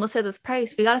want them listed at this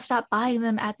price, we got to stop buying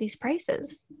them at these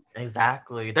prices.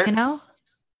 Exactly. You know?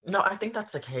 No, I think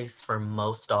that's the case for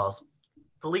most dolls.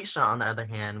 Felicia, on the other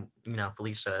hand,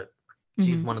 Felicia,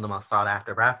 she's Mhm. one of the most sought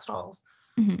after Bratz dolls.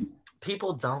 Mhm.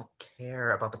 People don't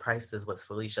care about the prices with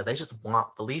Felicia. They just want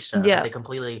Felicia. Yeah. They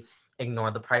completely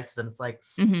ignore the prices. And it's like,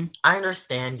 Mhm. I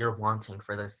understand you're wanting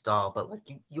for this doll, but like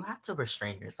you have to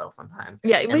restrain yourself sometimes.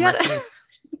 Yeah, And we let got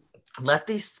let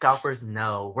these scalpers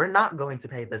know we're not going to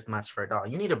pay this much for a doll.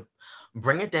 You need to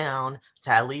bring it down to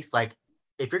at least like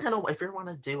if you want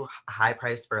to do a high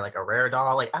price for like a rare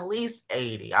doll, like at least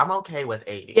 80. I'm okay with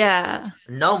 80. Yeah.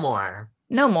 No more.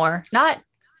 No more. Not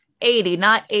 80,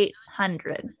 not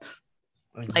 800.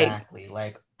 Exactly.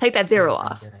 Like Take that zero I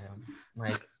off. don't get it.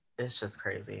 Like it's just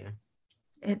crazy.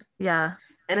 Yeah.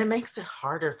 And it makes it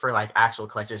harder for like actual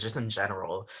collectors just in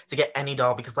general to get any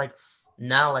doll because like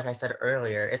now, like I said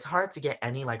earlier, it's hard to get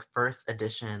any like first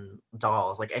edition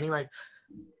dolls, like any like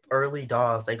early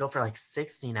dolls. They go for like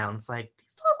 60 now. And it's like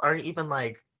these dolls aren't even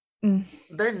like Mm.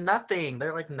 they're nothing.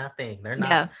 They're like nothing. They're not.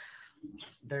 Yeah.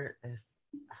 They're.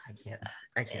 I can't.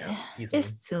 I can't. Excuse me.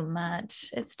 It's too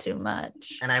much. It's too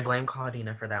much. And I blame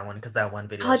Claudina for that one because that one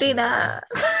video. Claudina.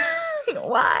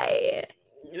 Why?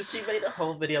 She made a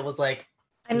whole video was like,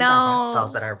 I these are know.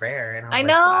 dolls that are rare, and I was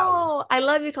know. like, wow. I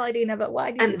love you, Claudina, but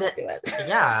why do you And do this to us?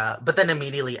 Yeah, but then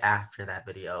immediately after that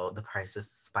video, the prices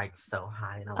spiked so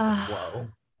high, and I was like, whoa.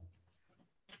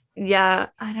 Yeah,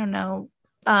 I don't know.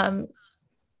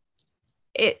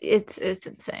 It's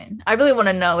insane. I really want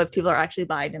to know if people are actually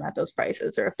buying them at those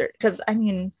prices, or if they're, because I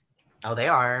mean, oh, they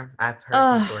are. I've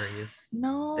heard some stories.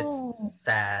 No, It's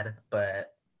sad,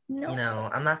 but no. you know,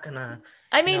 I'm not gonna.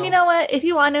 I mean, you know what? If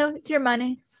you want to, it's your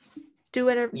money. Do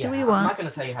whatever. Yeah, do what you want. I'm not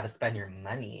gonna tell you how to spend your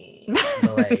money.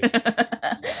 But like,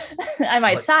 I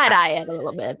might side eye it a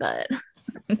little bit, but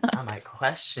I might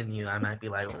question you. I might be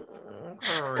like,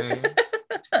 okay.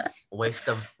 waste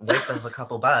of a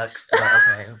couple bucks. But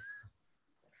okay.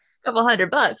 Couple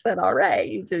 $100, but all right,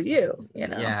 you do you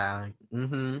know. Yeah.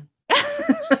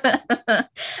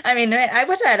 I mean, I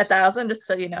wish I had 1,000 just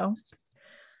to,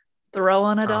 throw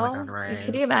on a doll. God, right.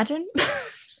 Can you imagine?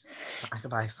 I could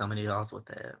buy so many dolls with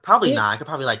it. Probably not. I could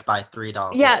probably like buy 3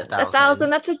 dolls. Yeah, with 1,000.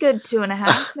 That's a good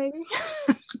 2.5, maybe.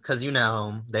 Because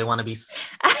they want to be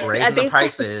raising the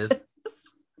prices.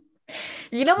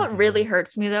 You know what really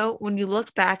hurts me though? When you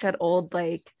look back at old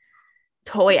like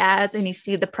toy ads and you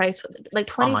see the price like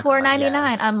 $24.99.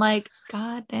 Yes. I'm like,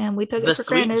 God damn, we took it for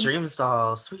granted. Sweet Dreams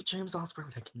dolls were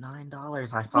like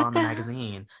 $9. I saw in the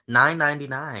magazine.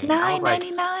 $9.99.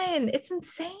 $9.99. It's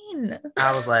insane.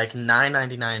 I was like,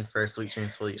 $9.99 for Sweet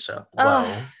Dreams Felicia.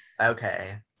 Whoa.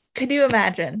 Okay. Could you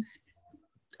imagine?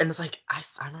 And it's like, I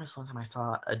remember one time I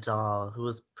saw a doll who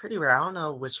was pretty rare. I don't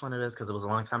know which one it is because it was a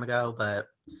long time ago, but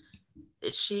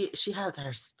she had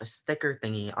her sticker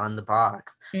thingy on the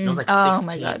box. And it was like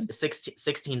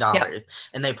 $16. Yep.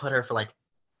 And they put her for like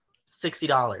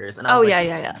 $60. And I was like,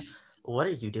 yeah. What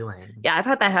are you doing? Yeah, I've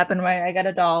had that happen where I got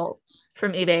a doll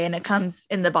from eBay and it comes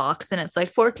in the box and it's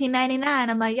like $14.99.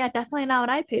 I'm like, yeah, definitely not what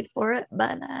I paid for it,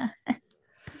 but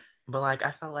But like,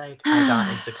 I felt like I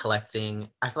got into collecting.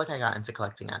 I feel like I got into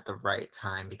collecting at the right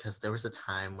time because there was a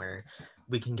time where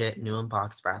we can get new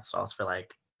unboxed Bratz dolls for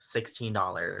like $16.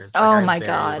 Like, oh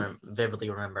God! Vividly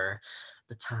remember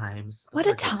the times. What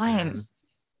a time!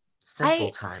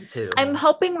 Simple time too. I'm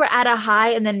hoping we're at a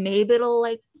high and then maybe it'll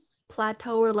like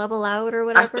plateau or level out or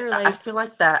whatever. I feel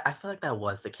like that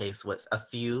was the case with a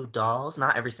few dolls,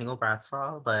 not every single Bratz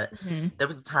doll, but there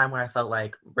was a time where I felt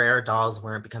like rare dolls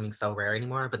weren't becoming so rare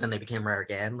anymore, but then they became rare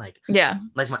again. Like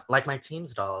my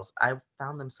team's dolls, I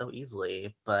found them so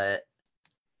easily, but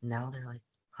now they're like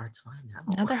hard to find now.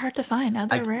 Now they're hard to find. Now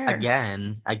they're rare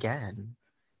again.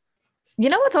 You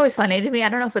know what's always funny to me? I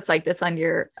don't know if it's like this on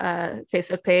your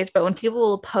Facebook page, but when people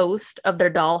will post of their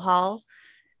doll haul.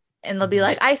 And they'll be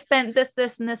like, I spent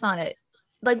this, and this on it.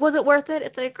 Like, was it worth it?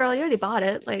 It's like, girl, you already bought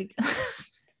it. Like,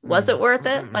 was it worth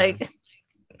it? Like,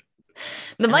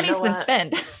 the money's been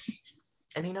spent.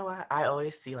 And you know what? I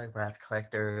always see like Bratz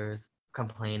collectors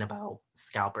complain about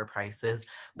scalper prices.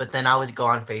 But then I would go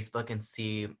on Facebook and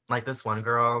see like this one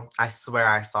girl. I swear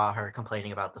I saw her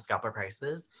complaining about the scalper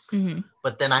prices.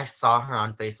 But then I saw her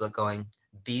on Facebook going,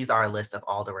 these are a list of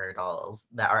all the rare dolls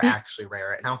that are actually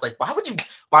rare. And I was like, why would you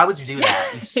do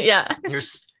that?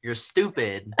 You're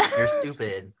stupid. You're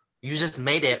stupid. You just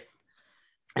made it.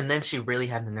 And then she really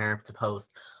had the nerve to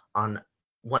post on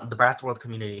the Bratz World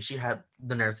community. She had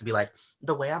the nerve to be like,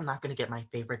 the way I'm not going to get my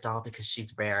favorite doll because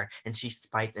she's rare and she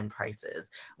spiked in prices.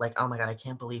 Like, oh my God, I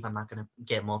can't believe I'm not going to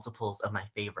get multiples of my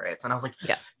favorites. And I was like,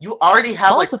 you already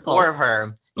have like 4 of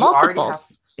her.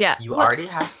 You already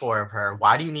have 4 of her.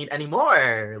 Why do you need any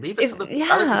more? Leave it to the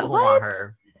other people who want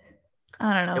her.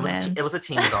 I don't know, man. It was a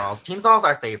team doll. Teams dolls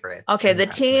are favorite. Okay, the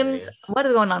teams. What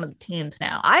is going on with the teams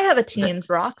now? I have a teams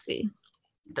Roxy.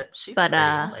 She's pretty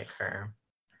like her.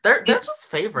 They're just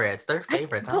favorites. They're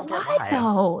favorites. I don't get why.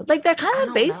 No, like they're kind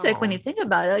of basic when you think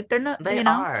about it. Like they're not. They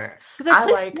are because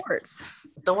they play sports.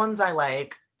 The ones I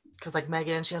like. Because like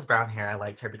Megan, she has brown hair. I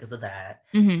liked her because of that.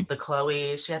 The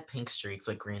Chloe, she had pink streaks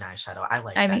with green eyeshadow. I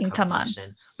like. I mean, come on.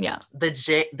 Yeah. There's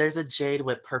a Jade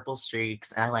with purple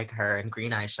streaks. And I like her and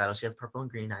green eyeshadow. She has purple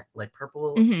and green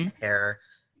purple hair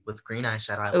with green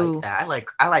eyeshadow. I like that.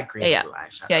 I like green and blue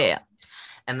eyeshadow. Yeah.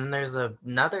 And then there's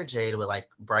another Jade with like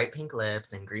bright pink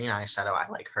lips and green eyeshadow. I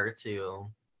like her too.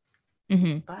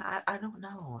 But I don't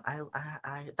know.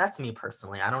 I that's me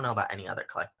personally. I don't know about any other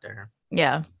collector.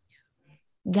 Yeah.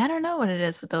 I don't know what it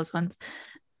is with those ones.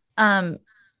 Um,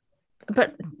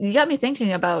 but you got me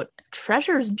thinking about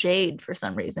Treasure's Jade for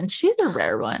some reason. She's a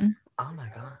rare one, Oh my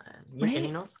god. right? And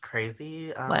you know what's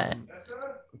crazy? What?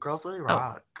 Girls Really Oh.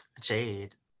 Rock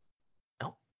Jade.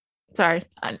 Sorry.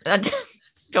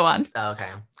 Go on. Okay.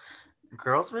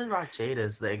 Girls Really Rock Jade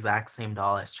is the exact same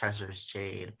doll as Treasure's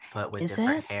Jade, but with Is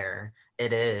different it? hair.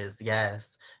 It is,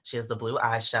 yes. She has the blue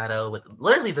eyeshadow with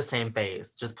literally the same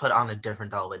face, just put on a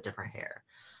different doll with different hair.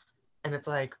 And it's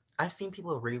like, I've seen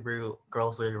people reroute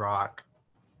Girls Really Rock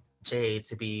Jade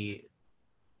to be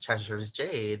Treasure's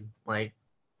Jade. Like,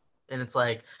 and it's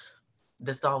like,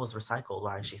 this doll was recycled.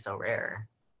 Why is she so rare?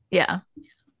 Yeah.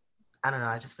 I don't know.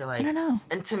 I just feel I like, don't know.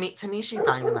 and to me, she's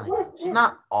not even like, she's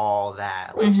not all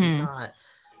that. Like, she's Mhm. not,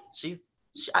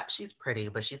 she's pretty,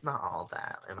 but she's not all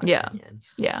that in my Yeah. opinion.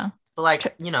 Yeah. But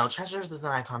like, you know, Treasures is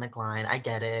an iconic line. I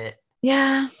get it,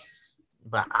 Yeah.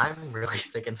 but I'm really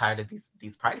sick and tired of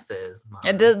these prices. Mom.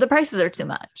 And the prices are too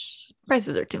much.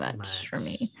 Prices are too Too much much. for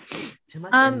me. Too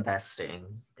much Um,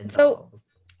 investing in so- dolls.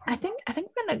 I think we're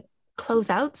gonna close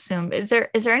out soon. Is there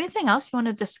anything else you want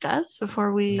to discuss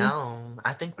before we? No,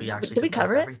 I think we actually Did we discussed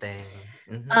cover it? everything.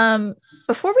 Mhm.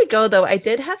 Before we go though, I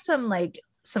did have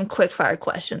some quick fire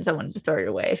questions I wanted to throw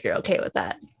your way if you're okay with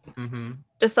that. Mhm.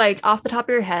 Just like off the top of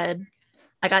your head,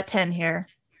 I got 10 here.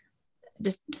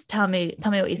 Just tell me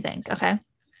what you think, okay?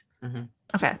 Mhm.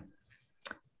 Okay.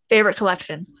 Favorite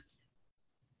collection?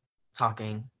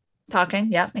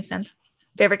 Talking. Yeah, makes sense.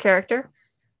 Favorite character?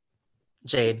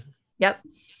 Jade. Yep.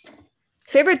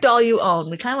 Favorite doll you own?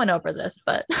 We kind of went over this,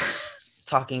 but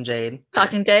Talking Jade.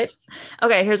 Talking Jade.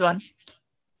 Okay, here's one.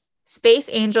 Space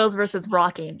Angels versus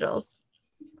Rock Angels.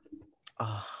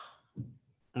 Oh,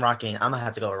 Rocking. I'm gonna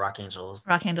have to go with Rock Angels.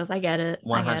 Rock Angels, I get it.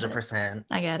 100%.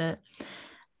 I get it.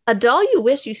 A doll you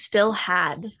wish you still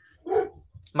had.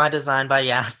 My Design by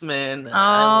Yasmin. Oh,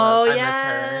 I miss her.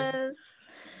 yes.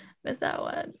 Miss that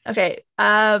one. Okay.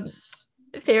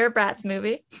 Favorite Bratz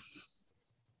movie?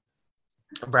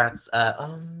 Bratz.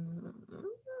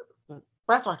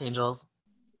 Bratz Rock Angels.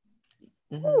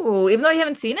 Mhm. Ooh, even though you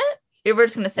haven't seen it, you were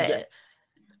just gonna say Yeah. it.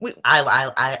 We,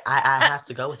 I have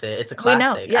to go with it. It's a We classic.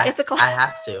 know. Yeah, it's a I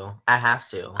have to. I have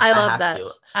to. I love have that.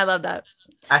 to. I love that.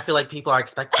 I feel like people are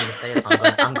expecting me to say it. So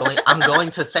I'm going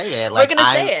to say it. We're Like gonna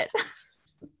say it.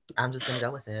 I'm just gonna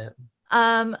go with it.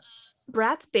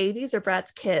 Bratz babies or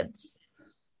Bratz kids?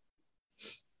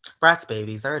 Bratz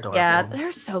babies, they're adorable. Yeah,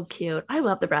 they're so cute. I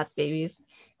love the Bratz babies.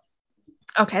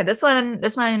 Okay, this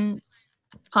one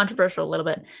controversial a little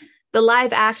bit. The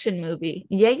live action movie,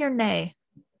 yay or nay?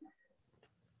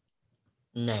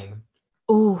 Nay.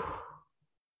 Ooh.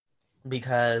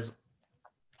 Because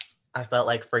I felt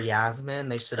like for Yasmin,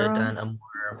 they should have Girl. done a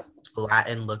more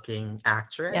Latin looking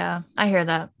actress. Yeah, I hear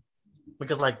that.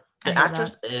 Because like I the hear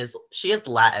actress she is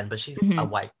Latin, but she's a Mhm.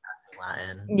 white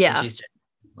Latin. Yeah. And she's just,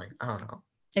 like, I don't know.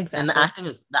 Exactly. And the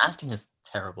acting is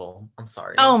terrible. I'm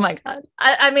sorry. Oh my god.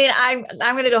 I mean, I'm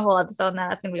gonna do a whole episode on that.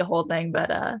 That's gonna be a whole thing,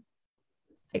 but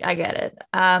I get it.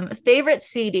 Favorite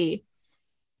CD?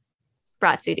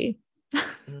 Brat CD.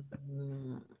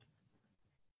 Mm,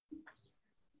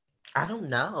 I don't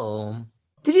know.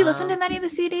 Did you listen to many of the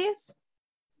CDs?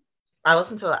 I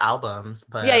listened to the albums,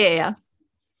 but Yeah.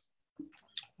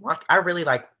 I really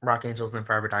like Rock Angels and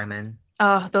Forever Diamond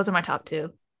Oh, those are my top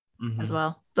two as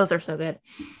well. Those are so good.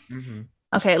 Mhm.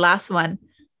 Okay, last one.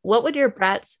 What would your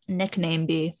Brat's nickname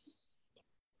be?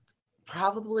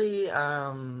 Probably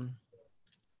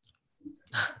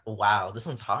wow, this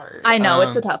one's hard. I know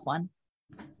it's a tough one.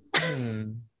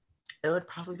 It would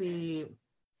probably be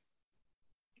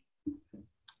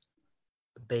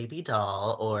Baby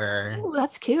Doll or Ooh,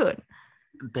 that's cute.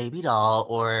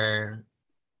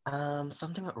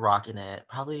 something with rock in it.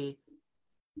 Probably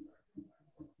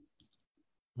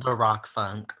the Rock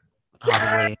Funk.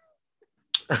 Probably.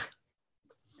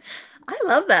 I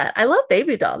love that. I love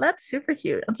Baby Doll. That's super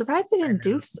cute. I'm surprised they didn't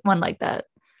do one like that.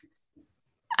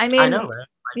 I mean, I know, right?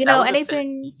 you that know, would have fit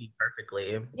anything. Phoebe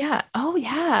perfectly. Yeah. Oh,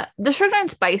 yeah. The sugar and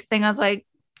spice thing, I was like,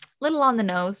 little on the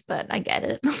nose, but I get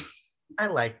it. I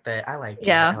like that.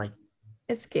 Yeah. I like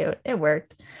It's cute. It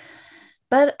worked.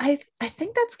 But I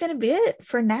think that's gonna be it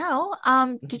for now.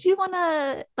 Did you want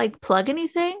to like plug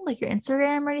anything, like your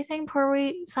Instagram or anything before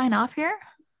we sign off here?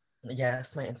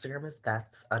 Yes, my Instagram is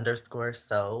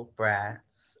that's_so_brats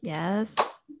Yes.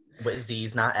 with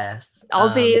Z's, not S. All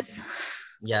Z's.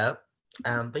 Yep.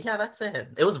 But yeah, that's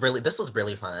it. This was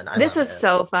really fun. This love was it.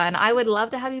 so fun. I would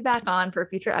love to have you back on for a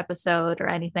future episode or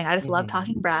anything. I just love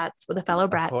talking brats with a fellow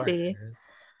Of course. Bratsy.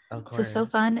 Of This is so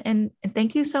course. fun. And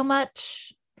thank you so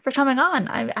much for coming on.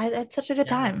 I had such a good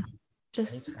Yeah. time.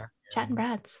 Just Anytime. chatting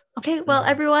brats. Okay, well, Mhm.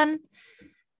 everyone,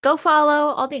 go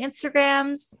follow all the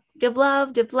Instagrams. give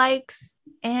love, give likes,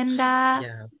 and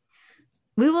Yeah.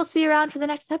 we will see you around for the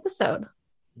next episode.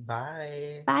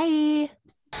 Bye. Bye.